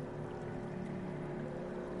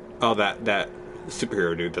 Oh, that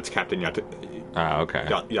superhero dude, that's Captain Okay.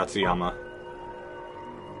 Yatsuyama.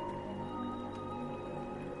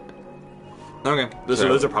 Okay, so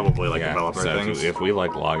those are probably like developer things. If we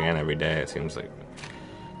like log in every day, it seems like.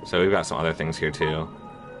 So we've got some other things here too.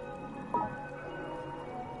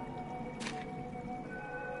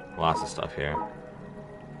 Lots of stuff here.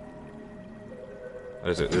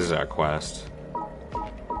 This is our quest.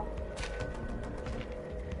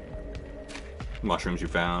 Mushrooms you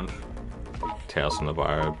found. Tales from the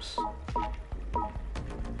Barbs.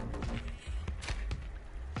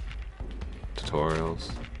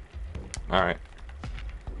 Tutorials. Alright.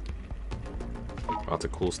 Lots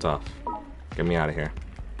of cool stuff. Get me out of here.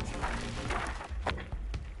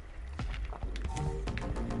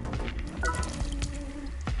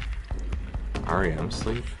 REM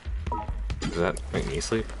sleep? Does that make me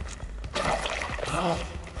sleep?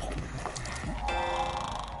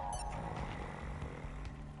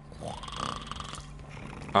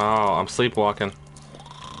 Oh, I'm sleepwalking.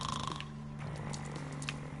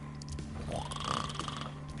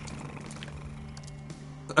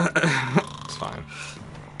 It's fine.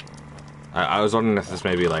 I was wondering if this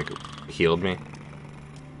maybe like healed me,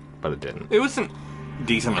 but it didn't. It was a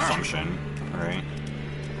decent assumption, right?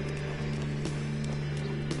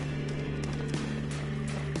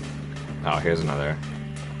 Oh, here's another.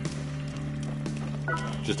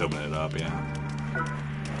 Just open it up, yeah.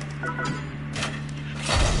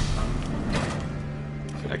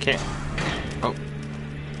 I can't. Oh.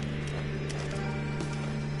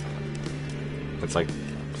 It's like,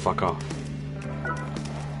 fuck off.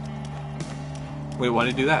 Wait, why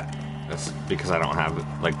did you do that? That's because I don't have,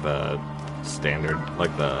 like, the standard,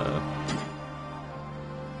 like the...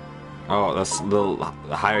 Oh, that's the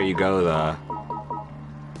higher you go,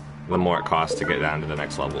 the more it costs to get down to the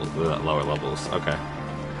next level, the lower levels. Okay.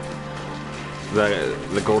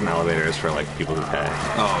 The golden elevator is for, like, people who pay.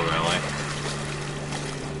 Oh, really?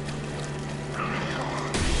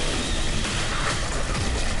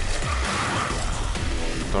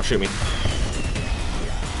 Don't shoot me.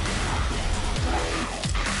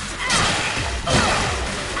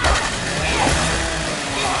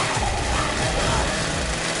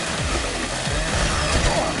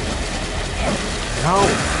 No!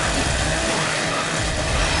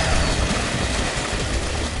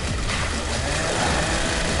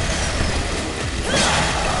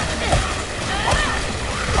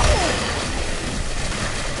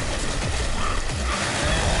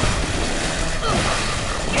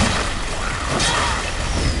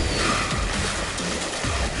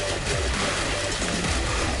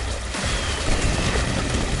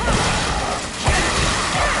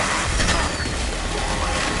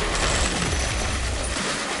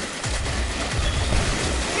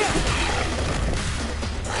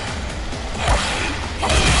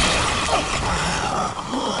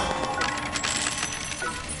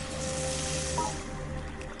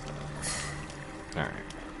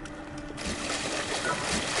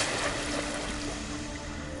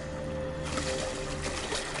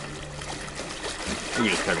 You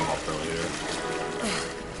can just pick them up for later.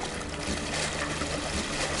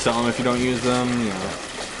 Sell them if you don't use them, you know.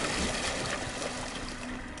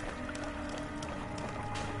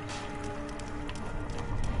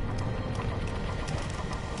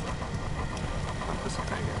 This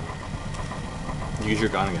guy again. Use your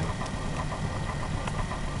gun again.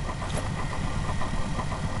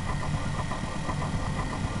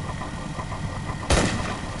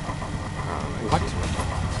 What?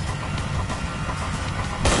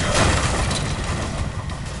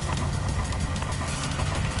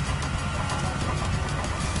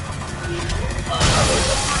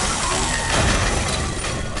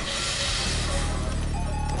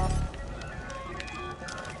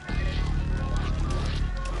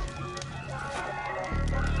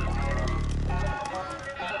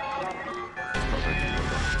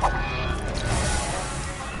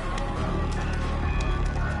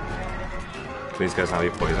 Please guys not be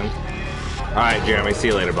poisoned. Alright, Jeremy, see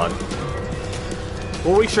you later, bud.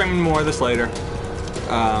 Will we stream more of this later?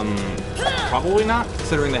 Probably not,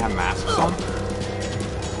 considering they have masks on.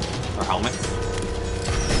 Or helmets.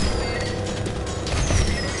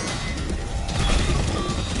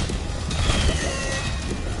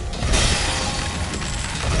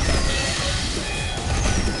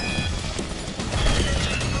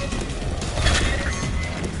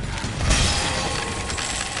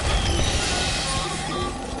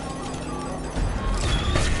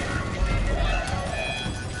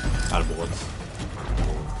 Out of bullets.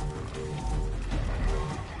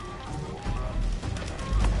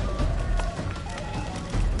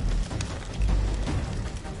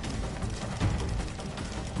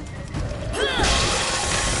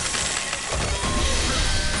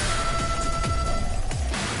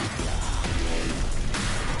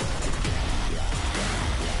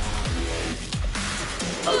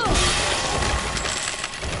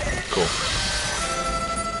 Cool.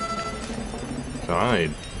 So I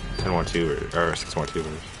need 10 more tubers, or 6 more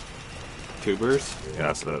tubers. Tubers? Yeah,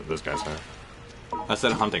 that's what those guys are. I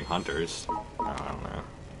said hunting hunters. I don't know.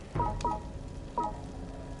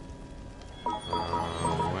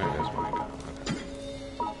 Where is my gun?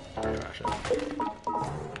 Okay. Gosh,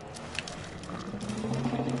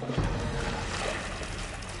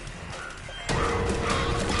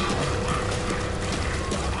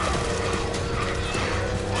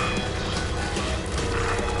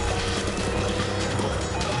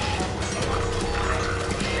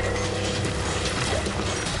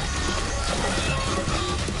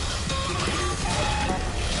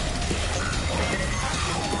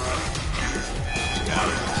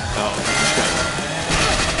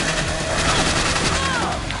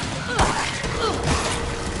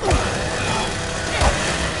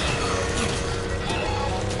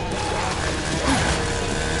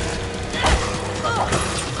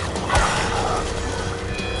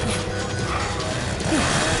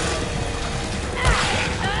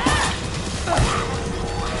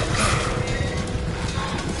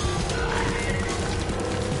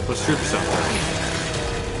 What's 3%?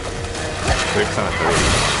 3% of 30.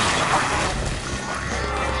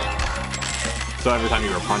 So every time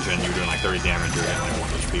you were punching, you were doing like 30 damage, you were getting like 1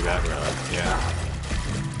 HP back. Really? Yeah.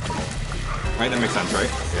 Right, that makes sense, right?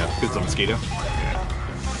 Yeah. Because it's a mosquito. Yeah.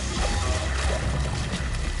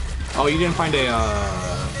 Oh, you didn't find a,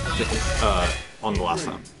 on the last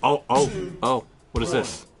time. Oh, what is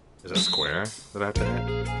this? Is it a square that I have to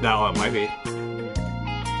hit? No, it might be.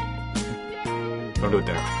 Don't do it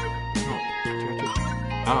there.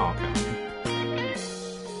 Oh, okay.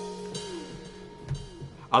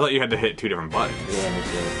 I thought you had to hit 2 different buttons. Yeah, me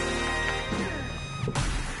too.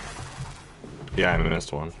 Yeah, I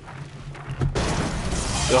missed one.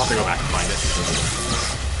 You'll have to go back and find it.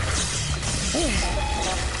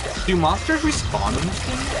 Do monsters respawn in this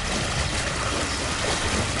game?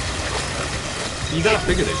 You gotta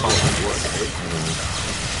figure they probably would, right?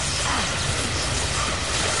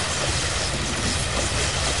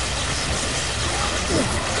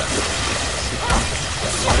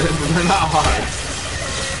 They're not hard.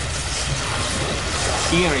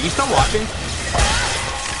 Ian, are you still watching?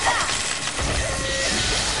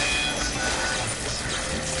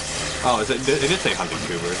 Oh, it did say hunting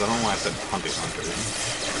tubers. I don't know why I said hunting hunters.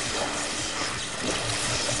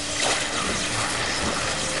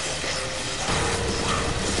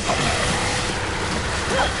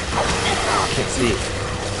 Oh, I can't see.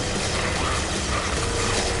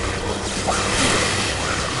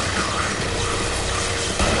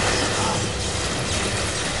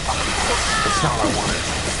 That's not what I wanted.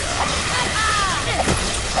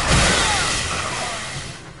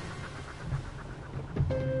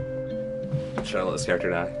 Should I let this character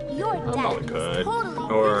die? Your probably death could. was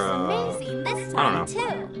totally Or, amazing this I don't time, know.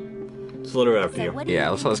 too. It's a little bit up to So you. what do you Yeah,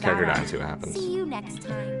 let's let this think character about die it? and see what happens. See you next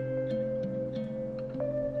time.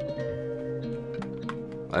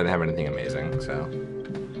 I didn't have anything amazing, so.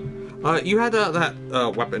 You had that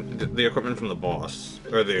weapon, the equipment from the boss,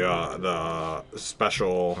 or the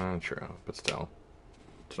special. True, but still.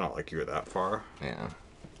 It's not like you were that far. Yeah.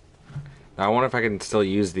 Now, I wonder if I can still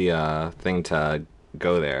use the thing to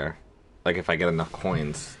go there. Like if I get enough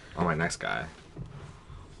coins on my next guy.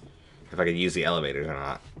 If I could use the elevators or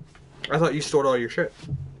not. I thought you stored all your shit.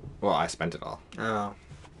 Well, I spent it all. Oh.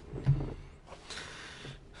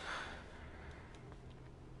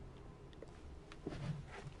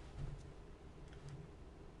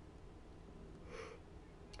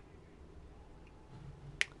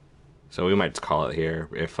 So we might just call it here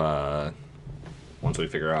if once we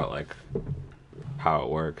figure out like how it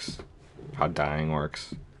works, how dying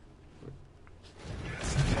works.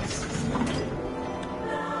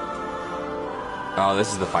 Oh,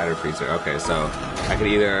 this is the fighter freezer. Okay, so I could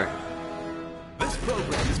either... This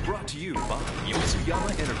program is brought to you by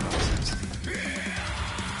Yotsuyama Enterprises.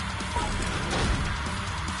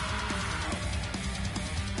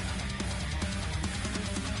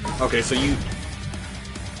 Okay, so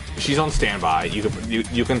she's on standby.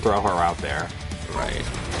 You can throw her out there. Right.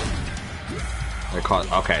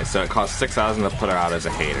 Okay, so it costs 6,000 to put her out as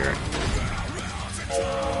a hater.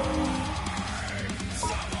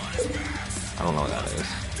 I don't know what that is.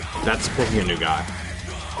 That's picking a new guy,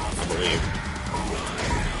 I believe.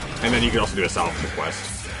 And then you can also do a salvage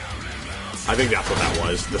quest. I think that's what that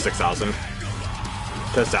was, the 6,000.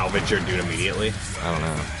 To salvage your dude immediately. I don't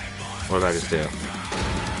know. What did I just do?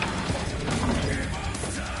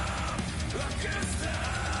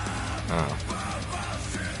 Oh.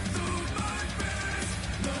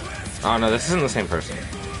 Oh no, this isn't the same person.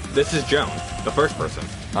 This is Joan, the first person.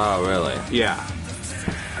 Oh, really? Yeah.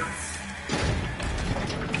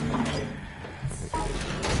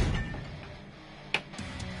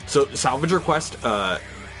 So, salvage request,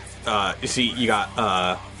 you see, you got,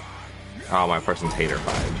 oh, my person's hater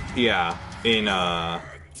vibe. Yeah, in,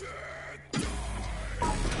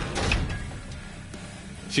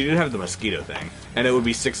 she did have the mosquito thing, and it would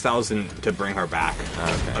be 6,000 to bring her back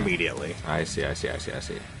immediately. I see.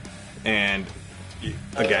 And,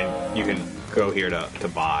 again, you can go here to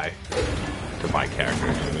buy. To buy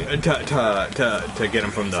characters. To get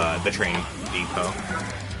them from the train depot.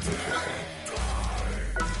 Interesting.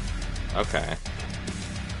 Okay.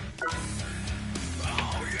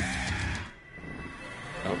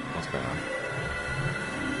 Oh, what's going on?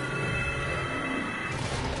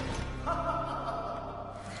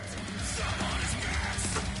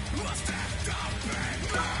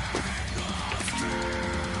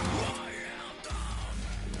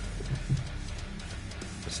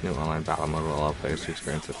 This new online battle mode will allow players to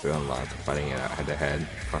experience the thrill and violence of fighting it out head-to-head.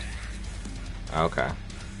 Okay.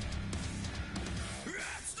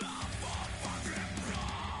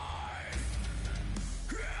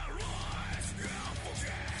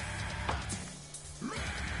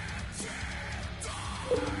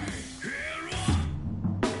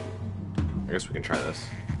 I guess we can try this.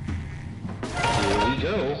 Here we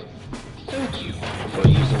go. Thank you for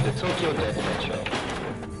using the Tokyo Death Metro.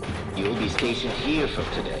 You'll be stationed here from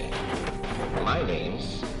today. My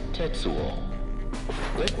name's Tetsuo.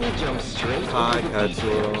 Let me jump straight into the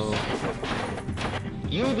details.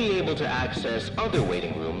 You'll be able to access other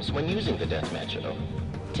waiting rooms when using the Death Metro.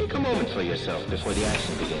 Take a moment for yourself before the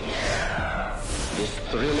action begins. This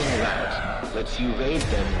thrilling route lets you raid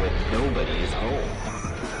them when nobody is home.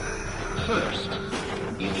 First,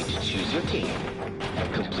 you need to choose your team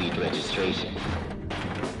and complete registration.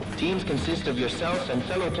 Teams consist of yourself and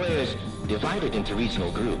fellow players divided into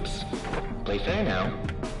regional groups. Play fair now.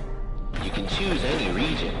 You can choose any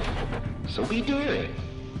region, so be daring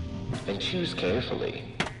and choose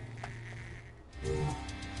carefully.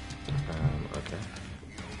 Okay.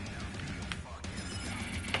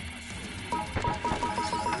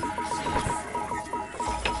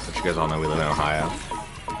 But you guys all know we live in Ohio.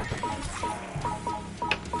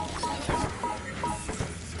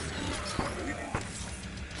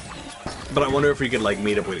 But I wonder if we could, like,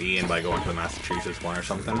 meet up with Ian by going to the Massachusetts one or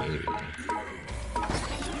something. Maybe.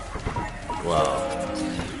 Well,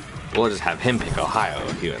 we'll just have him pick Ohio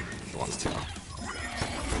if he wants to.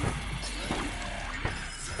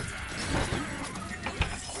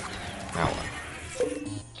 Now what?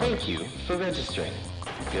 Thank you for registering.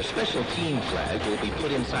 Your special team flag will be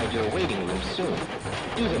put inside your waiting room soon.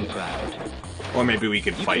 Do them proud. Or maybe we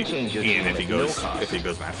could fight change your Ian team if he at goes no cost,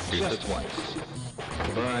 Massachusetts. just once.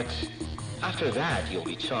 But after that, you'll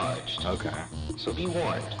be charged. Okay. So be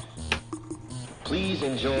warned. Please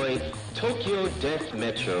enjoy Tokyo Death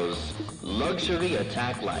Metro's luxury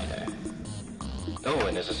attack liner. Oh,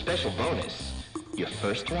 and as a special bonus, your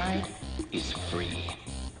first ride is free.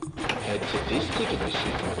 Head to this ticket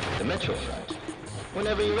machine, the Metro front,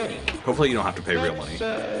 whenever you're ready. Hopefully you don't have to pay real money.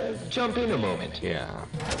 Let's jump in a moment. Yeah.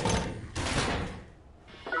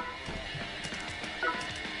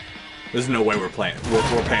 There's no way we're paying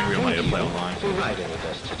real money to play online. For riding with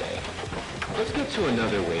us today. Let's get to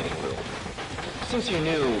another waiting room. Since you're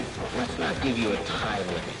new, let's not give you a time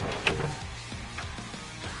limit.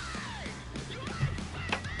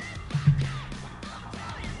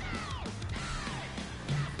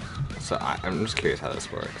 So I'm just curious how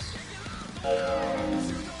this works.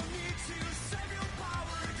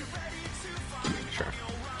 Sure.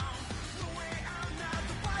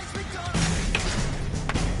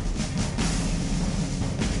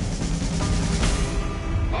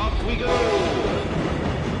 Off we go!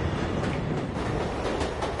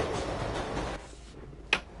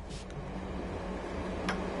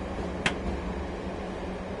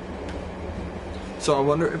 So I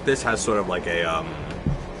wonder if this has sort of like a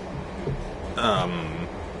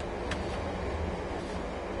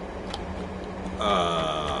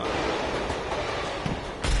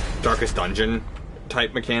Darkest Dungeon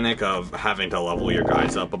type mechanic of having to level your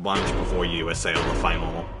guys up a bunch before you assail the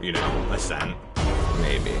final, you know, ascent.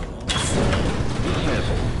 Maybe.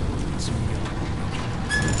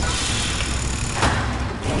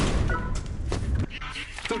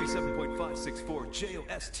 37.564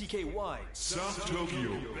 JOSTKY. South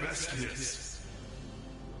Tokyo Best Hits.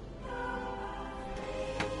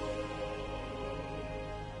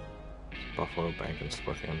 Buffalo Bank and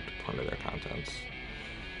Spokane to plunder their contents.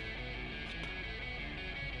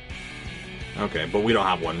 Okay, but we don't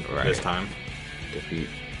have one this time. Defeat.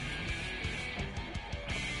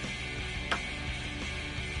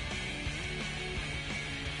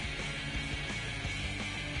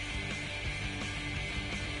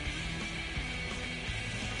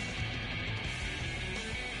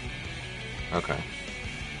 Okay.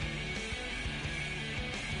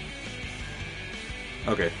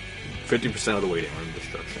 Okay. 50% of the waiting room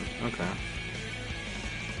destruction. Okay.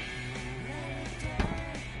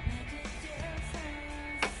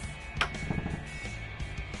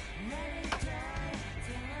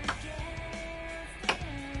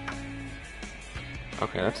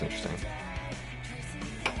 Okay, that's interesting.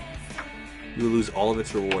 You will lose all of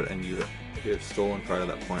its reward, and you have stolen prior to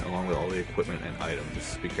that point, along with all the equipment and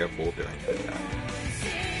items. Be careful during the attack.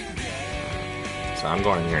 So I'm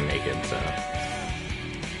going in here naked, so...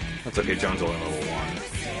 That's okay, Joan's only level 1.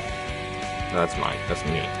 No, that's mine. That's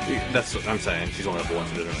me. That's what I'm saying. She's only level 1,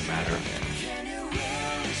 so it doesn't really matter.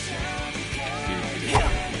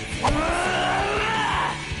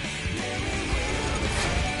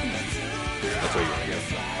 That's what you're gonna get.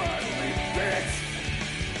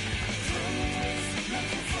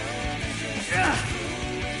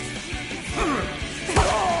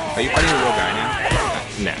 Are you fighting a real guy now?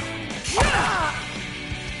 No.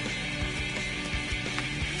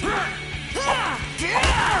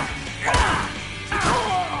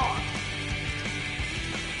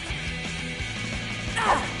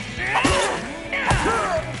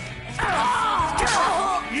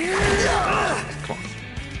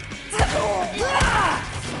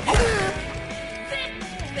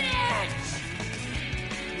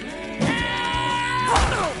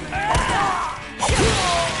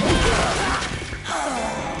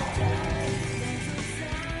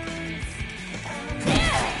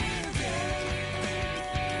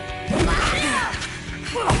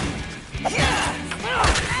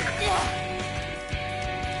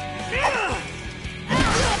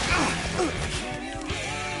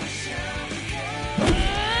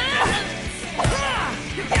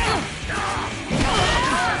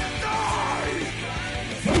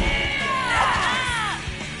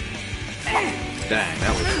 Dang,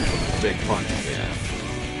 that was a big punch. Yeah.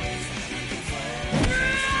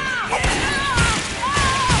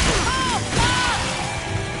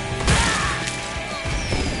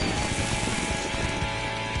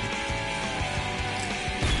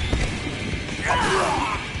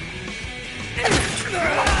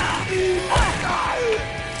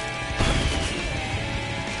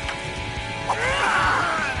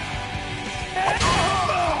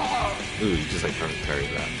 Ooh, you just like trying to parry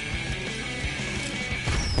that.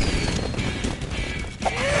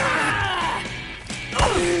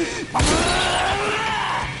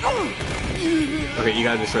 Okay, you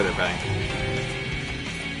gotta destroy their bank.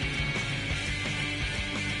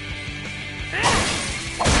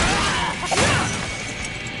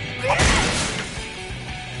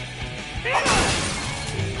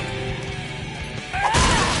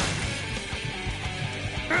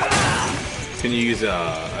 Can you use a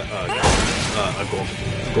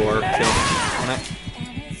gore kill on it?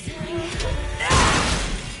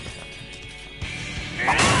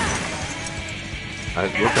 I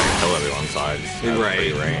wish I could kill everyone sides.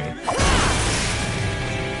 Right. Rain.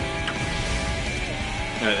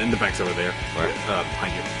 And the bank's over there. Where?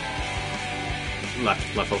 Behind you.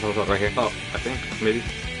 Left, right here. Oh, I think, maybe.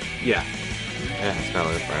 Yeah. Yeah, it's got a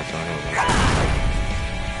little fire, so I know about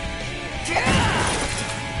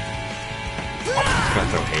got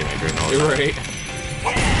some haymakers and all that. Right.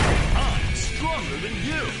 I'm stronger than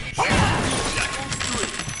you. Jackals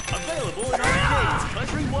 3. Available in arcades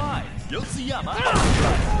countrywide. Yotsuyama.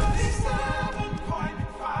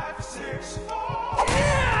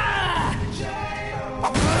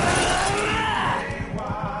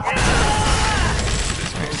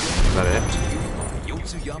 Is that it?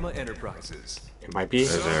 Yotsuyama Enterprises. It might be.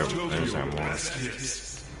 There's there more.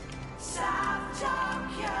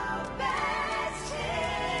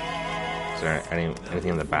 Is there anything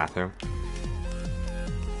in the bathroom?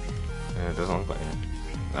 It doesn't look like it.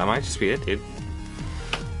 That might just be it, dude.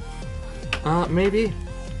 Maybe.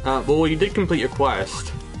 Well, you did complete your quest.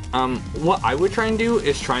 What I would try and do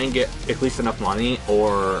is try and get at least enough money,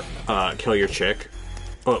 or kill your chick.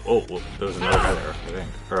 Oh, there was another guy there, I think.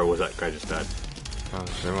 Or was that guy just dead? Oh,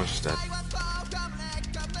 everyone's just dead.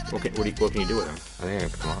 Okay, what can you do with him? I think I can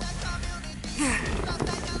pick him up.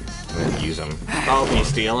 And then use him. Oh, can you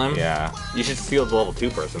steal him? Yeah. You should steal the level 2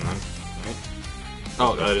 person then. Right?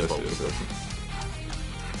 Oh, that is level 2 person.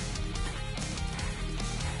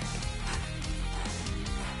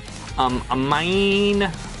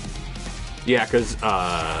 Mine. Yeah, because,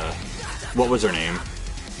 what was her name?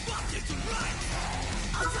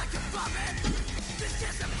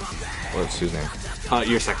 What's his name?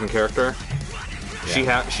 Your second character.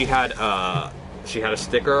 Yeah. She had a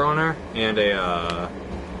sticker on her and a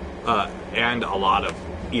lot of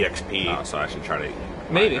EXP. Oh, so I should try to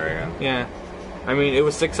maybe. Her again. Yeah. I mean, it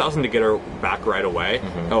was 6,000 to get her back right away.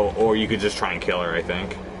 Mm-hmm. Oh, or you could just try and kill her, I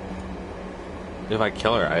think. If I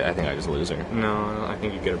kill her, I think I just lose her. No, I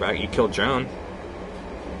think you get her back. You killed Joan.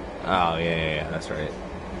 Oh, yeah, that's right.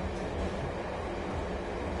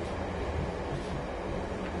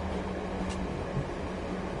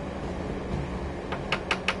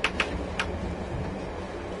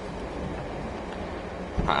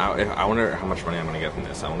 I wonder how much money I'm going to get from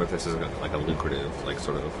this. I wonder if this is like a lucrative, like,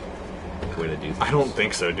 sort of way to do things. I don't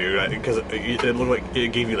think so, dude. Because it looked like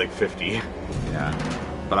it gave you like 50. Yeah.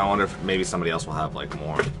 But I wonder if maybe somebody else will have, like,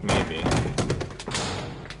 more. Maybe.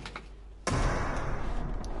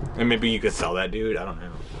 And maybe you could sell that dude. I don't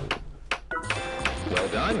know. Well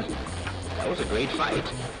done. That was a great fight.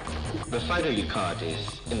 The fighter you caught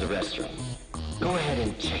is in the restroom. Go ahead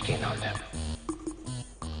and check in on them.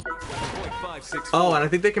 Oh, and I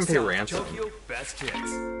think they can pay ransom. Tokyo Best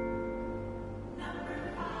Hits.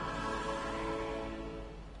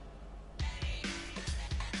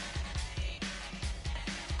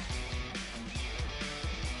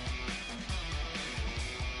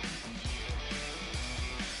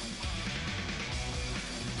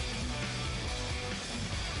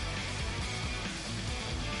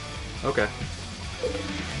 Okay.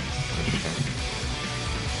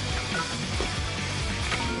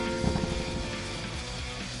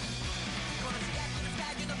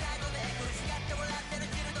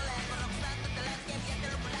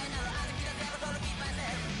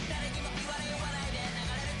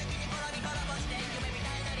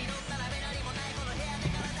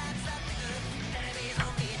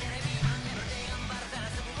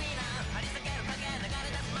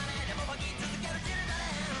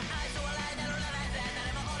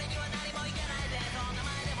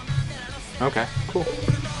 Okay, cool.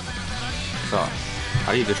 So,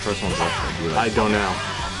 how do you destroy someone's restaurant? I don't know.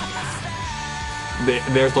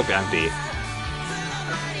 Theirs look empty.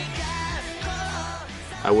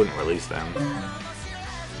 I wouldn't release them.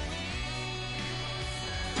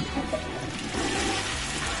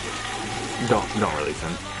 Don't release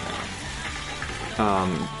them.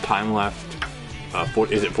 Time left.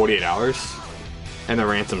 Is it 48 hours? And the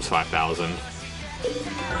ransom's 5,000.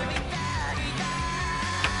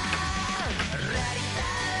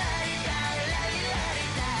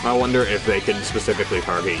 I wonder if they could specifically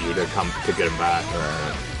target you to come to get him back.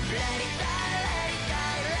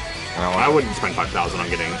 I wouldn't spend 5,000 on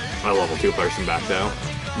getting a level 2 person back though.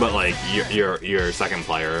 But like your second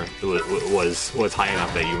player was high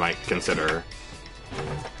enough that you might consider.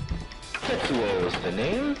 Tetsuo is the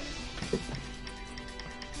name.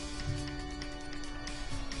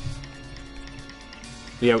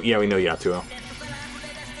 Yeah, we know Yatsuo.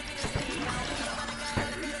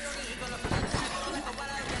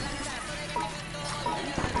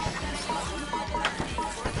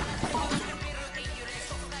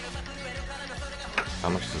 How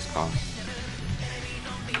much does this cost?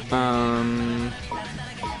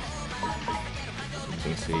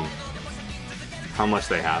 Let's see how much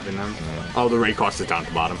they have in them. Yeah. Oh, the rate cost is down at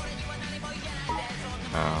the bottom.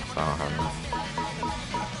 Oh, so I don't have enough.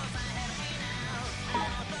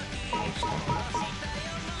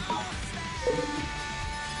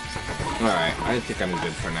 Alright, I think I'm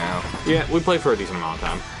good for now. Yeah, we played for a decent amount of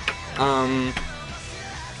time.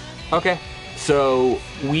 Okay, so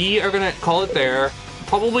we are gonna call it there.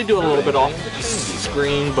 Probably do a little bit off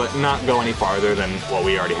screen, but not go any farther than what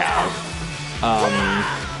we already have.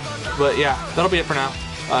 But yeah, that'll be it for now.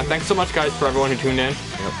 Thanks so much, guys, for everyone who tuned in.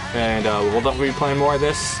 Yep. And we'll definitely be playing more of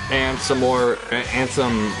this and some more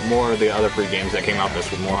of the other free games that came out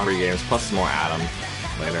this week. More free games, plus some more Adam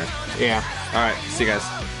later. Yeah. Alright, see you guys.